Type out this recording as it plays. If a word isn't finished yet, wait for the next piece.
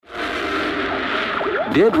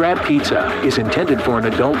Dead Rat Pizza is intended for an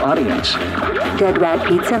adult audience. Dead Rat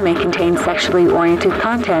Pizza may contain sexually oriented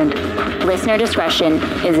content. Listener discretion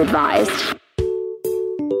is advised.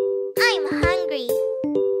 I'm hungry.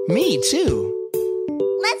 Me too.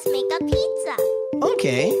 Let's make a pizza.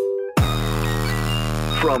 Okay.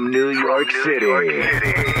 From New York City.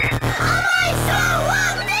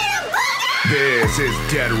 This is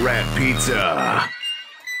Dead Rat Pizza.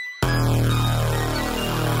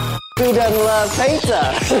 Who doesn't love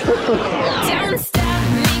pizza? Don't stop,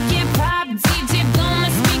 make it pop, DJ blow my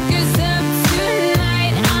speakers up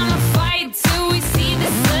tonight. I'ma fight till we see the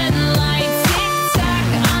sunlight. Tick tock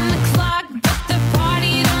on the clock, but the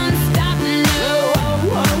party don't stop. No.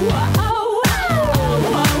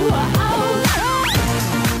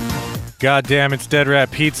 God damn, it's Dead Rat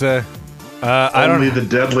Pizza. Only the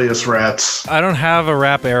deadliest rats. I don't have a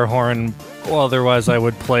rap air horn. Well, otherwise I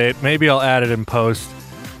would play it. Maybe I'll add it in post.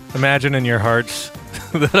 Imagine in your hearts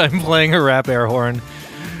that I'm playing a rap air horn.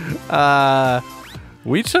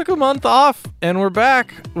 We took a month off, and we're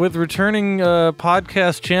back with returning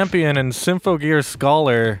podcast champion and Symphogear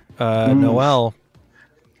scholar, Noel.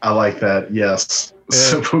 I like that, yes.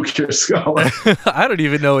 Symphogear scholar. I don't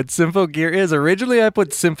even know what Symphogear is. Originally, I put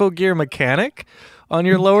Symphogear mechanic on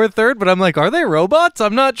your lower third, but I'm like, are they robots?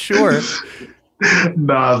 I'm not sure.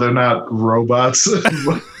 Nah, they're not robots.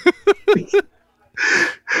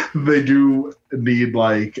 They do need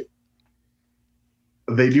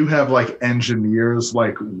they do have engineers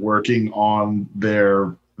working on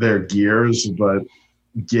their gears, but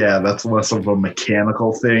yeah, that's less of a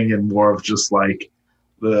mechanical thing and more of just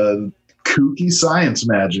the kooky science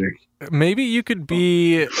magic. Maybe you could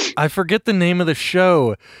be, I forget the name of the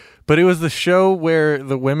show, but it was the show where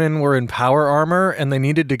the women were in power armor and they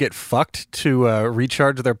needed to get fucked to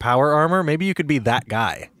recharge their power armor. Maybe you could be that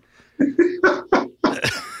guy.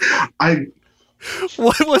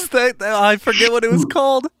 What was that? I forget what it was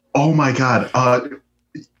called. Oh my god.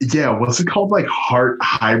 Yeah, was it called Heart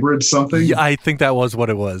Hybrid something? Yeah, I think that was what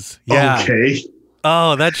it was. Yeah. Okay.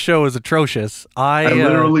 Oh, that show is atrocious. I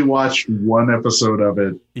literally watched one episode of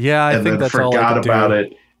it. Yeah, I think that's all I forgot could about do.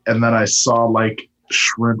 it, and then I saw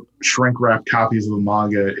shrink wrap copies of the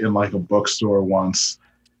manga in a bookstore once.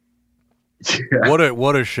 Yeah.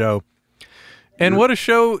 What a show. And what a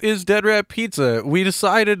show is Dead Rat Pizza. We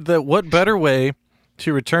decided that what better way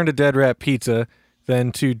to return to Dead Rat Pizza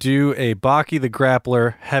than to do a Baki the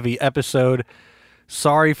Grappler heavy episode.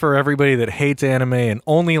 Sorry for everybody that hates anime and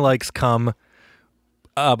only likes cum.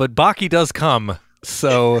 But Baki does come,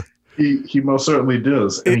 so... He most certainly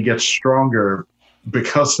does, and he gets stronger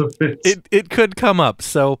because of it. It could come up,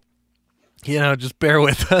 so, just bear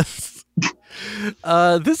with us.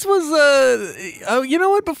 This was, you know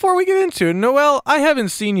what, before we get into it, Noel, I haven't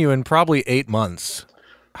seen you in probably 8 months.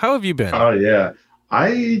 How have you been? Oh, yeah.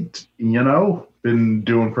 Been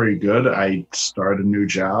doing pretty good. I started a new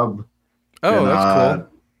job. Oh, that's cool.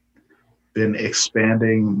 Been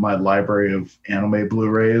expanding my library of anime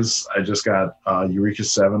Blu-rays. I just got Eureka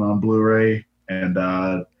 7 on Blu-ray and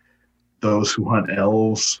Those Who Hunt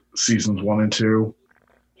Elves seasons 1 and 2.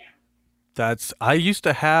 I used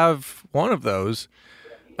to have one of those.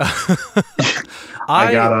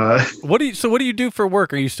 What do you do for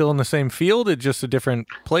work? Are you still in the same field? It's just a different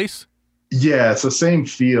place? Yeah, it's the same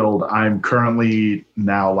field. I'm currently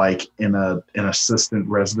now an assistant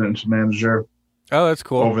resident manager. Oh, that's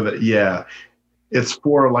cool. It's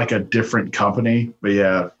for a different company, but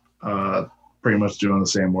yeah, pretty much doing the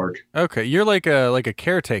same work. Okay, you're like a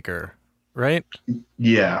caretaker, right?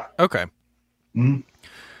 Yeah. Okay. Mm-hmm.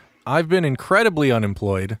 I've been incredibly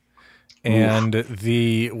unemployed, and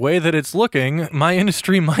the way that it's looking, my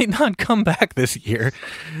industry might not come back this year.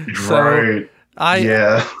 Right.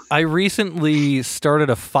 I recently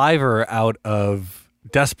started a Fiverr out of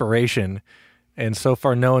desperation, and so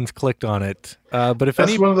far no one's clicked on it. But if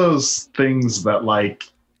that's one of those things that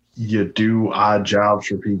you do odd jobs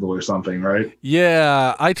for people or something, right?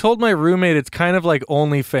 Yeah, I told my roommate it's kind of like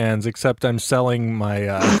OnlyFans, except I'm selling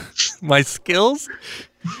my my skills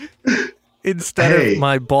instead of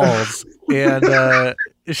my balls. And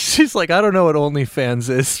she's like, I don't know what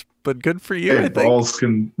OnlyFans is, but good for you. Hey, I think balls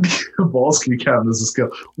can count as a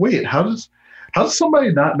skill. Wait, how does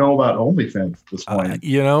somebody not know about OnlyFans at this point?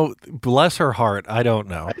 Bless her heart. I don't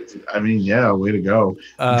know. I mean, yeah, way to go.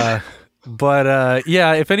 But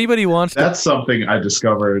yeah, if anybody wants that's something I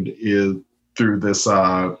discovered is through this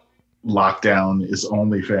lockdown is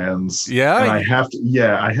OnlyFans. Yeah. And I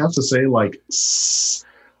have to say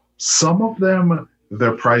some of them,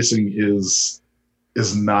 their pricing is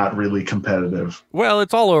is not really competitive. Well,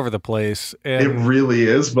 it's all over the place. And It really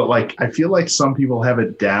is, but like I feel like some people have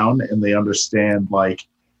it down and they understand like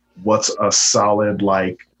what's a solid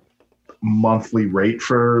like monthly rate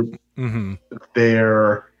for Mhm.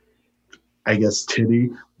 their, I guess,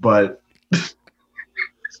 titty, but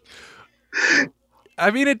I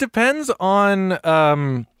mean, it depends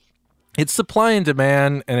on it's supply and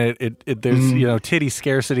demand, and it there's titty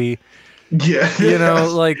scarcity. yeah,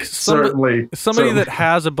 Like certainly somebody that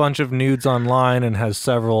has a bunch of nudes online and has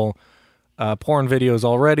several porn videos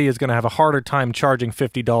already is going to have a harder time charging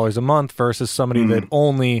 $50 a month versus somebody that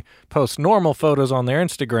only posts normal photos on their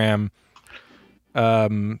Instagram.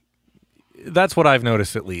 That's what I've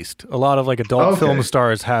noticed, at least. A lot of like adult film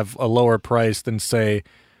stars have a lower price than, say,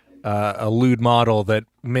 a lewd model that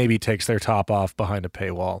maybe takes their top off behind a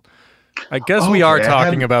paywall. I guess we are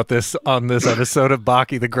talking about this on this episode of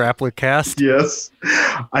Baki the Grappler Cast. Yes.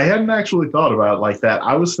 I hadn't actually thought about it like that.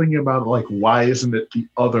 I was thinking about like, why isn't it the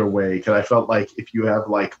other way? Because I felt like if you have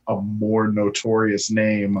like a more notorious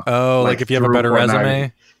name. Oh, like if you have a better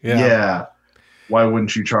resume? Yeah. Why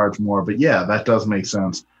wouldn't you charge more? But yeah, that does make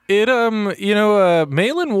sense. It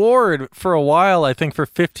Malin Ward for a while, I think for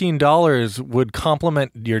 $15 would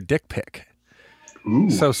compliment your dick pic.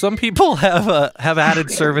 Ooh. So some people have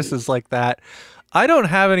added services like that. I don't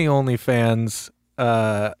have any OnlyFans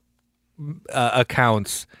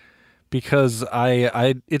accounts because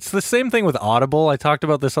I it's the same thing with Audible. I talked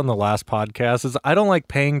about this on the last podcast. Is I don't like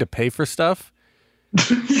paying to pay for stuff.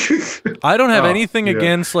 I don't have anything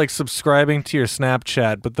against like subscribing to your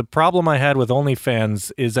Snapchat, but the problem I had with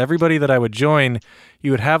OnlyFans is everybody that I would join,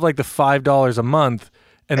 you would have like the $5 a month,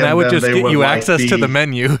 and that would just get you access to the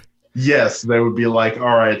menu. Yes, they would be like,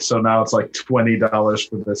 all right, so now it's like $20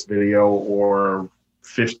 for this video or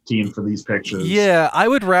 $15 for these pictures. Yeah, I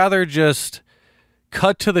would rather just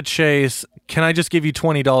cut to the chase. Can I just give you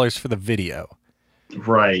 $20 for the video?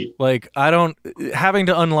 Right. Like, having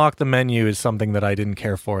to unlock the menu is something that I didn't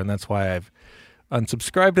care for, and that's why I've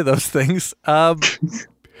unsubscribed to those things.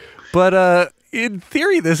 But in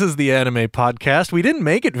theory, this is the anime podcast. We didn't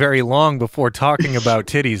make it very long before talking about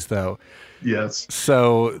titties, though. Yes.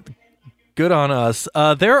 So, good on us.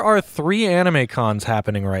 There are 3 anime cons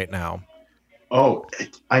happening right now. Oh,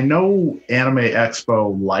 I know Anime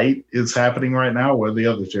Expo Light is happening right now. What are the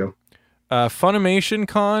other two? Funimation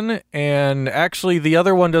Con, and actually the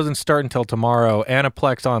other one doesn't start until tomorrow,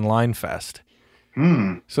 Aniplex Online Fest.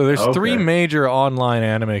 So there's 3 major online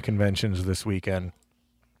anime conventions this weekend.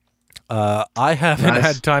 I haven't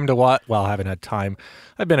had time to watch. Well, I haven't had time.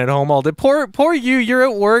 I've been at home all day. Poor you. You're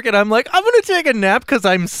at work, and I'm like, I'm gonna take a nap because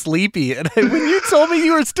I'm sleepy. And when you told me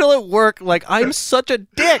you were still at work, like, I'm such a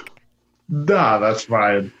dick. Nah, that's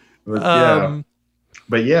fine. But, yeah.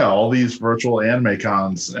 But yeah, all these virtual anime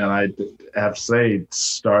cons, and I have to say,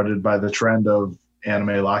 started by the trend of anime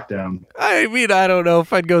lockdown. I mean, I don't know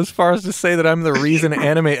if I'd go as far as to say that I'm the reason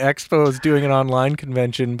Anime Expo is doing an online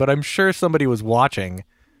convention, but I'm sure somebody was watching.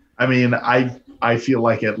 I mean, I feel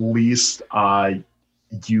like at least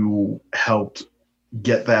you helped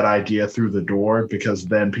get that idea through the door, because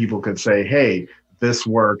then people could say, hey, this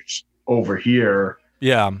worked over here.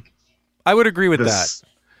 Yeah, I would agree with that.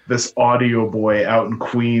 This audio boy out in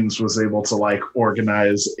Queens was able to like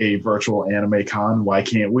organize a virtual anime con. Why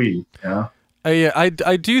can't we? Yeah. I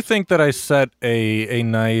do think that I set a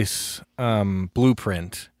nice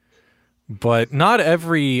blueprint, but not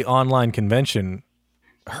every online convention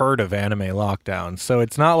heard of anime lockdown. So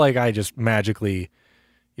it's not like I just magically,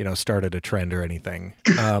 started a trend or anything.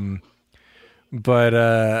 But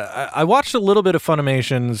I watched a little bit of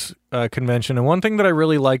Funimation's convention, and one thing that I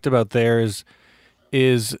really liked about theirs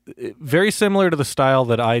is very similar to the style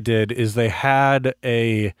that I did, is they had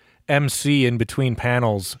a MC in between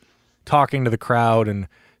panels talking to the crowd and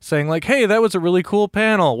saying like, hey, that was a really cool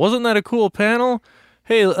panel. Wasn't that a cool panel?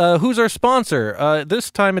 Hey, who's our sponsor? This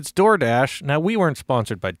time it's DoorDash. Now, we weren't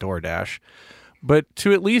sponsored by DoorDash, but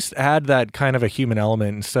to at least add that kind of a human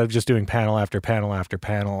element instead of just doing panel after panel after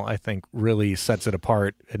panel, I think really sets it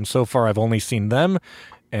apart. And so far, I've only seen them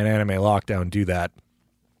and Anime Lockdown do that.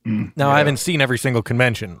 Now, I haven't seen every single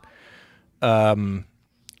convention. And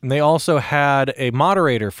they also had a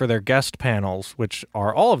moderator for their guest panels, which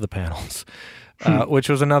are all of the panels, which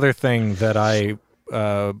was another thing that I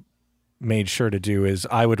made sure to do, is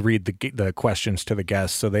I would read the questions to the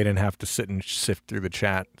guests so they didn't have to sit and sift through the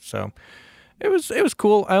chat. So it was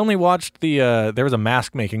cool. I only watched there was a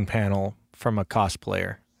mask making panel from a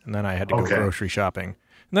cosplayer, and then I had to go grocery shopping.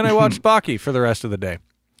 And then I watched Baki for the rest of the day.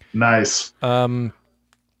 Nice.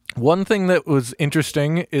 One thing that was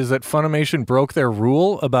interesting is that Funimation broke their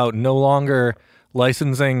rule about no longer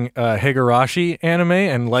licensing Higurashi anime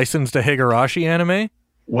and licensed a Higurashi anime.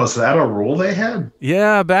 Was that a rule they had?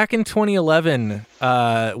 Yeah, back in 2011,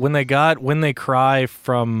 when they got When They Cry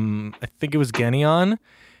from, I think it was Geneon,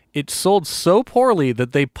 it sold so poorly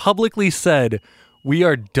that they publicly said, we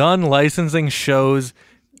are done licensing shows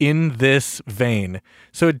in this vein.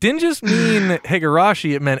 So it didn't just mean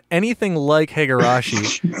Higurashi, it meant anything like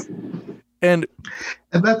Higurashi. And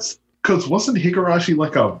that's because wasn't Higurashi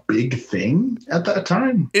like a big thing at that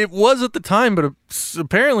time? it was at the time, but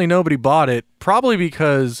apparently nobody bought it, probably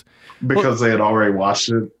because They had already watched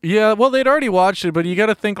it. yeah, well, they'd already watched it, but you got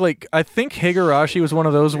to think, like, I think Higurashi was one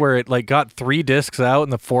of those where it, like, got 3 discs out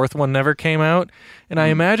and the 4th one never came out. And I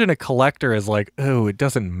imagine a collector is like, oh, it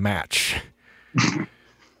doesn't match.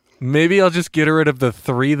 Maybe I'll just get rid of the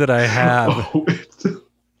 3 that I have.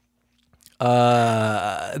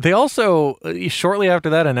 They also, shortly after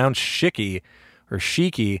that, announced Shiki,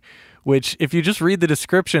 which, if you just read the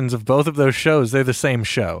descriptions of both of those shows, they're the same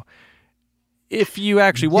show. If you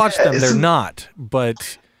actually watch them, they're not.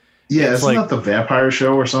 But yeah, it's isn't like, that the vampire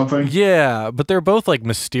show or something? yeah, but they're both like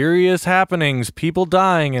mysterious happenings, people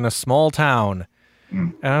dying in a small town.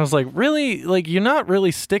 And I was like, really? Like, you're not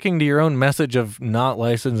really sticking to your own message of not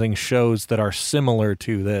licensing shows that are similar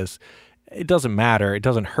to this. It doesn't matter. It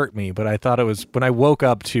doesn't hurt me. But I thought it was, when I woke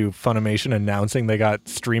up to Funimation announcing they got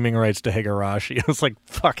streaming rights to Higurashi, I was like,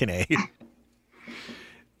 fucking A.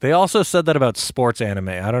 They also said that about sports anime.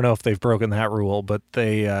 I don't know if they've broken that rule, but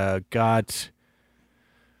they got,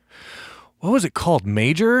 what was it called?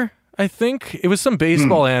 Major, I think? It was some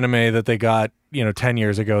baseball anime that they got, 10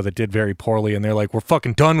 years ago that did very poorly, and they're like, we're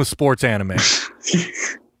fucking done with sports anime.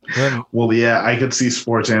 Well, yeah, I could see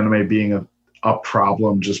sports anime being a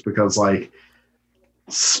problem just because, like,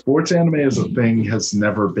 sports anime as a thing has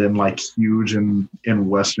never been, like, huge in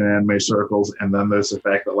Western anime circles, and then there's the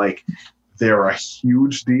fact that, like, they're a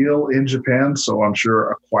huge deal in Japan, so I'm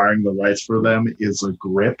sure acquiring the rights for them is a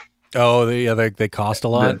grip. Oh, they cost a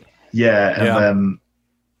lot? Then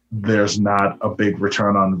there's not a big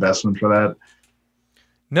return on investment for that.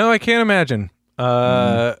 No, I can't imagine.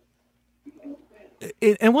 And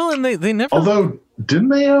they never. Although, didn't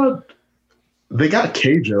they? They got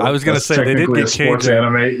Keijo. I was going to say they did get sports Keijo.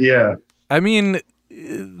 anime. Yeah. I mean,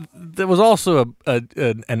 there was also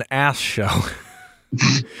an ass show,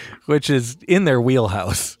 which is in their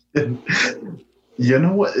wheelhouse. You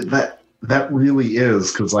know what? That really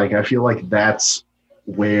is, because, like, I feel like that's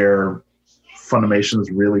where Funimation is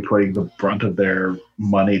really putting the brunt of their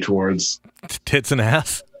money towards. Tits and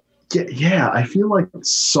ass? Yeah, I feel like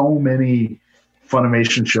so many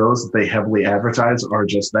Funimation shows that they heavily advertise are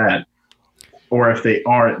just that. Or if they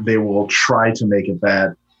aren't, they will try to make it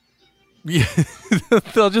that. Yeah,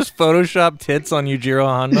 they'll just Photoshop tits on Yujiro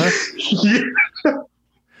Hanma.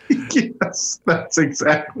 Yes, that's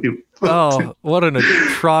exactly. Oh, what an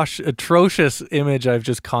atrocious image I've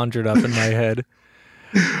just conjured up in my head.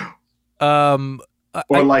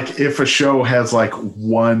 Or like if a show has like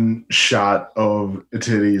one shot of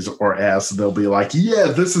titties or ass, they'll be like, yeah,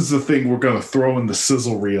 this is the thing we're going to throw in the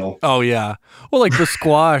sizzle reel. Oh, yeah. Well, like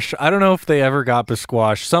Bisquash. I don't know if they ever got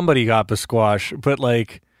Bisquash. Somebody got Bisquash, but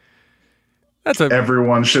like,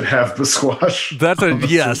 everyone should have Bisquash.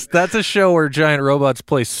 That's a show where giant robots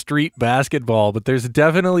play street basketball, but there's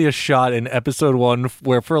definitely a shot in episode 1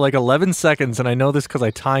 where for like 11 seconds, and I know this because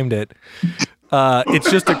I timed it, it's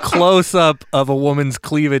just a close-up of a woman's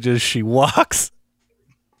cleavage as she walks.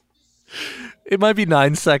 It might be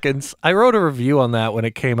 9 seconds. I wrote a review on that when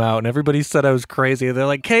it came out, and everybody said I was crazy. They're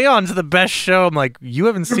like, K-On's the best show. I'm like, you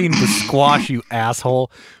haven't seen Bisquash, you asshole.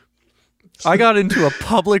 I got into a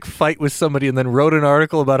public fight with somebody and then wrote an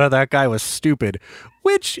article about how that guy was stupid,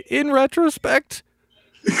 which, in retrospect,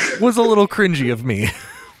 was a little cringy of me.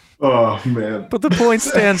 Oh, man. But the point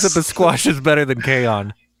stands that Bisquash is better than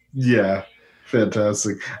K-On. Yeah.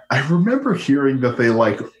 Fantastic. I remember hearing that they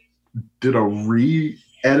like did a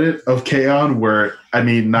re-edit of K-On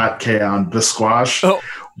not K-On, Bisquash,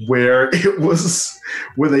 where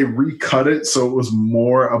they recut it so it was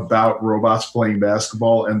more about robots playing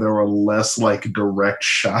basketball and there were less like direct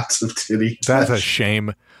shots of titties. That's a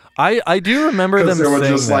shame. I do remember them they were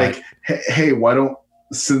saying just that. like, hey, why don't,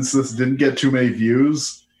 since this didn't get too many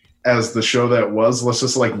views as the show that was, let's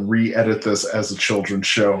just like re-edit this as a children's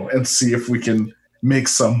show and see if we can make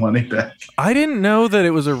some money back. I didn't know that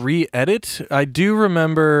it was a re-edit. I do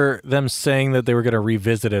remember them saying that they were going to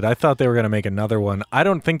revisit it. I thought they were going to make another one. I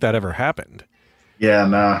don't think that ever happened. Yeah,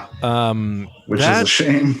 nah. Which is a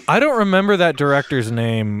shame. I don't remember that director's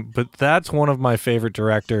name, but that's one of my favorite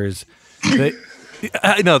directors.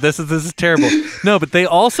 I know this is terrible. No, but they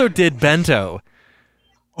also did Bento.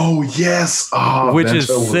 Oh yes, oh, which Bento is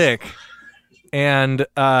was- sick. And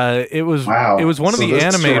it was Wow, it was one of So the this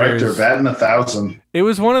animators. Director, batting 1,000. It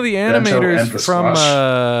was one of the Bento animators and from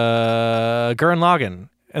Basquash. Gurren Lagann,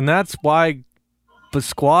 and that's why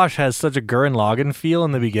Basquash has such a Gurren Lagann feel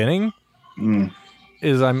in the beginning.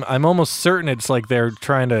 Is I'm almost certain it's like they're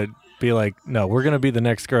trying to be like, no, we're gonna be the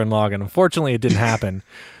next Gurren Lagann. Unfortunately, it didn't happen.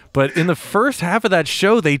 But in the first half of that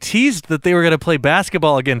show, they teased that they were gonna play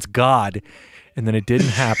basketball against God, and then it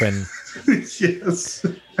didn't happen. Yes.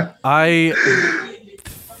 I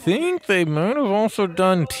think they might have also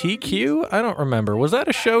done TQ. I don't remember. Was that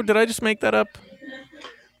a show? Did I just make that up?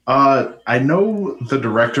 I know the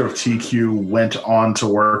director of TQ went on to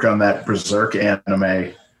work on that Berserk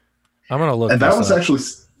anime, I'm gonna look. and that this was up. actually,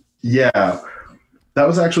 yeah, that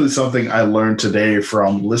was actually something I learned today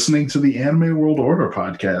from listening to the Anime World Order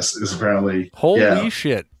podcast. Is apparently Holy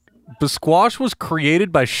shit! Basquash was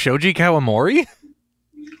created by Shoji Kawamori.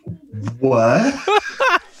 what?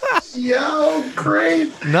 Yo,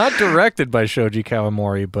 great! Not directed by Shoji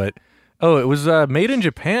Kawamori, but it was Made in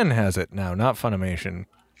Japan has it now, not Funimation.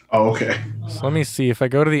 Oh, okay. So let me see if I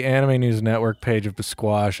go to the Anime News Network page of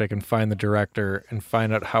Basquash, I can find the director and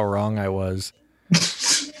find out how wrong I was.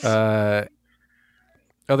 There's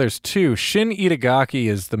two. Shin Itagaki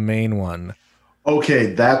is the main one. Okay,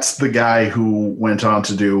 that's the guy who went on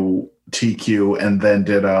to do TQ and then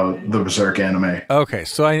did the Berserk anime. Okay,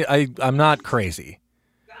 so I'm not crazy.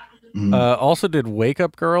 Also did Wake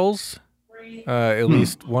Up Girls, at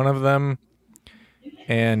least one of them.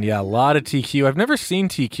 And yeah, a lot of TQ. I've never seen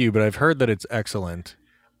TQ, but I've heard that it's excellent.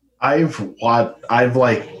 I've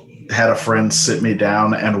like had a friend sit me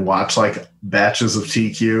down and watch like batches of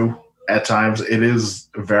TQ at times. It is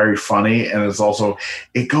very funny, and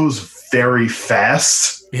it goes very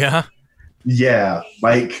fast. Yeah. Yeah,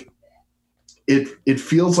 like it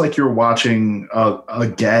feels like you're watching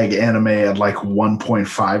a gag anime at like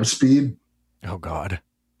 1.5 speed. Oh God.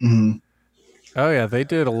 Mm-hmm. Oh yeah, they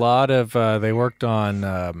did a lot of. They worked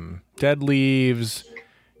on Dead Leaves.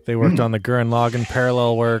 They worked on the Gurren Lagann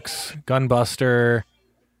Parallel Works, Gunbuster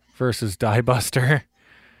versus Diebuster.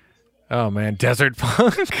 Oh man, Desert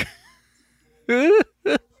Punk. They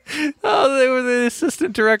were the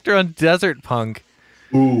assistant director on Desert Punk.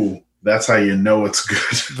 Ooh, that's how you know it's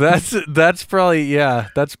good. That's probably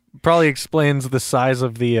That's probably explains the size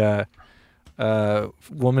of the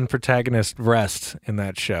woman protagonist breast in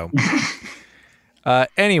that show.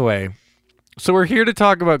 Anyway, so we're here to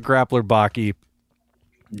talk about Grappler Baki.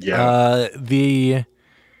 Yeah.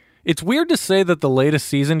 It's weird to say that the latest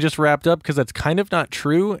season just wrapped up because that's kind of not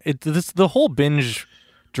true. The whole binge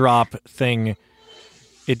drop thing,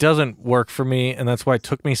 it doesn't work for me, and that's why it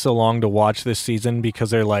took me so long to watch this season,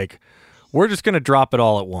 because they're like, we're just going to drop it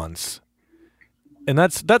all at once. And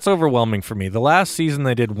that's overwhelming for me. The last season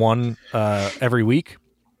they did one every week,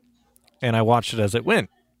 and I watched it as it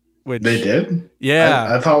went. Which, they did?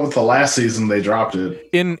 Yeah. I thought with the last season they dropped it.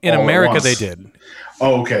 In all at America once. they did.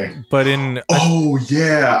 Oh, okay. But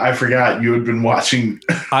I forgot you had been watching.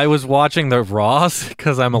 I was watching the Raws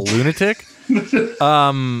because I'm a lunatic.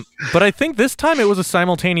 But I think this time it was a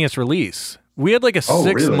simultaneous release. We had like a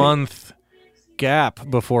 6-month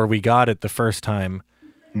gap before we got it the first time.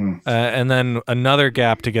 And then another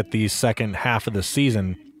gap to get the second half of the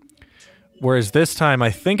season. Whereas this time,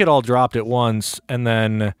 I think it all dropped at once, and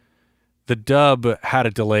then the dub had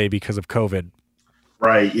a delay because of COVID.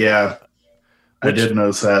 Right, yeah. I did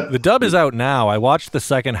notice that. The dub is out now. I watched the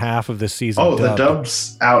second half of this season. Oh, the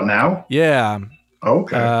dub's out now? Yeah.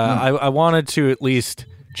 Okay. I wanted to at least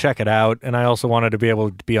check it out, and I also wanted to be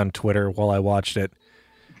able to be on Twitter while I watched it.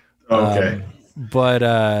 Okay. But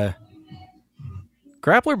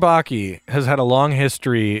Grappler Baki has had a long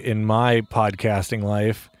history in my podcasting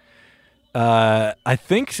life. I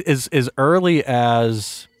think as early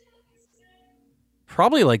as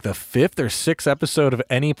probably like the 5th or 6th episode of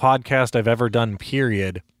any podcast I've ever done,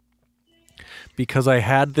 period. Because I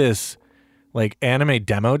had this like anime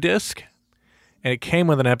demo disc, and it came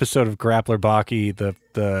with an episode of Grappler Baki, the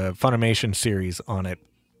Funimation series on it.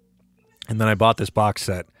 And then I bought this box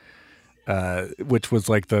set, which was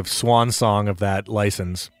like the swan song of that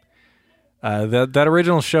license. That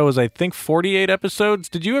original show is, I think, 48 episodes.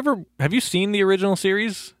 Have you seen the original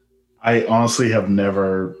series? I honestly have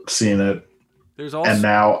never seen it. There's also, and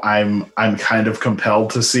now I'm kind of compelled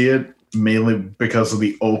to see it, mainly because of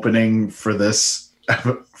the opening for this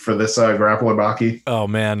Grappler Baki. Oh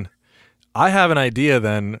man, I have an idea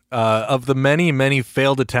then. Of the many, many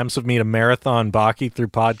failed attempts of me to marathon Baki through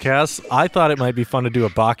podcasts, I thought it might be fun to do a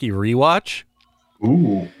Baki rewatch.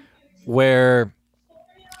 Ooh. Where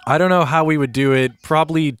I don't know how we would do it.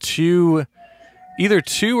 Probably 2 either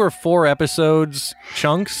 2 or 4 episodes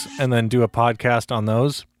chunks and then do a podcast on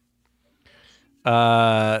those.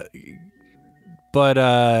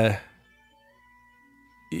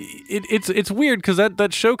 It's weird because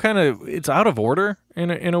that show kind of, it's out of order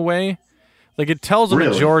in a way. Like, it tells a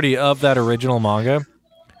majority of that original manga.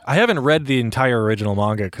 I haven't read the entire original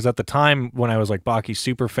manga because at the time when I was like Baki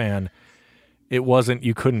super fan, it wasn't,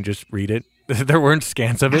 you couldn't just read it. There weren't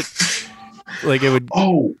scans of it. Like, it would.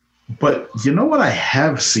 Oh, but you know what I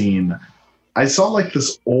have seen? I saw like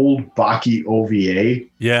this old Baki OVA.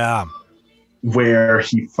 Yeah. Where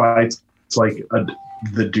he fights like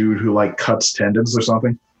the dude who like cuts tendons or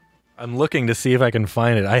something. I'm looking to see if I can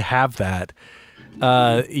find it. I have that.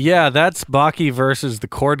 Yeah, that's Baki versus the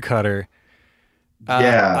cord cutter.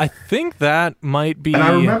 Yeah. I think that might be... And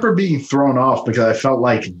I remember being thrown off because I felt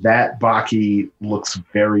like that Baki looks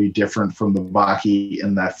very different from the Baki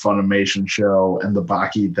in that Funimation show and the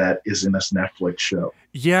Baki that is in this Netflix show.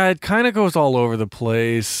 Yeah, it kind of goes all over the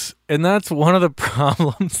place. And that's one of the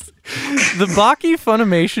problems. The Baki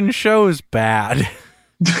Funimation show is bad.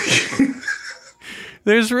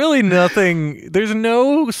 There's really nothing... There's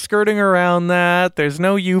no skirting around that. There's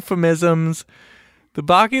no euphemisms. The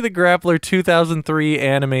Baki the Grappler 2003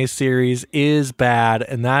 anime series is bad,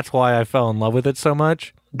 and that's why I fell in love with it so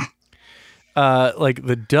much. Like,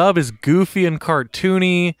 the dub is goofy and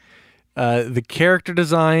cartoony. The character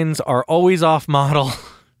designs are always off model.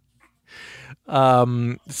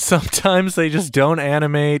 Sometimes they just don't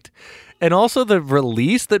animate. And also the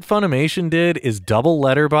release that Funimation did is double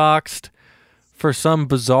letterboxed for some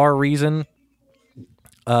bizarre reason.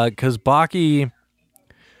 Because Baki...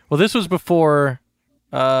 Well, this was before...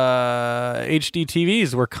 HD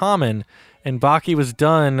TVs were common, and Baki was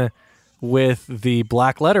done with the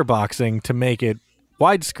black letterboxing to make it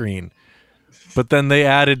widescreen. But then they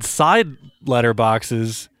added side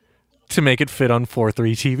letterboxes to make it fit on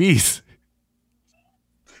 4:3 TVs.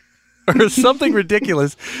 Or something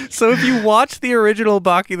ridiculous. So if you watch the original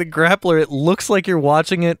Baki the Grappler, it looks like you're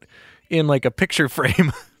watching it in like a picture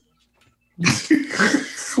frame.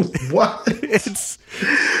 What?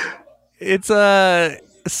 It's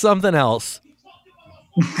something else.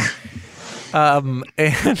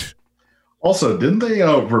 And also, didn't they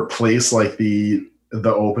replace like the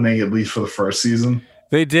opening at least for the first season?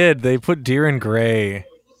 They did. They put Deer in Gray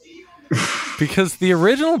because the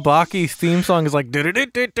original Baki theme song is like, and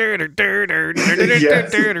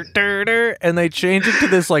they changed it to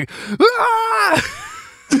this like,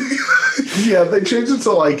 yeah, they changed it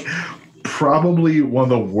to like probably one of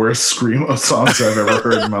the worst screamo songs I've ever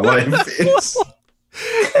heard in my life. It's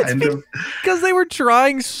kind of because they were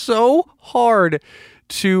trying so hard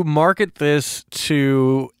to market this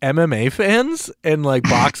to MMA fans and like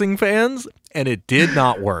boxing fans, and it did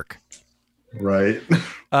not work. Right.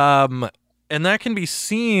 And that can be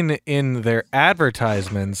seen in their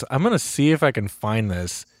advertisements. I'm gonna see if I can find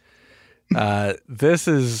this. This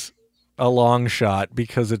is a long shot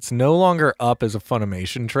because it's no longer up as a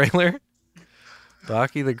Funimation trailer.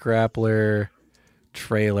 Baki the Grappler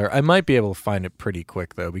trailer. I might be able to find it pretty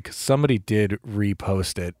quick though because somebody did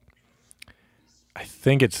repost it. I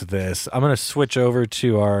think it's this. I'm going to switch over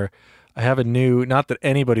to I have a new, not that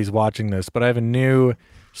anybody's watching this, but I have a new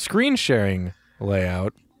screen sharing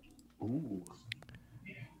layout. Ooh.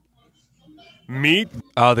 Meet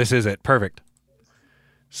Oh, this is it. Perfect.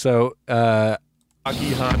 So, Baki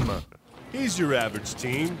Hanma. He's your average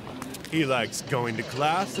teen. He likes going to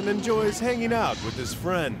class and enjoys hanging out with his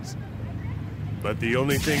friends. But the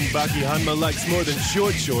only thing Baki Hanma likes more than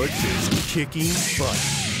short shorts is kicking butt.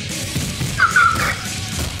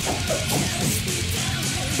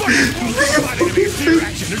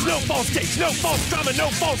 There's no false stakes, no false drama, no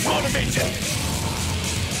false motivation.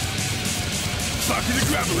 Baki the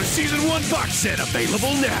Grappler Season 1 box set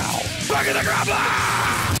available now. Baki the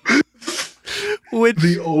Grappler! which,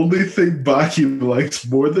 The only thing Baki likes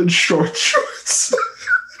more than short shorts.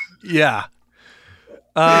 yeah.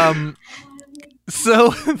 So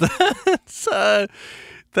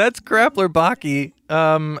that's Grappler Baki.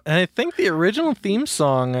 And I think the original theme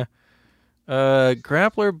song,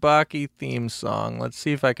 Grappler Baki theme song. Let's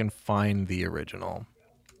see if I can find the original.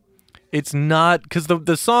 It's not because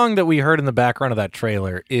the song that we heard in the background of that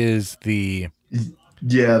trailer is the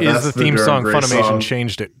That's the theme song Gray Funimation song.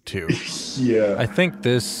 changed it to. Yeah. I think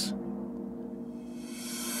this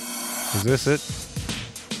is this it.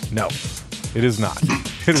 No, it is not.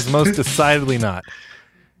 It is most decidedly not.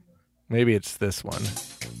 Maybe it's this one.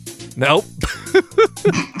 Nope.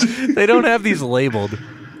 They don't have these labeled.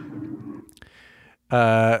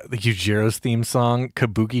 The Yujiro's theme song,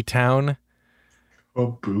 Kabuki Town.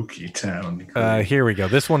 Kabuki Town. Here we go.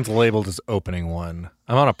 This one's labeled as opening one.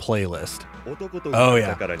 I'm on a playlist. Oh,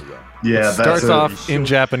 yeah. Yeah, It starts off in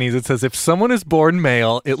Japanese. It says, if someone is born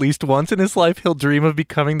male, at least once in his life, he'll dream of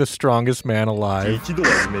becoming the strongest man alive.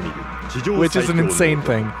 Which is an insane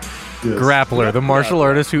thing. Yes. Grappler, the martial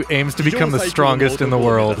artist who aims to become the strongest in the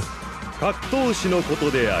world.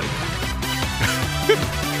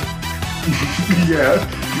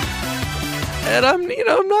 Yeah. And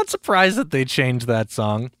I'm not surprised that they changed that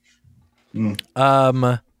song.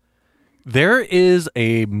 There is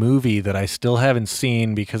a movie that I still haven't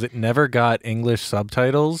seen because it never got English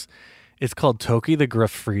subtitles. It's called Toki the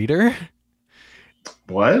Graffreeder.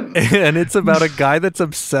 What? And it's about a guy that's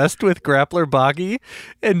obsessed with Grappler Baki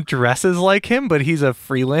and dresses like him, but he's a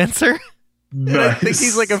freelancer. Nice. I think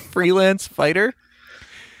he's like a freelance fighter.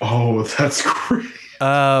 Oh, that's great.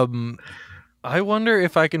 I wonder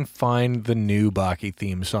if I can find the new Baki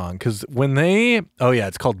theme song, because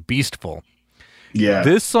it's called Beastful. Yeah.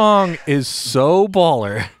 This song is so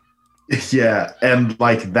baller. Yeah, and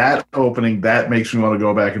like that opening, that makes me want to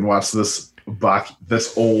go back and watch this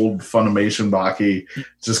old Funimation Baki,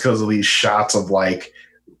 just because of these shots of like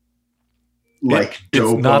Dopo.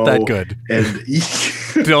 It's not that good. And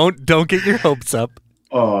don't get your hopes up.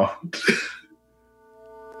 Oh.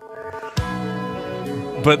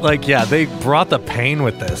 But like, yeah, they brought the pain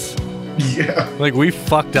with this. Yeah. Like, we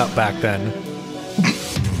fucked up back then.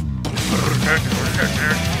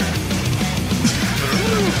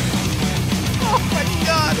 Oh my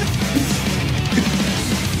god.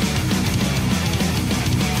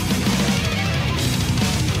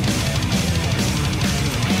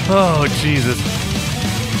 Oh, Jesus.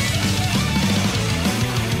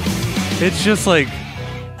 It's just like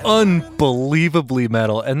unbelievably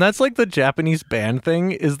metal. And that's like the Japanese band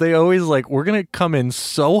thing, is they always like, we're going to come in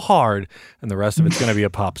so hard and the rest of it's going to be a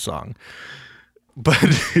pop song. But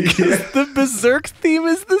the Berserk theme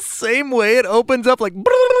is the same way. It opens up like and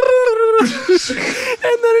then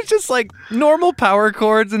it's just like normal power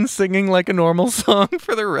chords and singing like a normal song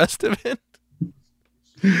for the rest of it.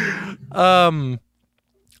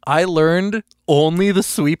 I learned only the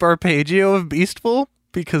sweep arpeggio of Beastful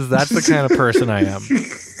because that's the kind of person I am.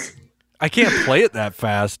 I can't play it that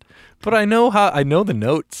fast, but I know the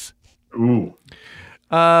notes. Ooh.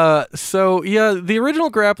 So yeah, the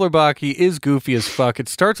original Grappler Baki is goofy as fuck. It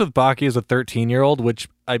starts with Baki as a 13-year-old, which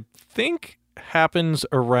I think happens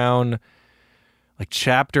around like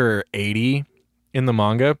chapter 80 in the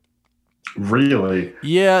manga. Really?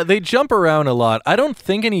 Yeah, they jump around a lot. I don't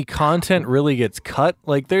think any content really gets cut.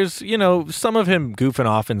 Like there's, some of him goofing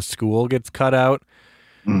off in school gets cut out.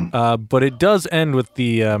 But it does end with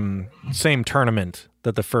the same tournament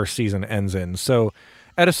that the first season ends in. So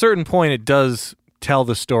at a certain point, it does tell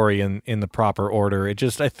the story in the proper order.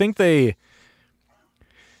 I think they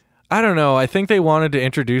wanted to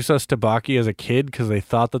introduce us to Baki as a kid because they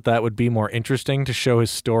thought that would be more interesting to show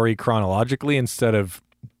his story chronologically instead of,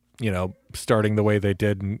 starting the way they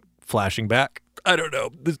did and flashing back. I don't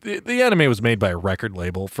know. The anime was made by a record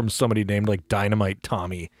label from somebody named like Dynamite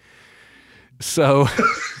Tommy. So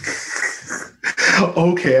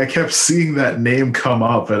okay, I kept seeing that name come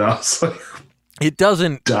up and I was like, it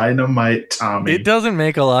doesn't Dynamite Tommy. It doesn't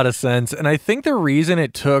make a lot of sense. And I think the reason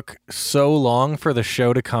it took so long for the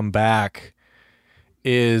show to come back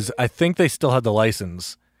is I think they still had the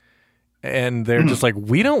license. And they're just like,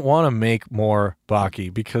 we don't want to make more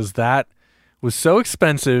Baki because that was so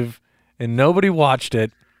expensive and nobody watched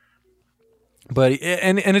it. But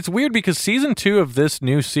and it's weird because season 2 of this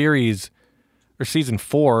new series, or season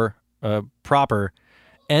 4 proper,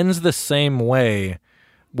 ends the same way,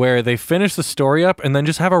 where they finish the story up and then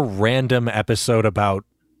just have a random episode about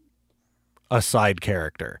a side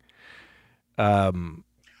character. Yeah.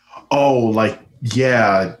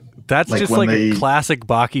 That's like just like a classic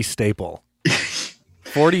Baki staple.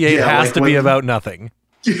 48 has to be about nothing.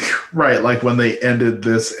 Right, like when they ended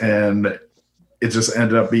this and it just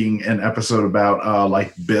ended up being an episode about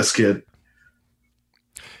like Biscuit.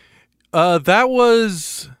 That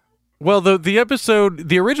was... Well, the episode,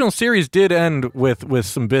 the original series did end with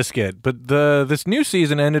some Biscuit, but this new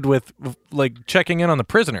season ended with like checking in on the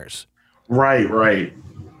prisoners. Right.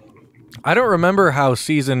 I don't remember how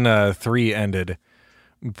season 3 ended,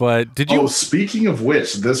 but did you? Oh, speaking of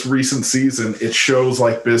which, this recent season it shows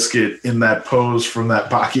like Biscuit in that pose from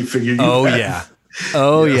that Baki figure. Yeah.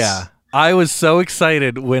 Yeah. I was so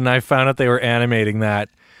excited when I found out they were animating that.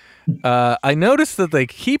 I noticed that they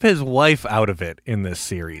keep his wife out of it in this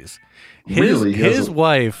series. His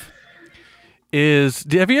wife is...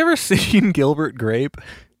 Have you ever seen Gilbert Grape?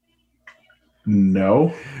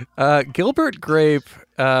 No. Gilbert Grape,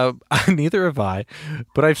 neither have I,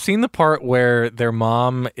 but I've seen the part where their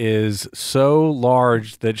mom is so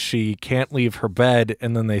large that she can't leave her bed,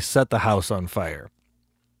 and then they set the house on fire.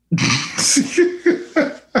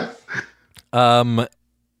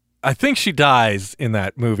 I think she dies in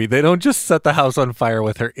that movie. They don't just set the house on fire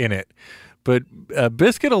with her in it. But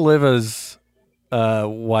Biscuit Oliva's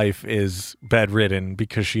wife is bedridden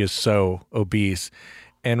because she is so obese.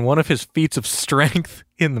 And one of his feats of strength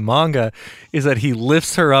in the manga is that he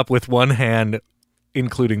lifts her up with one hand,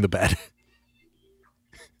 including the bed.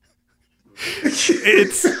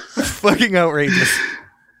 It's fucking outrageous.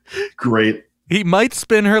 Great. He might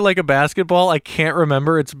spin her like a basketball. I can't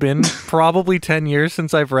remember. It's been probably 10 years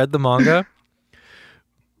since I've read the manga.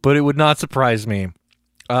 But it would not surprise me.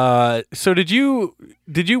 So did you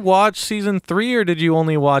watch season 3 or did you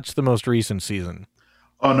only watch the most recent season?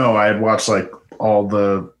 Oh no, I had watched like all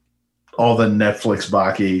the Netflix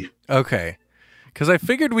Baki. Okay. Because I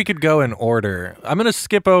figured we could go in order. I'm going to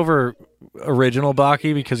skip over original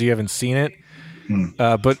Baki because you haven't seen it.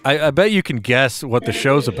 But I bet you can guess what the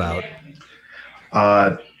show's about.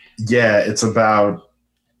 Yeah, it's about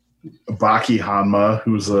Baki Hanma,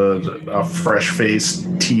 who's a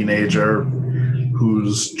fresh-faced teenager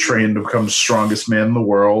who's trained to become the strongest man in the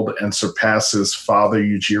world and surpass his father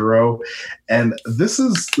Yujiro. And this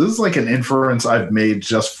is like an inference I've made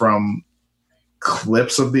just from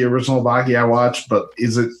clips of the original Baki I watched, but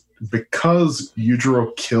is it because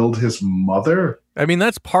Yujiro killed his mother? I mean,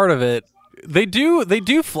 that's part of it. They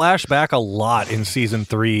do flash back a lot in season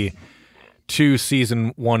 3 to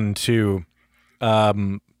season 1 and 2.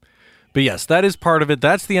 But yes, that is part of it.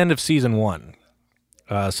 That's the end of season 1.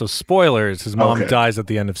 So spoilers, his mom dies at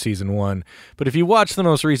the end of season 1. But if you watch the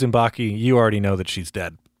most recent Baki, you already know that she's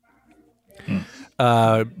dead.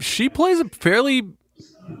 She plays a fairly,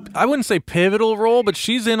 I wouldn't say pivotal role, but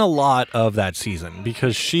she's in a lot of that season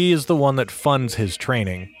because she is the one that funds his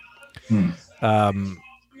training.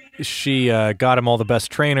 She got him all the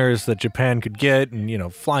best trainers that Japan could get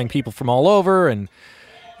and, flying people from all over and,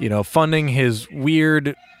 funding his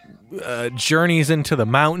weird journeys into the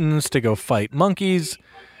mountains to go fight monkeys.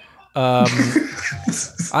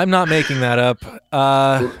 I'm not making that up.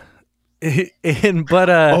 Oh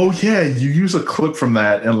yeah, you use a clip from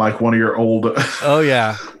that in like one of your old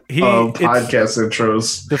podcast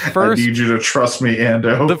intros. I need you to trust me,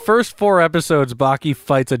 Ando. The first 4 episodes, Baki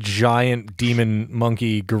fights a giant demon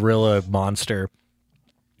monkey gorilla monster.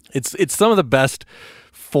 It's some of the best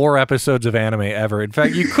 4 episodes of anime ever. In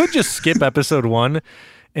fact, you could just skip episode 1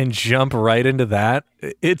 and jump right into that.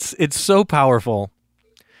 It's so powerful.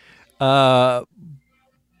 But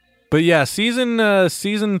yeah,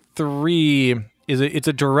 season 3 it's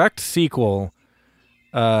a direct sequel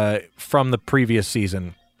from the previous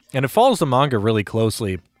season, and it follows the manga really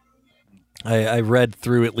closely. I read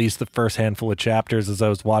through at least the first handful of chapters as I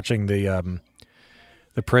was watching the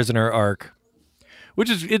prisoner arc, which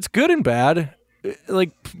it's good and bad.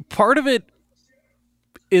 Like part of it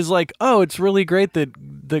is like, oh, it's really great that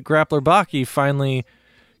Grappler Baki finally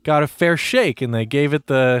got a fair shake, and they gave it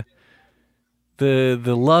the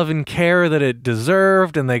love and care that it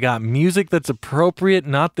deserved, and they got music that's appropriate,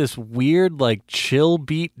 not this weird like chill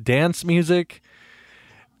beat dance music.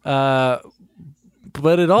 But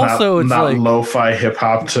it also it's not like lo-fi hip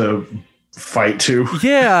hop to fight to.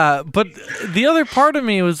 Yeah, but the other part of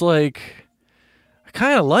me was like, I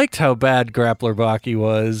kind of liked how bad Grappler Baki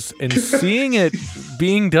was, and seeing it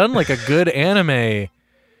being done like a good anime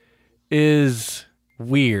is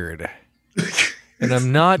weird. And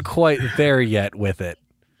I'm not quite there yet with it,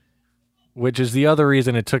 which is the other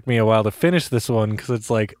reason it took me a while to finish this one, because it's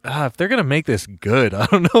like, if they're going to make this good, I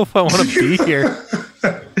don't know if I want to be here.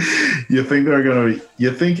 You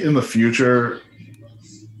think in the future,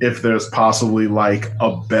 if there's possibly like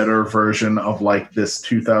a better version of like this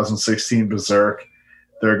 2016 Berserk,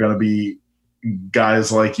 there are going to be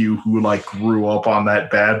guys like you who like grew up on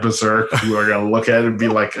that bad Berserk who are going to look at it and be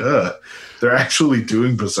like, they're actually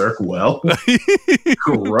doing Berserk well.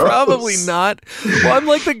 Gross. Probably not. Well, I'm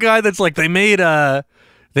like the guy that's like, they made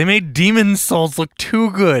Demon Souls look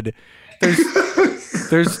too good.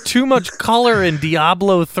 There's too much color in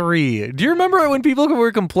Diablo 3. Do you remember when people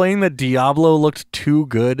were complaining that Diablo looked too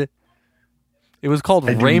good? It was called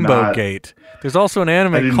Rainbow Gate. There's also an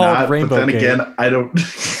anime called Rainbow Gate. But then again, I don't.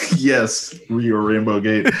 Yes, Rio Rainbow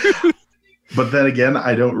Gate. But then again,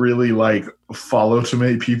 I don't really like follow too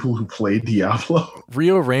many people who play Diablo.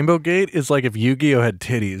 Rio Rainbow Gate is like if Yu-Gi-Oh had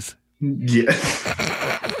titties. Yeah.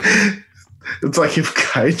 It's like if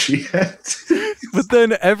Kaiji had titties. But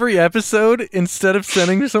then every episode, instead of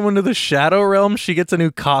sending someone to the Shadow Realm, she gets a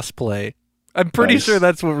new cosplay. I'm pretty Nice. sure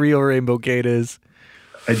that's what Rio Rainbow Gate is.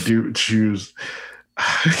 I do choose.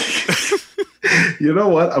 You know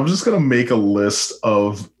what? I'm just gonna make a list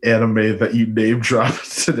of anime that you name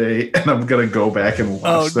dropped today, and I'm gonna go back and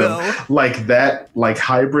watch them. no. Like that, like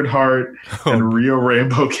Hybrid Heart and Rio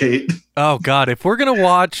Rainbow Gate. Oh God! If you're gonna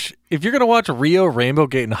watch Rio Rainbow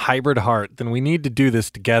Gate and Hybrid Heart, then we need to do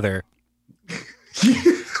this together.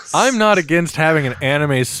 I'm not against having an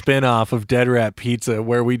anime spin-off of Dead Rat Pizza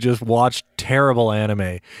where we just watch terrible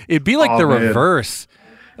anime. It'd be like the man. reverse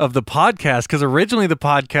of the podcast, because originally the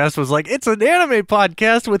podcast was like, it's an anime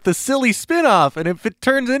podcast with the silly spin-off, and if it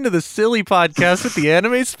turns into the silly podcast with the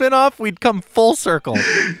anime spin-off, we'd come full circle.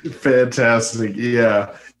 Fantastic.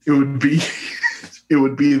 Yeah. It would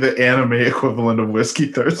be the anime equivalent of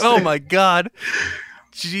Whiskey Thursday. Oh my God.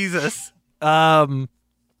 Jesus.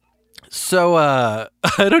 So I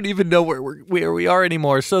don't even know where we are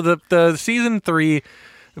anymore. So the season 3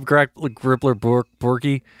 of Grippler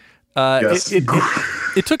Borky, Yes.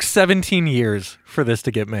 it took 17 years for this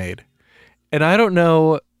to get made. And I don't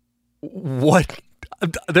know what,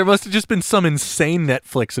 there must have just been some insane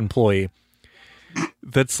Netflix employee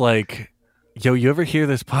that's like, yo, you ever hear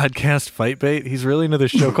this podcast, Fight Bait? He's really into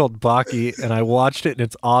this show called Baki, and I watched it, and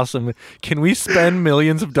it's awesome. Can we spend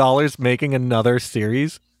millions of dollars making another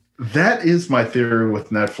series? That is my theory with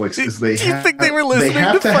Netflix. Is they Do you think they were listening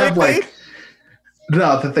to Fight have Bait? like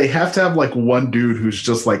no, that they have to have like one dude who's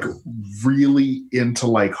just like really into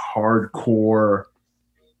like hardcore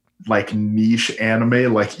like niche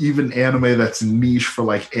anime, like even anime that's niche for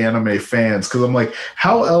like anime fans. Because I'm like,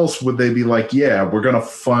 how else would they be like, yeah, we're gonna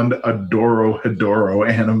fund a Doro Hidoro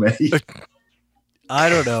anime? I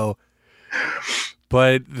don't know,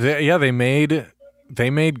 but they made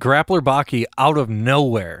Grappler Baki out of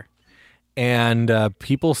nowhere, and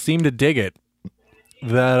people seem to dig it.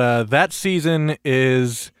 That season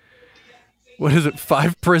is, what is it?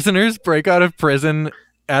 5 prisoners break out of prison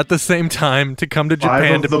at the same time to come to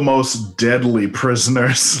Japan. 5 of the most deadly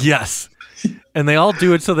prisoners. Yes, and they all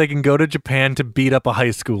do it so they can go to Japan to beat up a high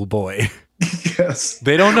school boy. Yes,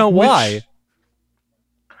 They don't know why.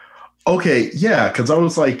 Okay, yeah, because I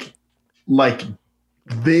was like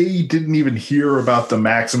they didn't even hear about the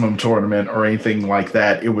Maximum tournament or anything like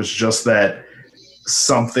that. It was just that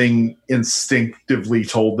something instinctively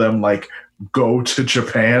told them, like, go to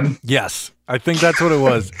Japan. Yes, I think that's what it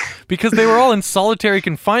was. Because they were all in solitary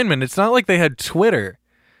confinement. It's not like they had Twitter.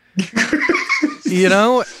 You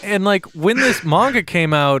know? And, like, when this manga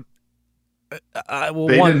came out,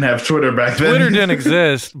 Didn't have Twitter back then. Twitter didn't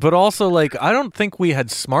exist, but also, like, I don't think we had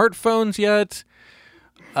smartphones yet.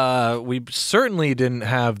 We certainly didn't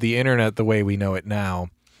have the internet the way we know it now. I'm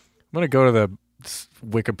going to go to the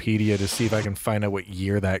Wikipedia to see if I can find out what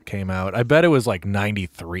year that came out. I bet it was like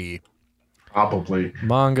 93. Probably.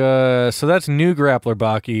 Manga. So that's New Grappler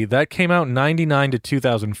Baki. That came out 99 to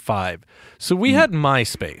 2005. So we had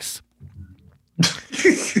MySpace.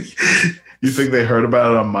 You think they heard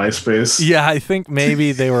about it on MySpace? Yeah, I think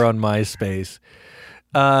maybe they were on MySpace.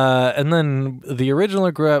 And then the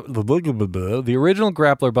original Grappler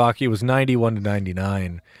Baki was 91 to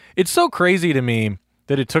 99. It's so crazy to me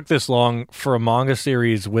that it took this long for a manga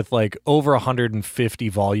series with like over 150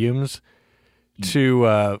 volumes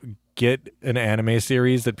to get an anime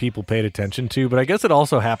series that people paid attention to. But I guess it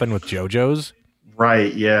also happened with JoJo's.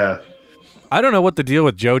 Right, yeah. I don't know what the deal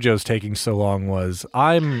with JoJo's taking so long was.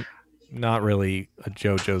 I'm not really a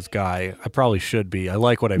JoJo's guy. I probably should be. I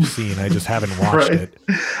like what I've seen. I just haven't watched Right. it.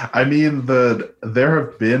 I mean, there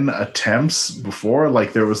have been attempts before.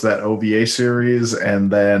 Like there was that OVA series,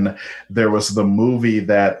 and then there was the movie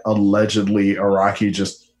that allegedly Araki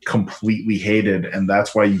just completely hated, and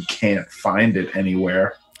that's why you can't find it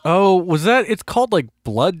anywhere. Oh, was that? It's called like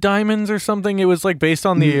Blood Diamonds or something. It was like based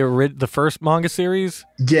on the first manga series.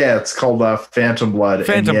 Yeah, it's called Phantom Blood.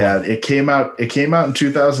 Phantom and Blood. It came out in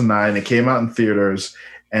 2009. It came out in theaters,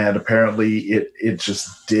 and apparently it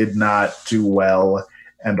just did not do well,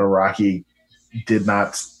 and Araki did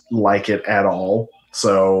not like it at all.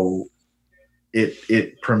 So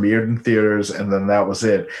it premiered in theaters, and then that was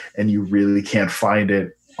it. And you really can't find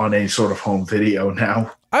it on any sort of home video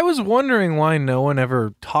now. I was wondering why no one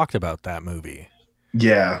ever talked about that movie.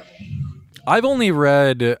 Yeah. I've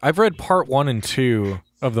read part 1 and 2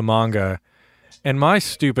 of the manga, and my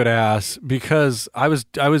stupid ass, because I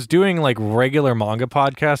was doing like regular manga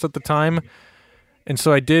podcasts at the time, and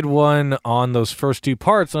so I did one on those first 2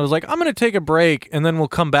 parts, and I was like, I'm going to take a break, and then we'll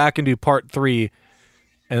come back and do part 3,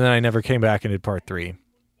 and then I never came back and did part 3.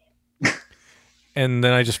 And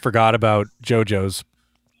then I just forgot about JoJo's.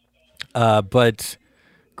 But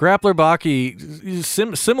Grappler Baki,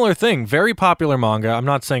 similar thing, very popular manga. I'm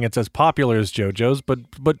not saying it's as popular as JoJo's,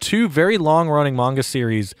 but two very long-running manga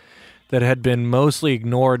series that had been mostly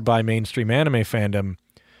ignored by mainstream anime fandom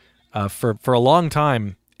for a long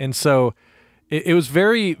time. And so it was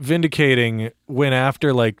very vindicating when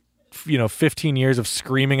after 15 years of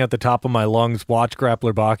screaming at the top of my lungs, watch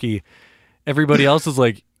Grappler Baki, everybody else is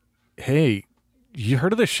like, hey, you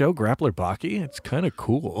heard of the show Grappler Baki? It's kind of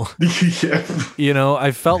cool. Yeah.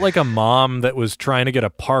 I felt like a mom that was trying to get a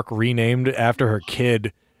park renamed after her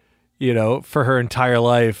kid, for her entire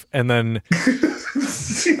life. And then,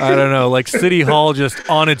 I don't know, like City Hall just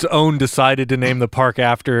on its own decided to name the park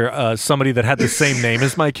after somebody that had the same name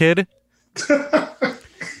as my kid.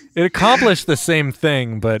 It accomplished the same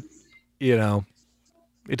thing, but, it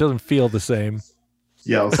doesn't feel the same.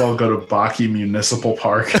 Yeah, let's all go to Baki Municipal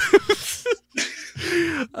Park.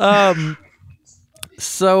 That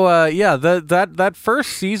first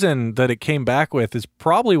season that it came back with is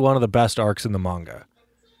probably one of the best arcs in the manga.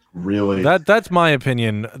 Really? That's my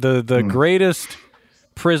opinion. The greatest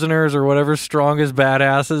prisoners or whatever, strongest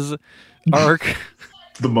badasses arc.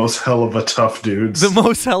 The most hell of a tough dudes. The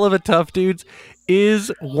most hell of a tough dudes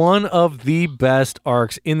is one of the best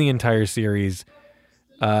arcs in the entire series.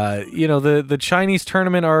 The Chinese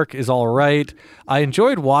tournament arc is all right. I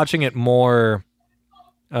enjoyed watching it more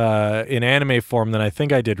in anime form than I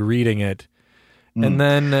think I did reading it. And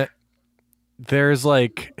then there's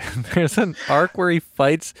an arc where he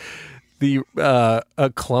fights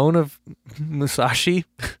a clone of Musashi.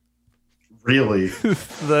 Really?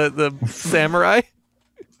 the samurai.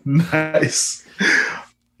 Nice.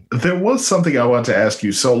 There was something I wanted to ask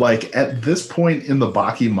you. So, at this point in the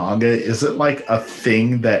Baki manga, is it a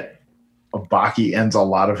thing that Baki ends a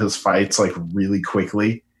lot of his fights really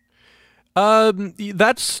quickly?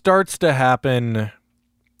 That starts to happen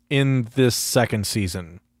in this second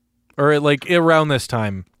season, or around this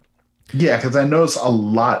time. Yeah, because I noticed a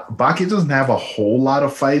lot. Baki doesn't have a whole lot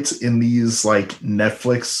of fights in these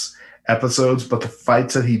Netflix episodes, but the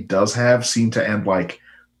fights that he does have seem to end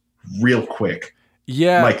real quick.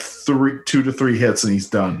 Yeah, 2 to 3 hits and he's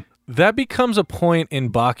done. That becomes a point in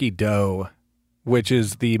Baki Do, which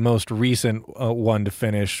is the most recent one to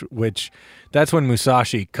finish. That's when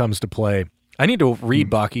Musashi comes to play. I need to read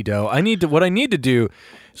Baki Do. What I need to do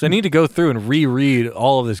is I need to go through and reread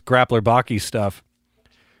all of this Grappler Baki stuff,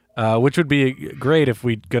 which would be great if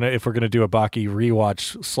we're gonna do a Baki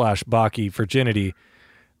rewatch / Baki virginity,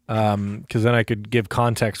 because then I could give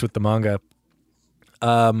context with the manga.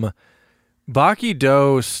 Baki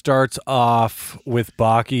Do starts off with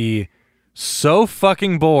Baki so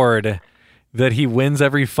fucking bored that he wins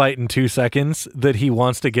every fight in 2 seconds that he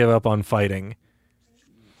wants to give up on fighting.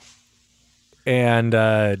 And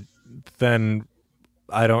then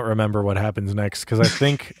I don't remember what happens next, because I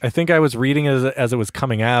think I was reading as it was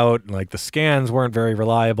coming out, and the scans weren't very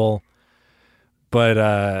reliable. But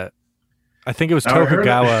I think it was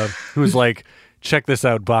Tokugawa who was like, check this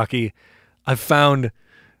out, Baki. I found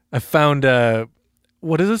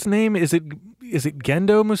what is his name? Is it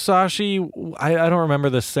Gendo Musashi? I don't remember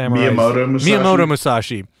the samurai. Miyamoto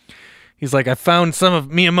Musashi. He's like, I found some of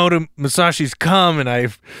Miyamoto Musashi's cum, and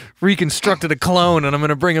I've reconstructed a clone, and I'm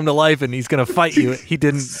gonna bring him to life, and he's gonna fight you. He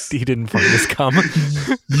didn't find his cum.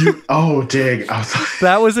 Dang!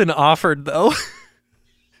 That was an offered though.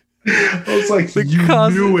 I was like,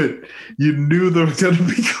 knew it. You knew there was going to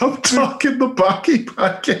be cum talk in the Baki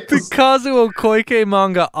podcast. The Kazuo Koike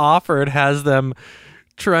manga offered has them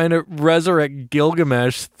trying to resurrect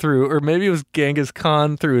Gilgamesh through, or maybe it was Genghis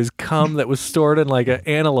Khan through his cum that was stored in an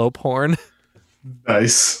antelope horn.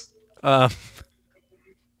 Nice. But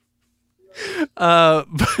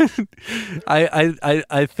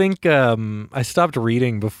I think I stopped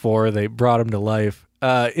reading before they brought him to life.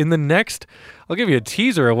 In the next, I'll give you a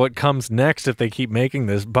teaser of what comes next if they keep making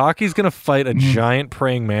this. Baki's gonna fight a giant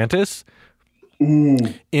praying mantis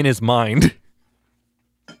in his mind.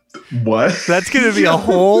 What? That's gonna be a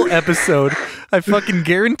whole episode. I fucking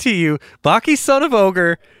guarantee you. Baki Son of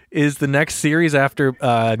Ogre is the next series after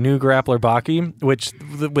New Grappler Baki, which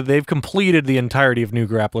they've completed the entirety of New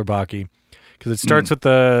Grappler Baki, because it starts with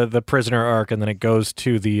the prisoner arc and then it goes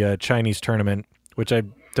to the Chinese tournament, which I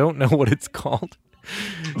don't know what it's called.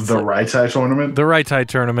 The Raitai tournament? The Raitai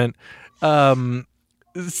tournament.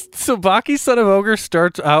 So Baki Son of Ogre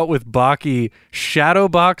starts out with Baki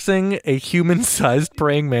shadowboxing a human-sized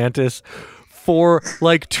praying mantis for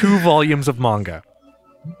 2 volumes of manga.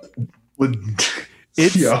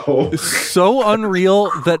 It's so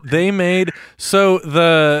unreal that they made... So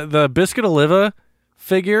the Biscuit Oliva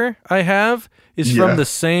figure I have is from the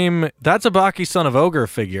same... That's a Baki Son of Ogre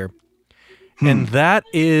figure. and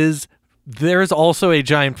there's also a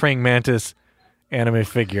giant praying mantis anime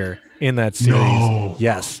figure in that series. No.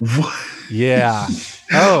 Yes. What? Yeah.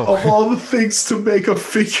 Oh. Of all the things to make a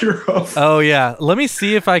figure of. Oh, yeah. Let me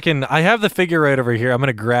see if I have the figure right over here. I'm going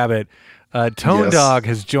to grab it. Tone Yes. Dog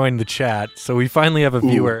has joined the chat, so we finally have a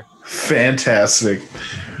viewer. Fantastic.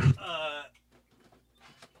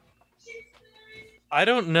 I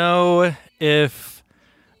don't know if...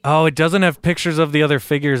 Oh, it doesn't have pictures of the other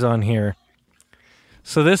figures on here.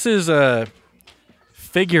 So this is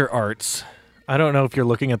figure arts. I don't know if you're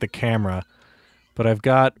looking at the camera, but I've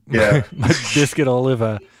got my Biscuit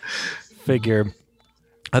Oliva figure.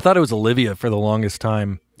 I thought it was Olivia for the longest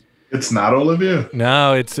time. It's not Olivia?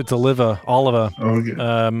 No, it's Oliva. Okay.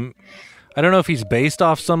 I don't know if he's based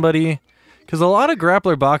off somebody, because a lot of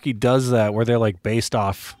Grappler Baki does that, where they're like based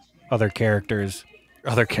off other people.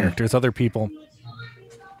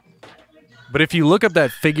 But if you look up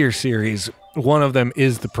that figure series, one of them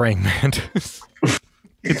is the Praying Mantis.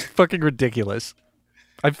 It's fucking ridiculous.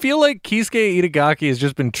 I feel like Kisuke Itagaki has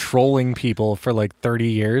just been trolling people for like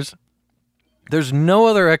 30 years. There's no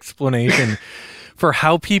other explanation for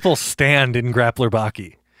how people stand in Grappler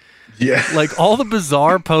Baki. Yeah. Like, all the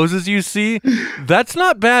bizarre poses you see, that's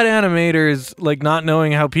not bad animators, like, not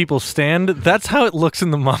knowing how people stand. That's how it looks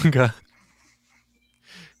in the manga.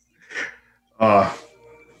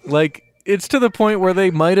 Like, it's to the point where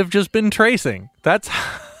they might have just been tracing. That's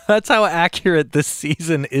how accurate this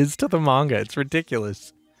season is to the manga. It's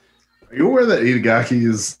ridiculous. Are you aware that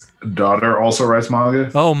Itagaki's daughter also writes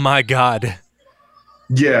manga? Oh my god.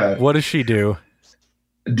 Yeah. What does she do?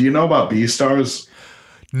 Do you know about Beastars?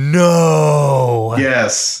 No.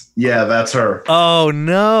 Yes. Yeah, that's her. Oh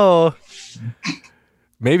no.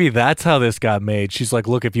 Maybe that's how this got made. She's like,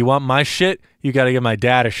 look, if you want my shit, you got to give my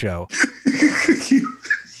dad a show.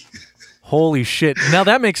 Holy shit. Now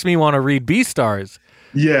that makes me want to read Beastars.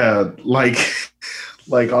 Yeah, like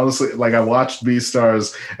honestly, like I watched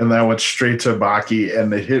Beastars and then I went straight to Baki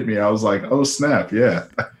and it hit me. I was like, oh snap, yeah.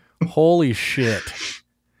 Holy shit.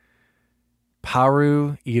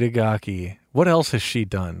 Paru Itagaki. What else has she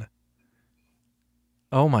done?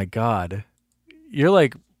 Oh my god. You're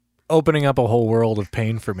like opening up a whole world of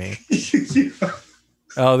pain for me. Yeah.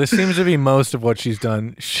 Oh, this seems to be most of what she's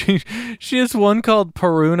done. She has one called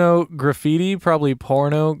Paruno Graffiti, probably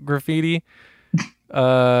porno graffiti.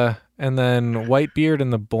 And then Whitebeard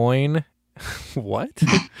and the Boyne. What?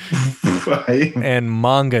 And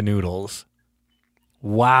Manga Noodles.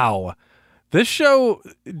 Wow. This show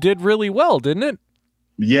did really well, didn't it?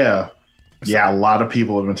 Yeah. Yeah, a lot of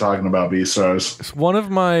people have been talking about Beastars. One of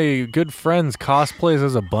my good friends cosplays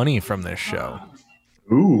as a bunny from this show.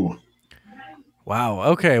 Ooh. Wow.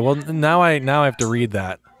 Okay. Well, now I have to read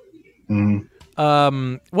that. Mm.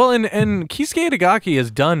 Well, and Kisuke Itagaki has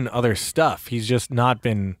done other stuff. He's just not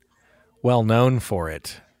been well known for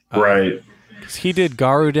it. Right. 'Cause he did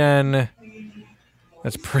Garuden.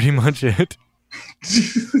 That's pretty much it.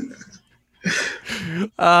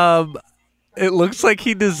 It looks like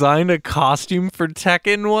he designed a costume for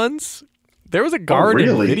Tekken once. There was a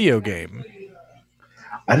Garden video game.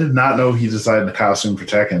 I did not know he designed the costume for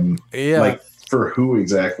Tekken. Yeah. Like, for who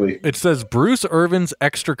exactly? It says Bruce Irvin's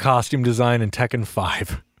extra costume design in Tekken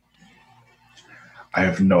 5. I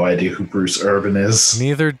have no idea who Bruce Irvin is.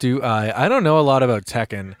 Neither do I. I don't know a lot about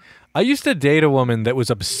Tekken. I used to date a woman that was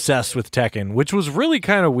obsessed with Tekken, which was really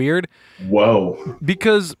kind of weird. Whoa.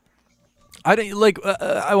 Because I didn't like.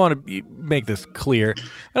 I want to make this clear.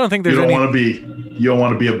 I don't think there's You any. don't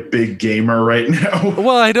want to be a big gamer right now.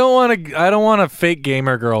 Well, I don't want to. I don't want to fake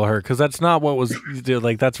gamer girl her because that's not what was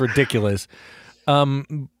like. That's ridiculous.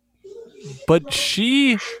 But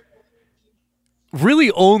she really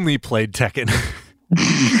only played Tekken.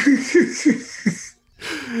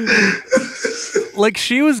 Like,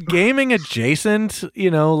 she was gaming adjacent,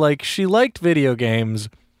 like she liked video games,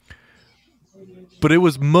 but it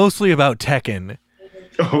was mostly about Tekken.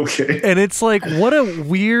 Okay. And it's like, what a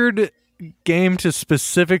weird game to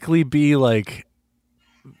specifically be like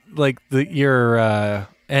your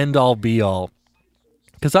end all be all.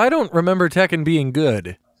 Because I don't remember Tekken being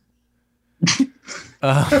good.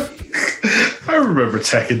 I remember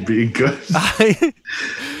Tekken being good.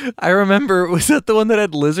 I remember, was that the one that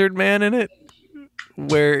had Lizard Man in it?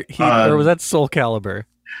 Where or was that Soul Calibur?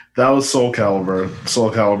 That was Soul Calibur.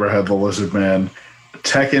 Soul Calibur had the Lizard Man.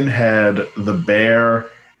 Tekken had the bear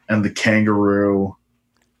and the kangaroo,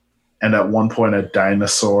 and at one point a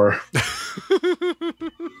dinosaur.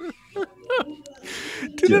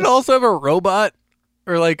 Did it also have a robot?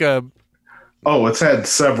 Or like a... Oh, it's had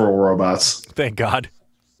several robots. Thank God.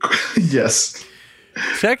 Yes.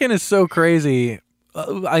 Tekken is so crazy.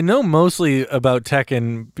 I know mostly about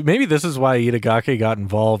Tekken. Maybe this is why Itagaki got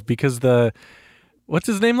involved, because what's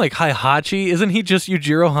his name? Like Heihachi? Isn't he just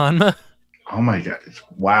Yujiro Hanma? Oh my god!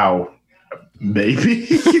 Wow, maybe.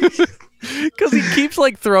 Because he keeps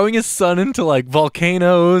like throwing his son into like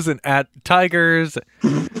volcanoes and at tigers.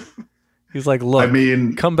 He's like, look,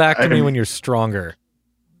 come back to me when you're stronger.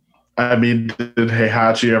 I mean, did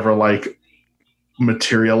Heihachi ever like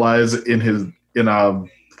materialize in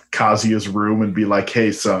Kazuya's room and be like,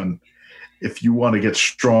 hey son, if you want to get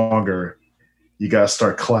stronger, you gotta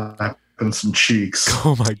start clapping some cheeks?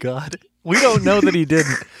 Oh my god. We don't know that he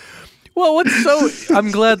didn't. Well,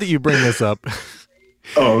 I'm glad that you bring this up.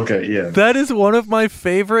 Oh, okay, yeah. That is one of my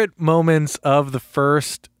favorite moments of the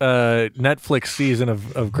first Netflix season of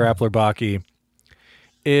Grappler Baki.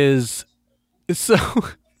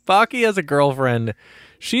 Baki has a girlfriend.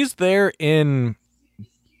 She's there in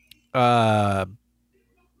the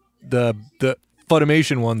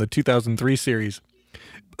Funimation one, the 2003 series.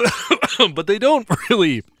 But they don't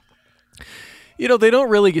really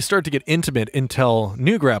start to get intimate until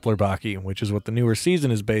New Grappler Baki, which is what the newer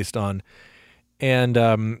season is based on.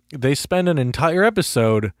 And they spend an entire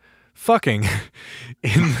episode fucking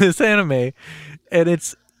in this anime.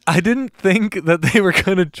 And I didn't think that they were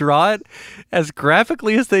going to draw it as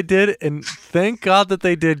graphically as they did. And thank God that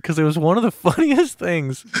they did, because it was one of the funniest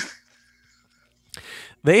things.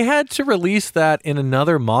 They had to release that in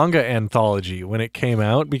another manga anthology when it came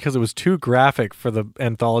out, because it was too graphic for the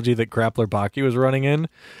anthology that Grappler Baki was running in.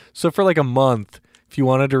 So for like a month, if you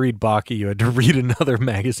wanted to read Baki, you had to read another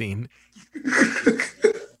magazine.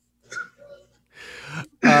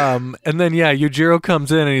 And then Yujiro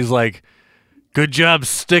comes in and he's like, good job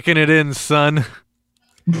sticking it in, son.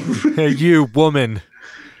 Hey, you woman,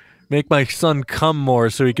 make my son come more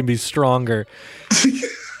so he can be stronger.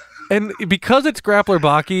 And because it's Grappler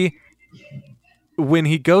Baki, when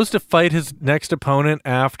he goes to fight his next opponent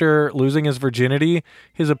after losing his virginity,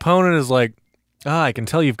 his opponent is like, I can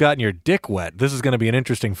tell you've gotten your dick wet. This is going to be an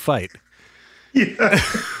interesting fight. Yeah.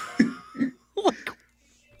 What?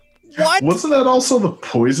 Wasn't that also the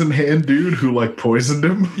poison hand dude who like poisoned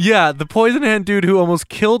him? Yeah, the poison hand dude who almost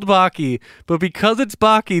killed Baki, but because it's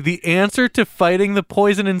Baki, the answer to fighting the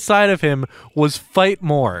poison inside of him was fight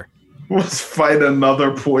more. Was fight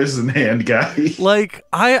another poison hand guy. Like,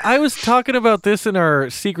 I was talking about this in our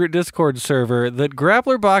secret Discord server, that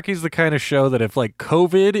Grappler Baki's the kind of show that if like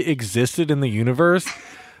COVID existed in the universe,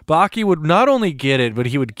 Baki would not only get it, but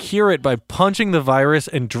he would cure it by punching the virus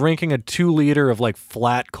and drinking a 2-liter of like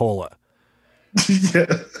flat cola. Yeah.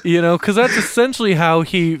 You know, because that's essentially how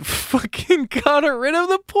he fucking got rid of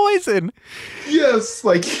the poison. Yes,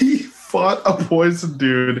 like he fought a poison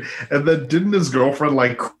dude, and then didn't his girlfriend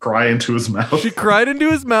like cry into his mouth? She cried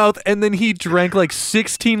into his mouth, and then he drank like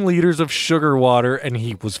 16 liters of sugar water, and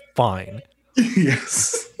he was fine.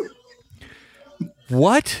 Yes.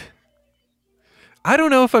 What? I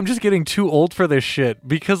don't know if I'm just getting too old for this shit,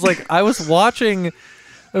 because like I was watching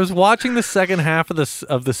the second half of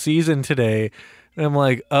the season today, and I'm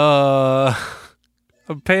like, I'm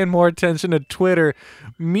paying more attention to Twitter.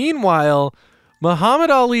 Meanwhile,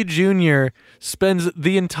 Muhammad Ali Jr. spends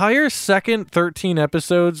the entire second 13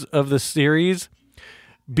 episodes of the series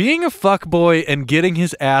being a fuckboy and getting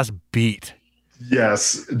his ass beat.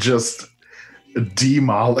 Yes, just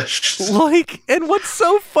demolished. Like, and what's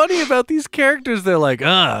so funny about these characters, they're like,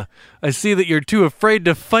 I see that you're too afraid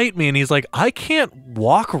to fight me. And he's like, I can't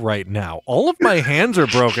walk right now. All of my hands are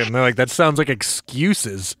broken. And they're like, that sounds like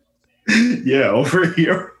excuses. Yeah, over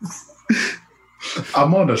here.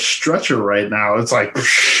 I'm on a stretcher right now. It's like,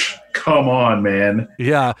 come on, man.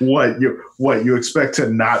 Yeah. What you expect to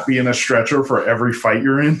not be in a stretcher for every fight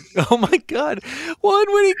you're in? Oh my God. Well,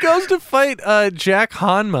 and when he goes to fight Jack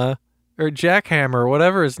Hanma, or Jackhammer,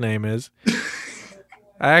 whatever his name is.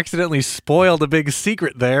 I accidentally spoiled a big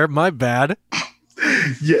secret there. My bad.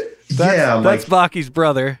 Yeah, that's Baki's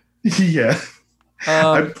brother. Yeah.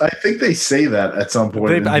 I think they say that at some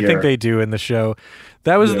point. I think they do in the show.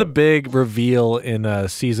 That was the big reveal in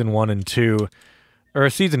season 1 and 2, or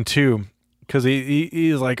season 2, because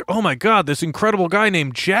he's like, oh my God, this incredible guy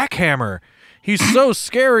named Jackhammer. He's so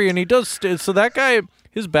scary, and he does. So that guy,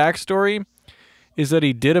 his backstory is that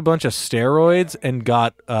he did a bunch of steroids and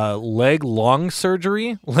got leg longer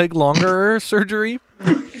surgery.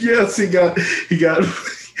 Yes, he got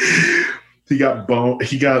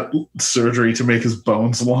surgery to make his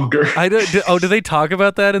bones longer. Do they talk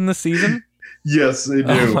about that in the season? Yes, they do.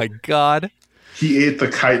 Oh my God. He ate the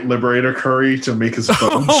Kite Liberator curry to make his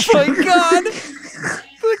bones Oh stronger. my God.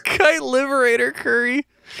 The Kite Liberator curry.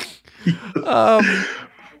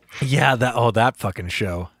 Yeah, that fucking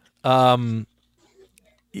show.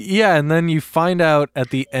 Yeah, and then you find out at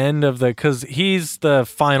the end of because he's the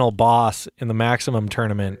final boss in the Maximum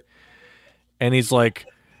tournament, and he's like,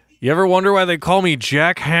 "You ever wonder why they call me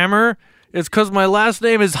Jack Hammer? It's because my last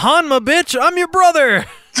name is Hanma, bitch. I'm your brother."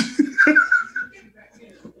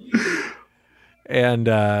 And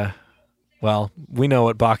well, we know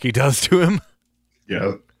what Baki does to him.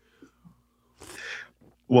 Yeah.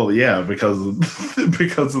 Well, yeah, because of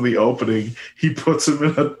the opening, he puts him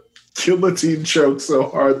in a guillotine choke so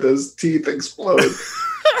hard that his teeth explode.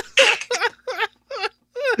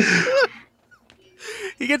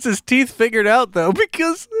 He gets his teeth figured out, though,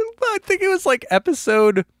 because I think it was like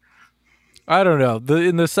episode, I don't know,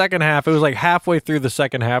 in the second half, it was like halfway through the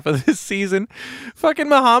second half of this season, fucking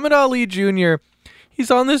Muhammad Ali Jr., he's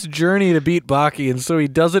on this journey to beat Baki, and so he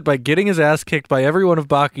does it by getting his ass kicked by every one of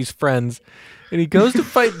Baki's friends. And he goes to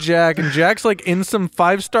fight Jack, and Jack's like in some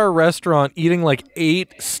 5-star restaurant eating like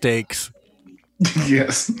 8 steaks.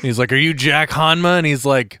 Yes. He's like, "Are you Jack Hanma?" And he's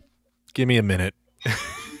like, "Give me a minute."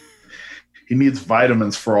 He needs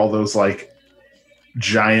vitamins for all those like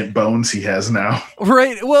giant bones he has now.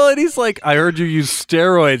 Right. Well, and he's like, "I heard you use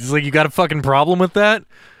steroids." He's like, "You got a fucking problem with that?"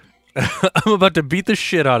 "I'm about to beat the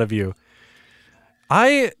shit out of you."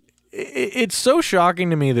 It's so shocking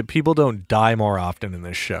to me that people don't die more often in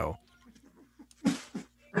this show.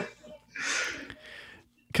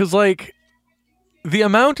 Because, like, the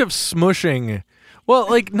amount of smushing... Well,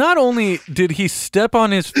 like, not only did he step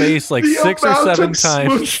on his face, like, 6 or 7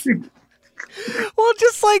 times... Well,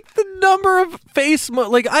 just, like, the number of face...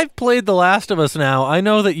 Like, I've played The Last of Us now. I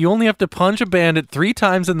know that you only have to punch a bandit 3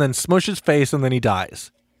 times and then smush his face and then he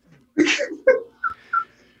dies.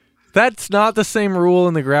 That's not the same rule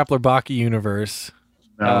in the Grappler Baki universe.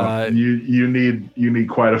 No, you need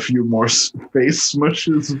quite a few more face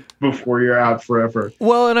smushes before you're out forever.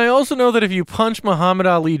 Well, and I also know that if you punch Muhammad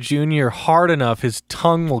Ali Jr. hard enough, his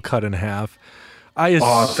tongue will cut in half. I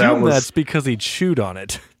assume that's because he chewed on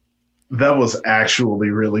it. That was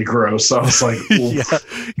actually really gross. I was like,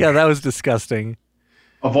 yeah, that was disgusting.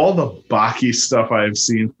 Of all the Baki stuff I've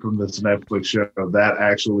seen from this Netflix show, that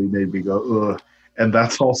actually made me go, ugh. And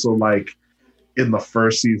that's also like in the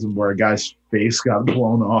first season where a guy's face got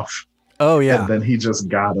blown off. Oh yeah, and then he just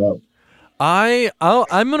got up. I'm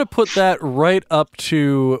gonna put that right up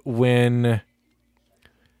to when.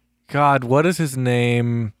 God, what is his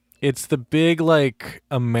name? It's the big like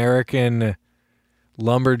American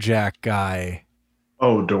lumberjack guy.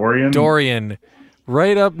 Oh, Dorian. Dorian,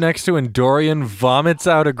 right up next to when Dorian vomits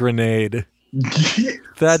out a grenade.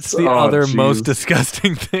 That's the other most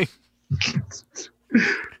disgusting thing.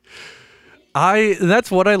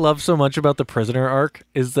 That's what I love so much about the prisoner arc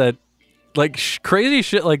is that like crazy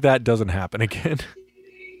shit like that doesn't happen again.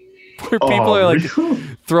 Where people are like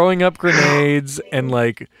throwing up grenades and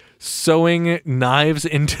like sewing knives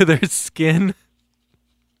into their skin.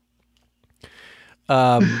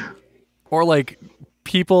 Or like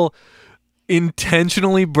people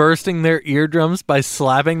intentionally bursting their eardrums by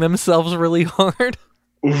slapping themselves really hard.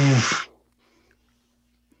 Oof.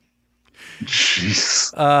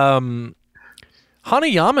 Jeez.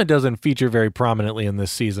 Hanayama doesn't feature very prominently in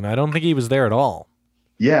this season. I don't think he was there at all.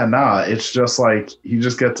 Yeah, nah. It's just like he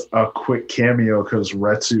just gets a quick cameo because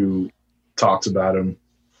Retsu talks about him.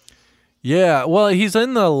 Yeah, well, he's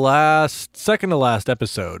in the second to last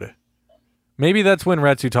episode. Maybe that's when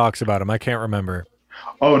Retsu talks about him. I can't remember.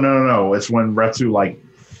 Oh, no. It's when Retsu like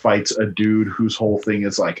fights a dude whose whole thing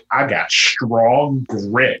is like, I got strong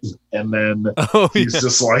grip. And then he's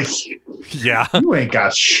just like, yeah, you ain't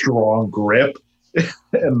got strong grip.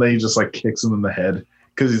 And then he just like kicks him in the head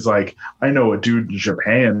because he's like, I know a dude in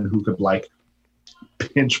Japan who could like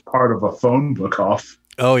pinch part of a phone book off.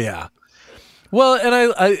 Oh yeah. Well,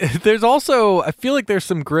 and I there's also, I feel like there's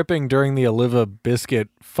some gripping during the Oliva Biscuit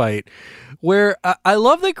fight where I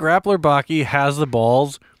love that Grappler Baki has the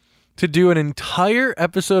balls to do an entire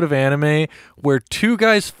episode of anime where 2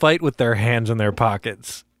 guys fight with their hands in their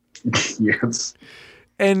pockets. Yes.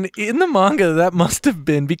 And in the manga, that must have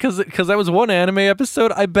been, because that was one anime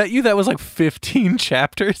episode, I bet you that was like 15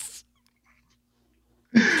 chapters.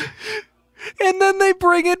 And then they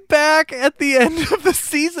bring it back at the end of the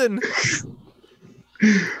season.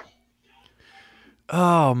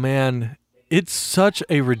 Oh, man. It's such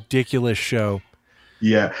a ridiculous show.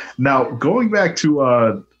 Yeah. Now, going back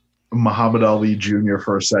to Muhammad Ali Jr.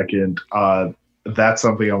 for a second, that's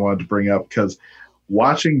something I wanted to bring up because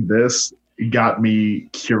watching this got me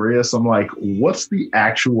curious. I'm like, what's the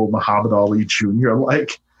actual Muhammad Ali Jr.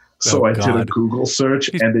 like? So I did a Google search.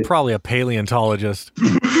 He's and probably a paleontologist.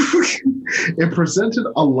 It presented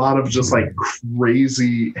a lot of just like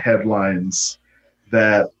crazy headlines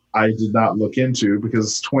that I did not look into because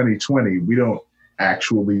it's 2020. We don't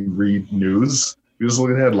actually read news. We just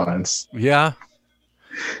look at headlines. Yeah.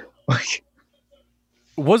 Like,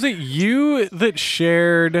 was it you that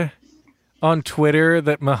shared on Twitter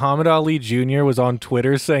that Muhammad Ali Jr. was on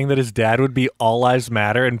Twitter saying that his dad would be All Lives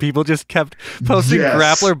Matter, and people just kept posting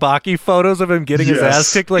Grappler Baki photos of him getting his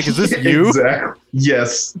ass kicked? Like, is this you? Exactly.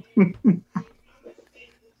 Yes.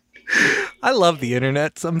 I love the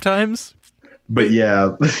internet sometimes. But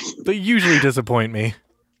yeah. They usually disappoint me.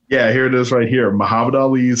 Yeah, here it is right here. Muhammad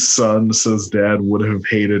Ali's son says dad would have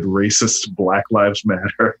hated racist Black Lives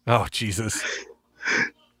Matter. Oh, Jesus.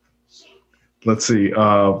 Let's see.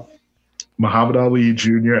 Muhammad Ali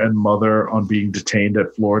Jr. and mother on being detained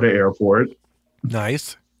at Florida airport.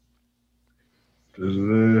 Nice.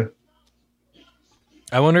 I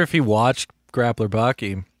wonder if he watched Grappler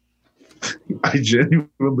Baki. I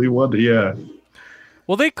genuinely wonder, yeah.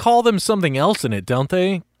 Well, they call them something else in it, don't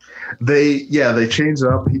they? They changed it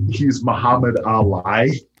up. He's Muhammad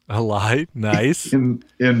Ali. Ali? Nice. in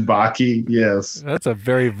Baki, yes. That's a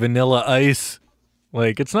very Vanilla Ice.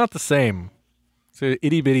 Like, it's not the same. It's an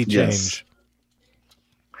itty-bitty change. Yes.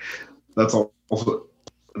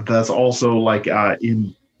 That's also like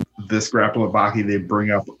in this Grappler Baki, they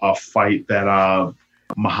bring up a fight that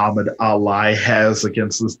Muhammad Ali has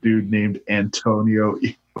against this dude named Antonio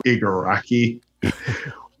Igarashi,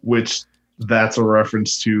 which that's a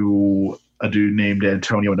reference to a dude named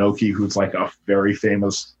Antonio Inoki, who's like a very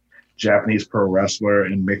famous Japanese pro wrestler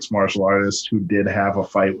and mixed martial artist who did have a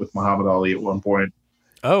fight with Muhammad Ali at one point.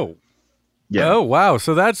 Oh. Yeah. Oh, wow.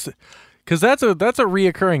 So that's a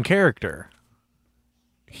reoccurring character.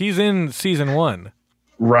 He's in season 1.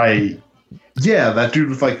 Right. Yeah, that dude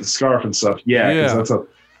with like the scarf and stuff. Yeah,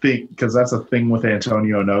 because that's a thing with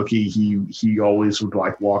Antonio Inoki. He always would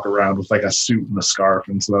like walk around with like a suit and a scarf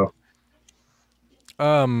and stuff.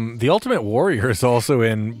 The Ultimate Warrior is also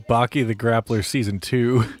in Baki the Grappler season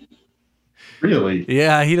 2. Really?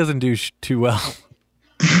 Yeah, he doesn't do too well.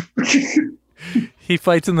 He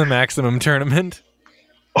fights in the Maximum tournament.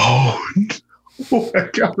 Oh, I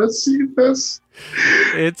gotta see this.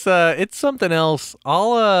 It's something else.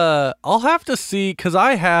 I'll have to see, because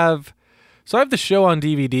I have the show on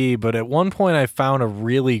DVD, but at one point I found a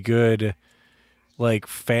really good like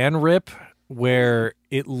fan rip where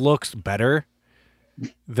it looks better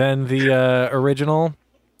than the original.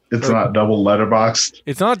 It's not double letterboxed.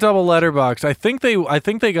 It's not double letterboxed. I think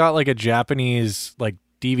they got like a Japanese like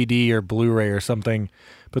DVD or Blu-ray or something,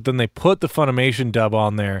 but then they put the Funimation dub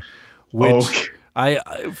on there, which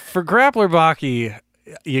for Grappler Baki,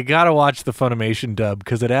 you gotta watch the Funimation dub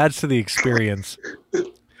because it adds to the experience.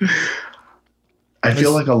 I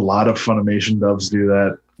feel like a lot of Funimation dubs do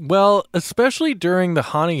that. Well, especially during the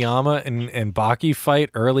Hanayama and Baki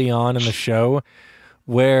fight early on in the show,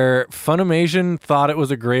 where Funimation thought it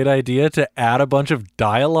was a great idea to add a bunch of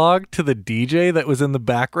dialogue to the DJ that was in the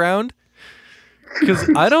background. Because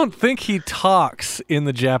I don't think he talks in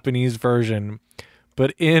the Japanese version,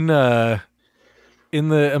 but in the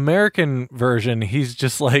American version, he's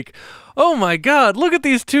just like, "Oh my God, look at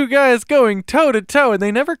these two guys going toe to toe," and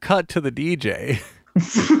they never cut to the DJ.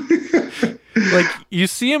 Like, you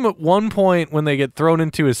see him at one point when they get thrown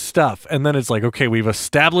into his stuff, and then it's like, okay, we've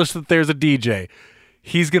established that there's a DJ.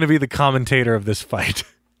 He's going to be the commentator of this fight.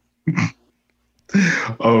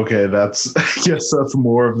 Okay, I guess that's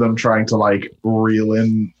more of them trying to like reel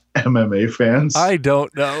in MMA fans. I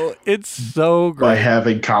don't know. It's so great. By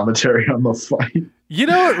having commentary on the fight. You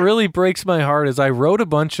know what really breaks my heart is I wrote a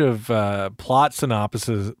bunch of plot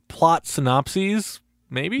synopses,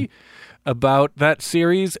 maybe, about that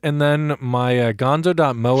series, and then my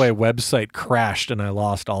gonzo.moe website crashed and I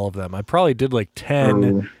lost all of them. I probably did like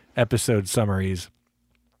 10 episode summaries.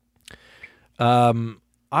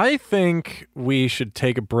 I think we should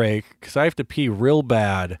take a break because I have to pee real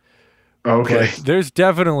bad. Okay. But there's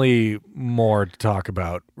definitely more to talk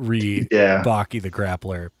about. Baki the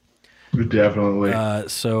Grappler. Definitely.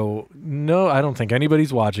 So, no, I don't think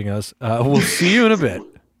anybody's watching us. We'll see you in a bit.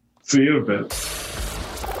 See you in a bit.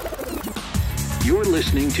 You're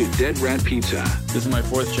listening to Dead Rat Pizza. This is my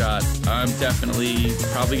 4th shot. I'm definitely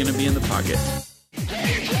probably going to be in the pocket.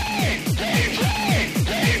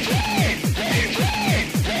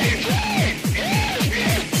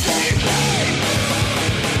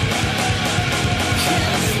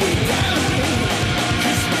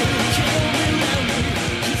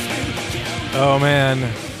 Oh man,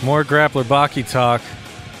 more Grappler Baki talk.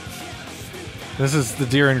 This is the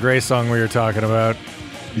Deer and Grey song we were talking about.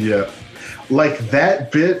 Yeah. Like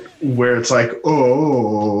that bit where it's like,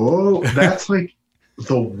 oh, that's like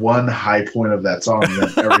the one high point of that song, and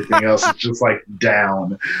then everything else is just like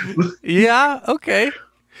down. Yeah, okay.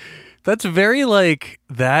 That's very like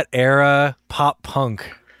that era pop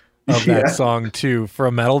punk of that song too for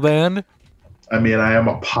a metal band. I mean, I am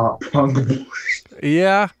a pop punk boy.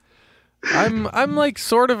 Yeah. I'm like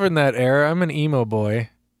sort of in that era. I'm an emo boy.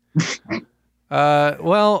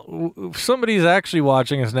 Somebody's actually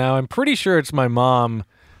watching us now. I'm pretty sure it's my mom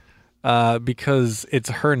because it's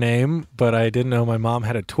her name, but I didn't know my mom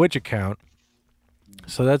had a Twitch account.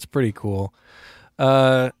 So that's pretty cool.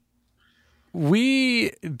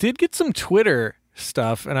 We did get some Twitter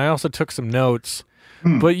stuff, and I also took some notes.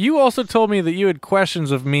 But you also told me that you had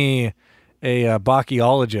questions of me, a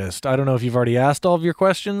Bachiologist. I don't know if you've already asked all of your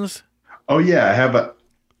questions. Oh, yeah. I have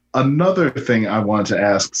another thing I wanted to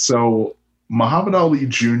ask. So Muhammad Ali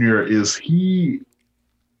Jr., is he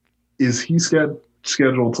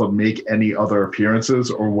scheduled to make any other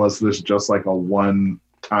appearances, or was this just like a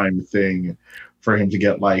one-time thing for him to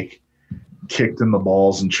get like kicked in the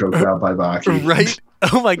balls and choked out by Baki? Right?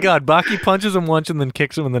 Oh my God. Baki punches him once and then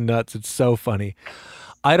kicks him in the nuts. It's so funny.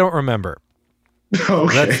 I don't remember.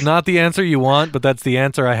 Okay. That's not the answer you want, but that's the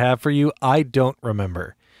answer I have for you. I don't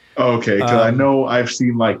remember. Okay, because I know I've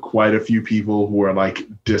seen like quite a few people who are like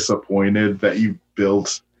disappointed that you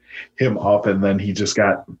built him up and then he just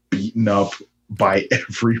got beaten up by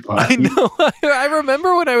everybody. I know. I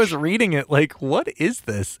remember when I was reading it, like, what is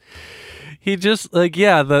this? He just like,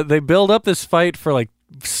 they build up this fight for like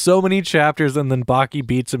so many chapters, and then Baki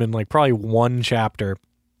beats him in like probably one chapter,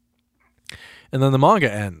 and then the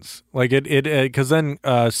manga ends. Like because then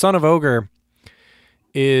Son of Ogre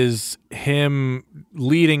is him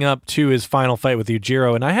leading up to his final fight with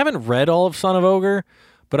Yujiro, and I haven't read all of Son of Ogre,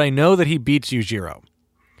 but I know that he beats Yujiro.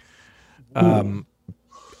 I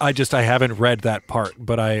haven't read that part,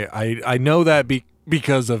 but I know that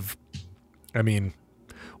because of, I mean,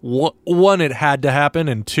 one, it had to happen,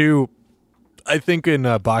 and two, I think in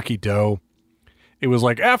Baki-Do, it was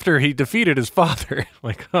like after he defeated his father.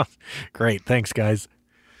 Like, oh, great, thanks, guys.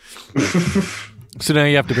 So now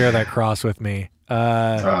you have to bear that cross with me.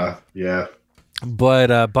 Yeah. But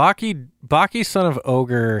Baki Son of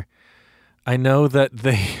Ogre, I know that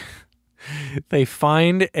they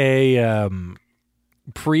find a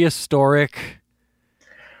prehistoric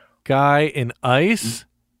guy in ice.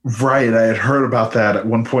 Right, I had heard about that. At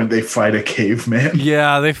one point they fight a caveman.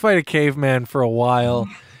 Yeah, they fight a caveman for a while.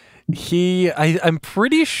 I'm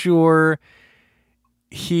pretty sure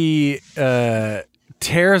he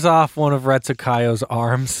tears off one of Retsukayo's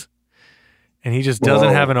arms, and he just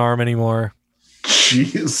doesn't have an arm anymore.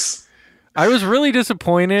 Jeez. I was really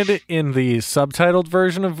disappointed in the subtitled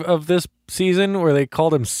version of this season where they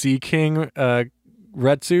called him Sea King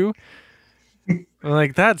Retsu.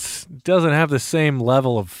 Like, doesn't have the same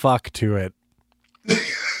level of fuck to it.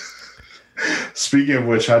 Speaking of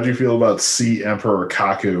which, how'd you feel about Sea Emperor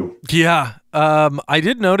Kaku? Yeah, I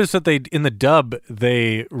did notice that in the dub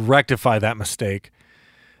they rectify that mistake.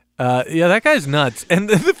 Yeah, that guy's nuts, and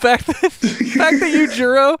the fact that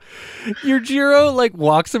Yujiro like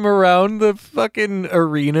walks him around the fucking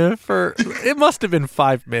arena for it must have been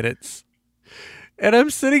 5 minutes, and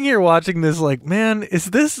I'm sitting here watching this like, man, is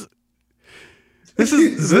this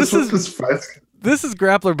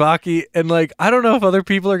Grappler Baki, and like I don't know if other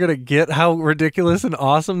people are gonna get how ridiculous and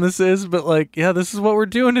awesome this is, but like, yeah, this is what we're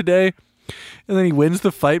doing today. And then he wins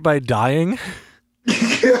the fight by dying.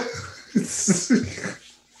 Yeah.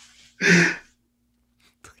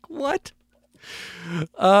 What?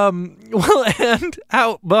 Well, and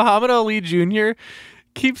how Muhammad Ali Jr.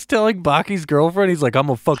 keeps telling Baki's girlfriend, he's like, I'm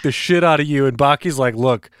gonna fuck the shit out of you, and Baki's like,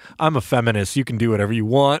 look, I'm a feminist, you can do whatever you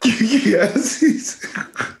want. Yes.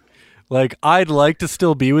 Like, I'd like to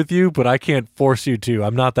still be with you, but I can't force you to.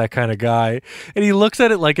 I'm not that kind of guy. And he looks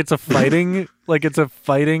at it like it's a fighting,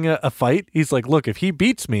 a fight. He's like, look, if he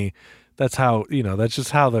beats me, that's how, that's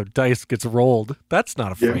just how the dice gets rolled. That's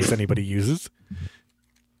not a phrase anybody uses.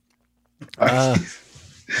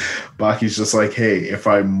 Baki's just like, hey, if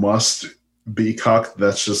I must be cucked,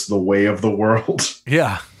 that's just the way of the world.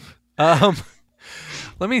 Yeah. Let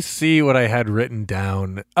me see what I had written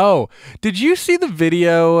down. Oh, did you see the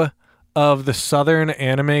video of the Southern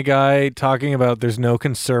anime guy talking about there's no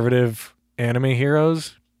conservative anime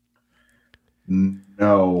heroes?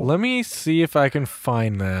 No. Let me see if I can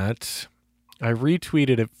find that. I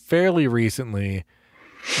retweeted it fairly recently,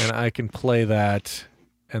 and I can play that,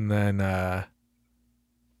 and then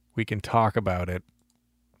we can talk about it.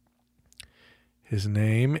 His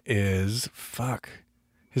name is fuck.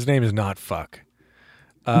 His name is not fuck.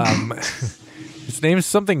 His name is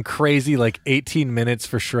something crazy like 18 minutes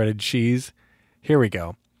for shredded cheese. Here we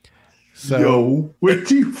go. So, yo, where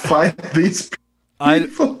do you find these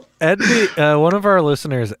people? One of our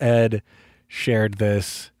listeners, Ed, shared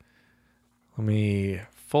this. Let me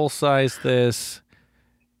full size this.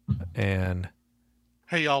 And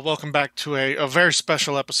hey, y'all, welcome back to a very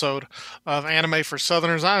special episode of Anime for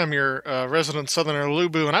Southerners. I am your resident Southerner,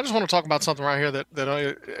 Lubu, and I just want to talk about something right here that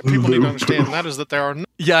people need to understand, and that is that there are no...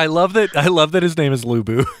 Yeah, I love that his name is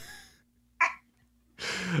Lubu.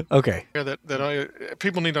 Okay. That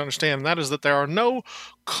people need to understand, and that is that there are no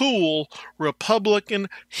cool Republican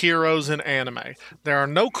heroes in anime. There are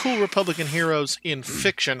no cool Republican heroes in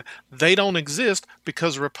fiction. They don't exist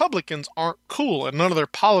because Republicans aren't cool, and none of their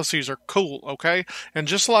policies are cool, okay? And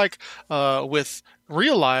just like with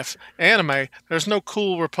real life anime, there's no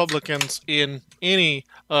cool Republicans in any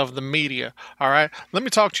of the media. All right, let me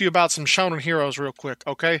talk to you about some shonen heroes real quick,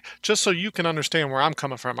 okay? Just so you can understand where I'm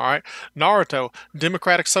coming from. All right, Naruto,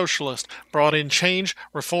 democratic socialist, brought in change,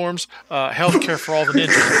 reforms, healthcare for all the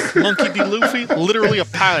ninjas. Monkey D. Luffy, literally a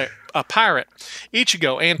pirate.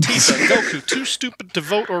 Ichigo, Antifa, Goku, too stupid to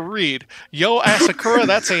vote or read. Yo Asakura,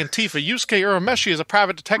 that's Antifa. Yusuke Urameshi is a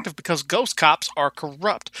private detective because ghost cops are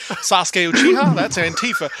corrupt. Sasuke Uchiha, that's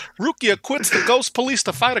Antifa. Rukia quits the ghost police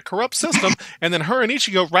to fight a corrupt system, and then her and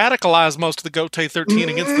Ichigo radicalize most of the Gotei 13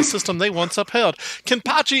 against the system they once upheld.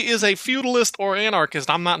 Kenpachi is a feudalist or anarchist,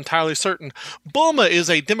 I'm not entirely certain. Bulma is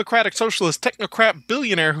a democratic socialist technocrat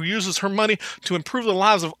billionaire who uses her money to improve the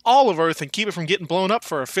lives of all of Earth and keep it from getting blown up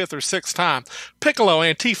for a fifth or sixth time. Piccolo,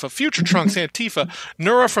 Antifa. Future Trunks, Antifa.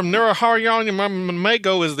 Nura from Nura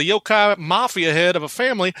Mago is the yokai mafia head of a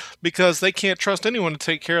family because they can't trust anyone to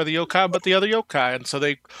take care of the yokai but the other yokai, and so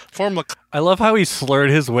they form the... I love how he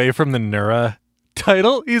slurred his way from the Nura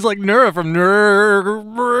title. He's like Nura from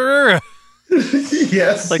Nura.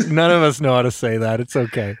 Yes. Like, none of us know how to say that. It's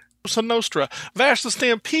okay. Cosa Nostra. Vash the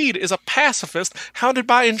Stampede is a pacifist hounded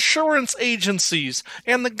by insurance agencies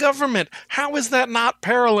and the government. How is that not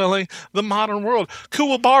paralleling the modern world?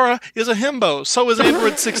 Kuwabara is a himbo. So is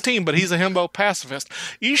Android 16, but he's a himbo pacifist.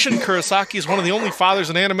 Ishin Kurosaki is one of the only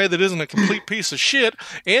fathers in anime that isn't a complete piece of shit,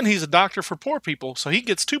 and he's a doctor for poor people, so he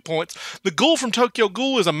gets 2 points. The Ghoul from Tokyo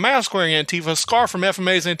Ghoul is a mask-wearing Antifa. Scar from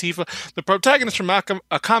FMA's Antifa. The protagonist from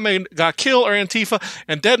Akame ga Kill are Antifa,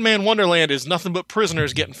 and Dead Man Wonderland is nothing but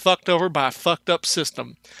prisoners getting fucked over by a fucked up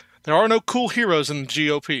system. There are no cool heroes in the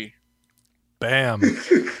GOP. Bam.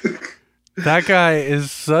 That guy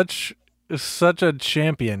is such a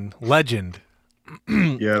champion, legend.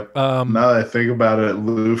 Yep. Now that I think about it,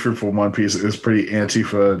 Luffy from One Piece is pretty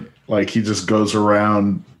Antifa. Like, he just goes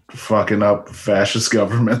around fucking up fascist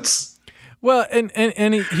governments. Well,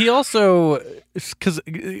 and he also, because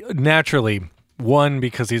naturally, one,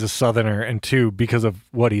 because he's a Southerner, and two, because of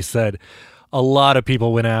what he said, a lot of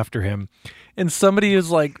people went after him. And somebody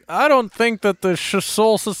is like, I don't think that the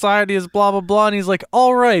Soul Society is blah, blah, blah. And he's like,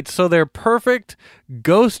 all right, so they're perfect.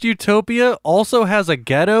 Ghost Utopia also has a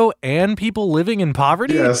ghetto and people living in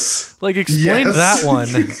poverty? Yes. Like, explain that one.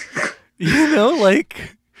 You know,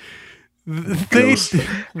 like, they...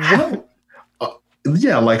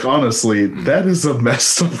 yeah, like, honestly, that is a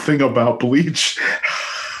messed up thing about Bleach.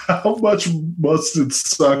 How much must it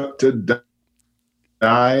suck to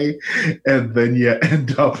die, and then you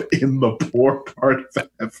end up in the poor part of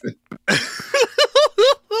heaven?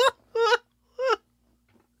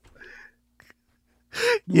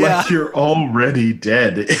 Yeah. Like, you're already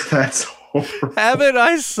dead. That's horrible. Haven't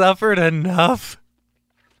I suffered enough?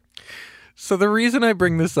 So the reason I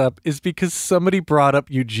bring this up is because somebody brought up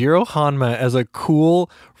Yujiro Hanma as a cool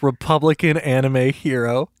Republican anime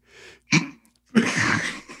hero.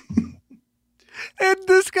 And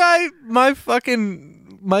this guy, my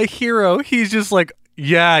hero, he's just like,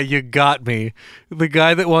 yeah, you got me. The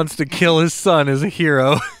guy that wants to kill his son is a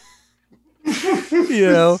hero.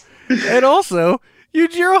 You know? And also,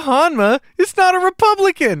 Yujiro Hanma is not a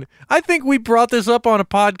Republican. I think we brought this up on a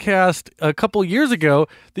podcast a couple years ago,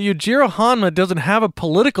 that Yujiro Hanma doesn't have a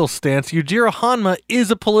political stance. Yujiro Hanma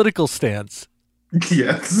is a political stance.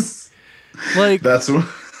 Yes. Like, that's what...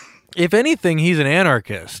 If anything, he's an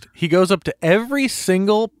anarchist. He goes up to every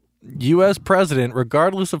single U.S. president,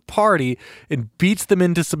 regardless of party, and beats them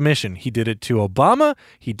into submission. He did it to Obama.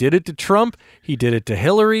 He did it to Trump. He did it to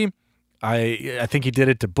Hillary. I think he did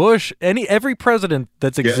it to Bush. Every president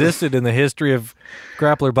that's existed in the history of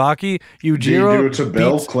Grappler Baki, Yujiro... Did he do it to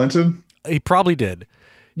Bill Clinton? He probably did.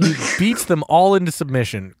 He beats them all into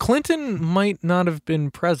submission. Clinton might not have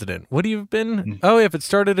been president. Would he have been? Oh, if it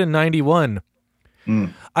started in 91...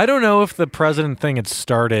 I don't know if the president thing had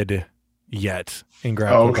started yet in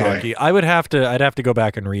Grappler Baki. I'd have to go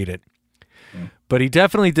back and read it. But he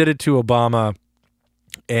definitely did it to Obama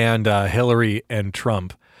and Hillary and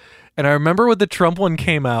Trump. And I remember when the Trump one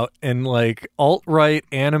came out and like alt-right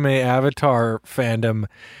anime avatar fandom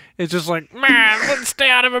is just like, man, let's stay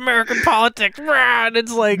out of American politics. And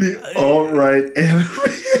it's like alt-right anime.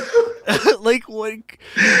 like what?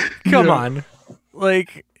 Come on.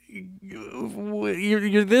 Like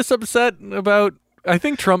you're this upset about I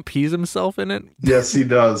think Trump pees himself in it. Yes, he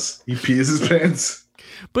does. He pees his pants.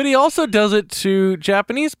 But he also does it to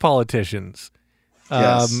Japanese politicians.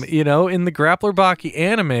 Yes. You know, in the Grappler Baki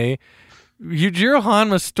anime, Yujiro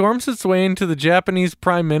Hanma storms his way into the Japanese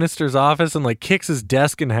prime minister's office and like kicks his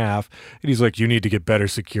desk in half. And he's like, you need to get better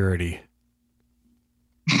security.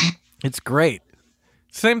 It's great.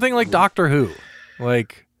 Same thing like Doctor Who.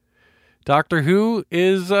 Like, Doctor Who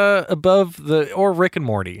is above or Rick and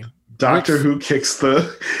Morty. Doctor Who kicks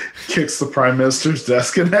the prime minister's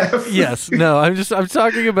desk in half. Yes. No, I'm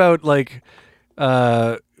talking about like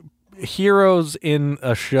heroes in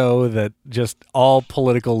a show that just all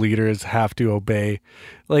political leaders have to obey.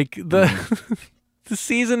 Like the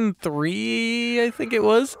season 3, I think it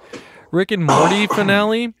was, Rick and Morty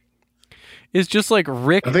finale is just like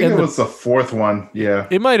Rick. I think it was the 4th one. Yeah.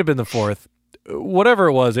 It might have been the 4th. Whatever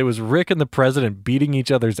it was Rick and the president beating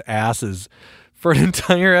each other's asses for an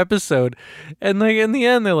entire episode. And like in the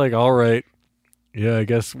end, they're like, all right, yeah, I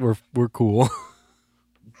guess we're cool.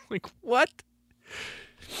 Like, what?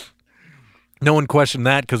 No one questioned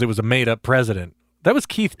that because it was a made-up president. That was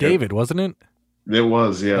Keith David, wasn't it? It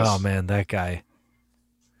was, yes. Oh, man, that guy.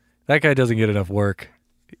 That guy doesn't get enough work.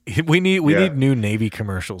 We need new Navy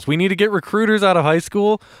commercials. We need to get recruiters out of high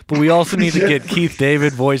school, but we also need to get Keith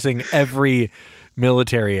David voicing every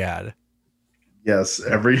military ad. Yes,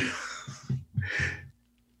 every...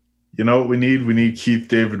 You know what we need? We need Keith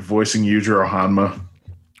David voicing Yujiro Hanma.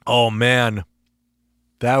 Oh, man.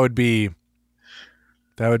 That would be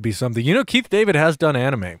something. You know, Keith David has done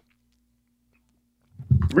anime.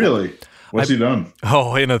 Really? What's he done?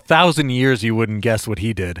 Oh, in 1,000 years, you wouldn't guess what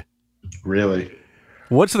he did. Really?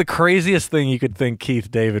 What's the craziest thing you could think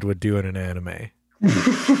Keith David would do in an anime?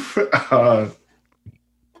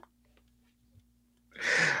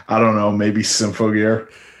 I don't know. Maybe Symphogear.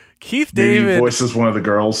 Keith Maybe David he voices one of the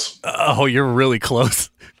girls. Oh, you're really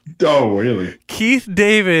close. Oh, really? Keith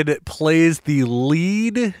David plays the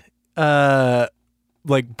lead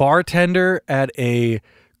like bartender at a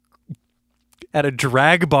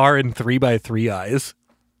drag bar in 3x3 Eyes.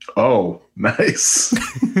 Oh, nice.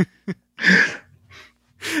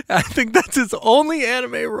 I think that's his only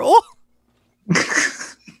anime role.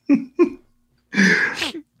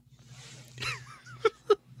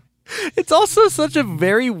 It's also such a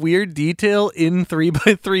very weird detail in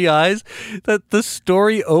 3x3 Eyes that the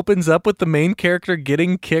story opens up with the main character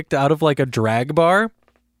getting kicked out of like a drag bar.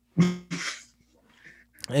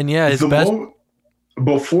 And yeah, his best.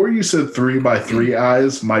 Before you said 3x3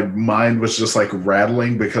 Eyes, my mind was just like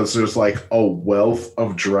rattling because there's like a wealth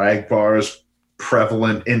of drag bars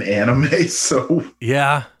prevalent in anime. So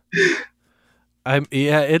yeah,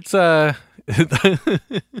 it's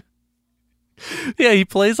yeah, he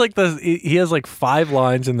plays like he has like 5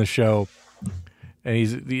 lines in the show, and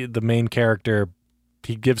he's the main character.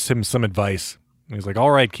 He gives him some advice. He's like,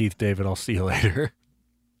 "All right, Keith David, I'll see you later."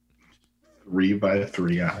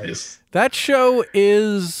 3x3 Eyes. That show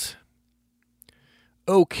is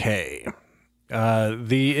okay.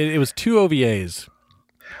 It was 2 OVAs.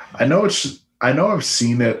 I know I've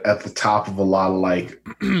seen it at the top of a lot of like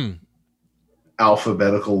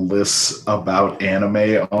alphabetical lists about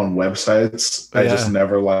anime on websites. Yeah. I just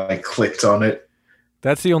never like clicked on it.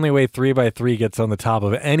 That's the only way 3x3 gets on the top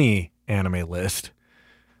of any anime list.